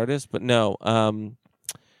martial artist, but no.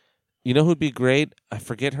 You know who'd be great? I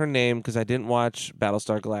forget her name because I didn't watch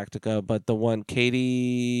Battlestar Galactica, but the one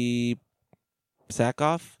Katie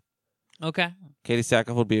Sackhoff. Okay. Katie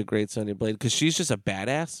Sackhoff would be a great Sonya Blade because she's just a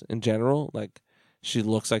badass in general. Like she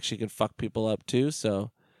looks like she can fuck people up too. So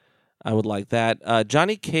I would like that.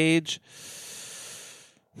 Johnny Cage.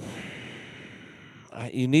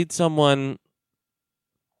 You need someone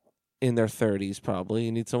in their 30s, probably.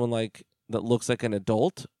 You need someone like that looks like an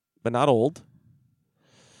adult, but not old.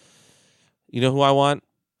 You know who I want?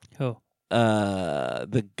 Who?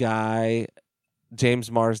 The guy,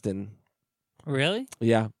 James Marsden. Really?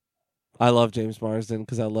 Yeah. I love James Marsden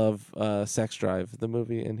because I love Sex Drive, the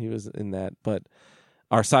movie, and he was in that. But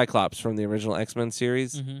our Cyclops from the original X-Men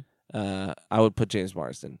series, Mm-hmm. I would put James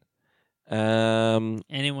Marsden.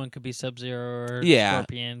 Anyone could be Sub-Zero or Yeah.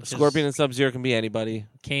 Scorpion. 'Cause Scorpion and Sub-Zero can be anybody.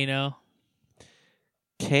 Kano.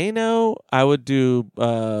 Kano, I would do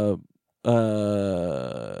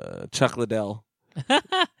Chuck Liddell. That'd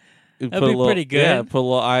Put be a little, pretty good. Yeah, put a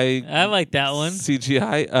little eye I like that one.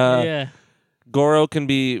 CGI. Yeah. Goro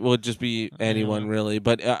would just be anyone really,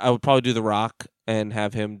 but I would probably do The Rock and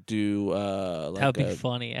have him do like That would be a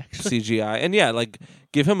funny, actually. CGI, and yeah, like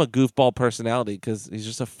give him a goofball personality because he's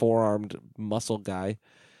just a four-armed muscle guy.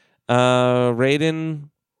 Raiden,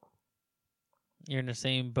 You're in the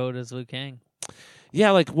same boat as Liu Kang.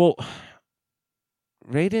 yeah, like well,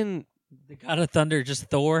 Raiden, The God of Thunder, just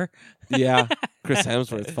Thor. yeah, Chris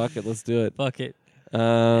Hemsworth, fuck it, let's do it. Fuck it.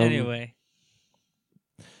 Anyway,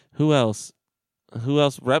 who else?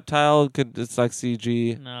 Reptile it's like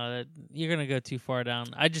CG. No, you're gonna go too far down.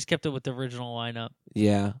 I just kept it with the original lineup.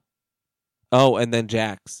 Yeah. Oh, and then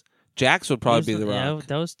Jax. Jax would probably be The Rock. Yeah,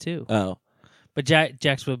 that was two. Oh, But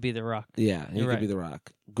Jax would be The Rock. yeah, he You're could right. be The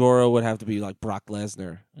Rock. Goro would have to be like Brock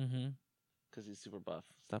Lesnar Mm-hmm. because he's super buff.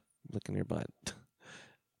 Stop licking your butt.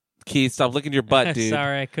 Keith, stop licking your butt, dude.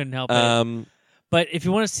 Sorry, I couldn't help it. But if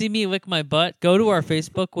you want to see me lick my butt, go to our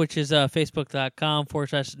Facebook, which is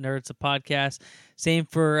facebook.com/Nerds of Podcast. Same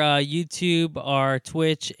for YouTube, our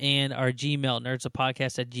Twitch, and our Gmail,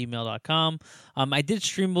 nerdsofpodcast@gmail.com. I did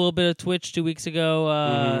stream a little bit of Twitch 2 weeks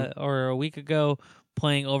ago or a week ago,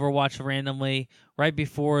 playing Overwatch randomly right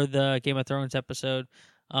before the Game of Thrones episode.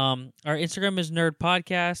 Our Instagram is Nerd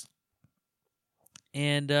Podcast.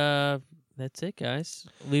 And that's it, guys.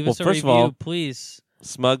 Leave us a first of review, all, please.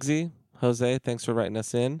 Smugsy, Jose, thanks for writing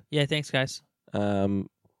us in. Yeah, thanks, guys.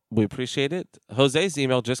 We appreciate it. Jose's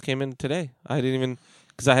email just came in today. I didn't even,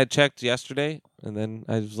 because I had checked yesterday, and then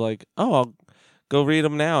I was like, oh, I'll go read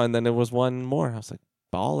them now. And then there was one more. I was like,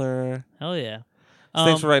 baller. Hell yeah.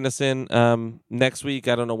 Thanks for writing us in. Next week,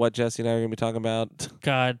 I don't know what Jesse and I are going to be talking about.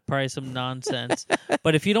 God, probably some nonsense.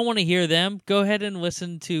 But if you don't want to hear them, go ahead and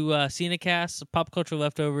listen to Cinecast, Pop Culture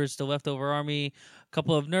Leftovers, The Leftover Army, a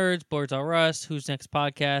couple of nerds, Boards R Us, Who's Next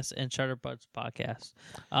Podcast, and Shutterbuds Podcast.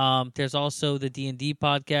 There's also the D&D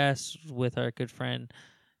podcast with our good friend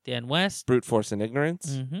Dan West. Brute Force and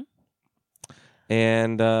Ignorance. Mm-hmm.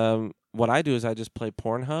 And what I do is I just play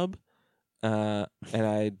Pornhub, and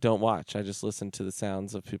I don't watch. I just listen to the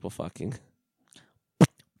sounds of people fucking.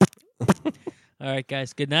 All right,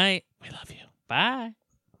 guys. Good night. We love you. Bye.